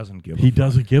just doesn't give. He a fuck.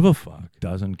 doesn't give a fuck.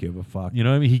 Doesn't give a fuck. You know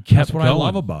what I mean? He kept That's what going. I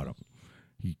love about him.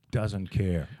 He doesn't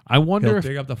care. I wonder He'll if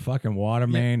dig up the fucking water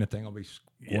main. The thing will be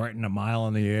squirting a mile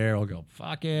in the air. He'll go,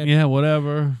 "Fuck it." yeah,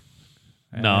 whatever.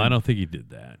 No, I And- don't think he did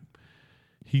that.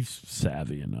 He's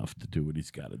savvy enough to do what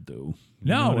he's got to do. You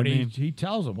know No, what I and mean? he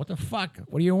tells them, "What the fuck?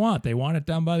 What do you want? They want it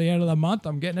done by the end of the month.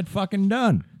 I'm getting it fucking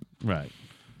done." Right.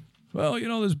 Well,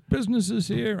 there's businesses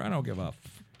here. I don't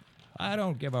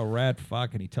give a rat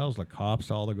fuck. And he tells the cops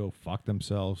all to go fuck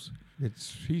themselves.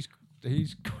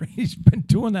 He's been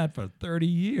doing that for 30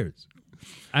 years.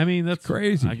 I mean, that's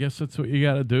crazy. I guess that's what you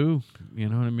got to do. You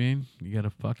know what I mean? You got to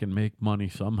fucking make money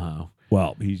somehow.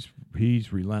 Well, he's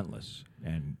relentless,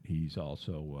 and he's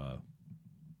also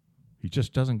he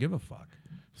just doesn't give a fuck.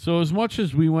 So as much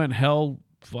as we went hell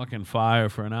fucking fire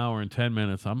for an hour and 10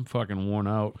 minutes, I'm fucking worn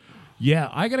out. Yeah,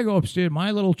 I gotta go upstairs.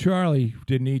 My little Charlie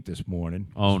didn't eat this morning.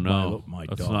 Oh, This is no. my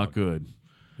That's dog. not good.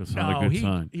 That's not a good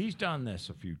sign. He's done this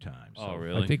a few times. Oh, so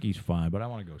really? I think he's fine, but I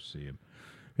want to go see him.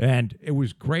 And it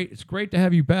was great. It's great to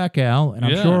have you back, Al, and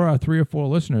I'm Yeah. sure our 3 or 4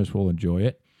 listeners will enjoy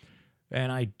it.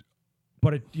 And I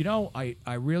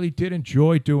really did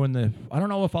enjoy doing I don't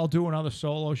know if I'll do another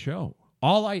solo show.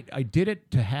 I did it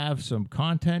to have some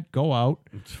content go out.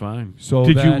 It's fine. So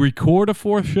Did you that- record a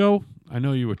 4th show? I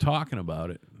know you were talking about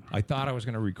it. I thought I was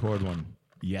going to record one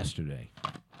yesterday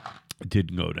It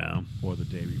didn't go down. or the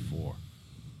day before.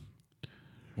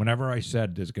 Whenever I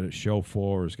said there's going to show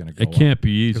 4 is going to go It can't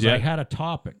be because easy. I had a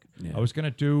topic. Yeah. I was going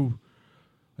to do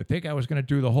I think I was going to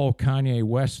do the whole Kanye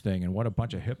West thing and what a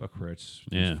bunch of hypocrites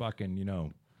these Yeah. fucking,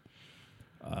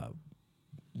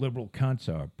 liberal cunts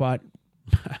are. But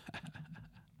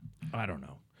I don't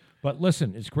know. But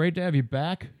listen, it's great to have you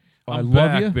back. I I'm love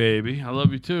back, you. baby. I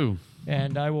love you too.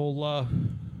 And I will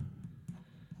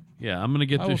Yeah, I'm gonna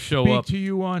get I will this show speak up. to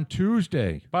you on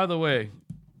Tuesday. By the way,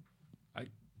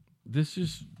 this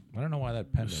is I don't know why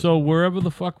that pen doesn't- so wherever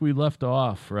the fuck we left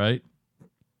off, right?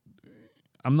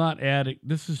 I'm not adding.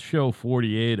 This is show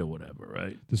 48 or whatever,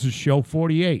 right? This is show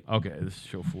 48. Okay, this is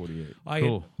show 48.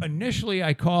 Cool. Initially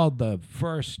I called the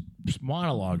first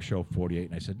monologue show 48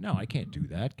 and I said, "No, I can't do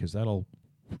that cuz that'll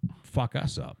fuck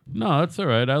us up." No, that's all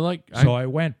right. So I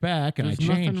went back and I there's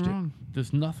nothing changed it. wrong.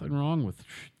 There's nothing wrong with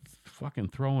fucking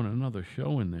throwing another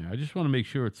show in there. I just want to make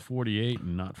sure it's 48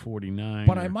 and not 49.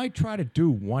 But I might try to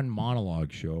do one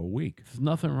monologue show a week. There's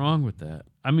nothing wrong with that.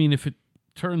 I mean, if it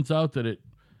turns out that it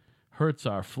hurts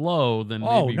our flow, then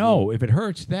Oh, maybe no, we'll- if it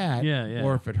hurts that Yeah, yeah.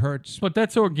 or if it hurts, But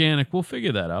that's organic. We'll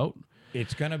figure that out.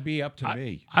 it's going to be up to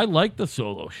me. I like the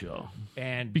solo show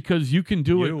And because you can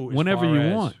do You, it as whenever far you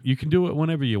as- want. You can do it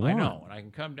whenever you I want. know, and I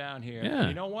can come down here. Yeah.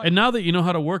 You know what? And now that you know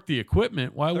how to work the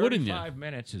equipment, why wouldn't you? 35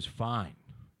 minutes is fine.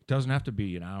 It doesn't have to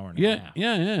be an hour and a Yeah, half.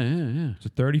 yeah. It's a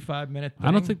 35-minute thing.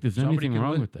 I don't think there's Somebody anything can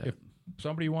wrong with that. If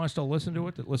somebody wants to listen to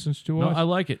it that listens to No, us, I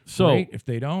like it. So great. If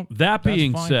they don't, that that's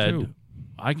being fine said, too.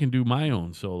 I can do my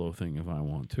own solo thing if I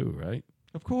want to, right?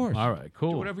 Of course. All right,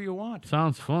 cool. Do whatever you want.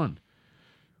 Sounds fun.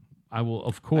 I will,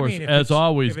 of I course, mean, if as it's-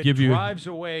 always, if give it you. drives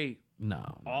away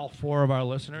No, all four of our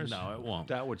listeners. no, it won't.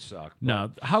 That would suck.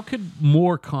 No, how could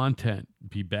more content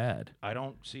be bad? I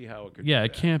don't see how it could. Yeah, be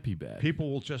it bad. can't be bad.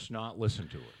 People will just not listen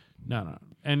to it. No.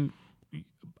 And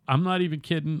I'm not even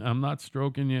kidding. I'm not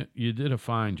stroking you. You did a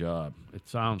fine job. It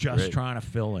sounds Just great. trying to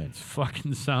fill in. It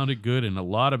fucking sounded good, and a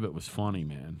lot of it was funny,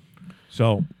 man.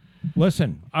 So,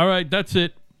 listen, All right, that's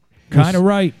it. kind of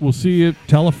right. We'll see you.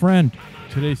 Tell a friend.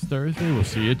 Today's Thursday. We'll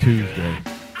see you Tuesday.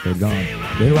 They're gone.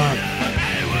 They're on.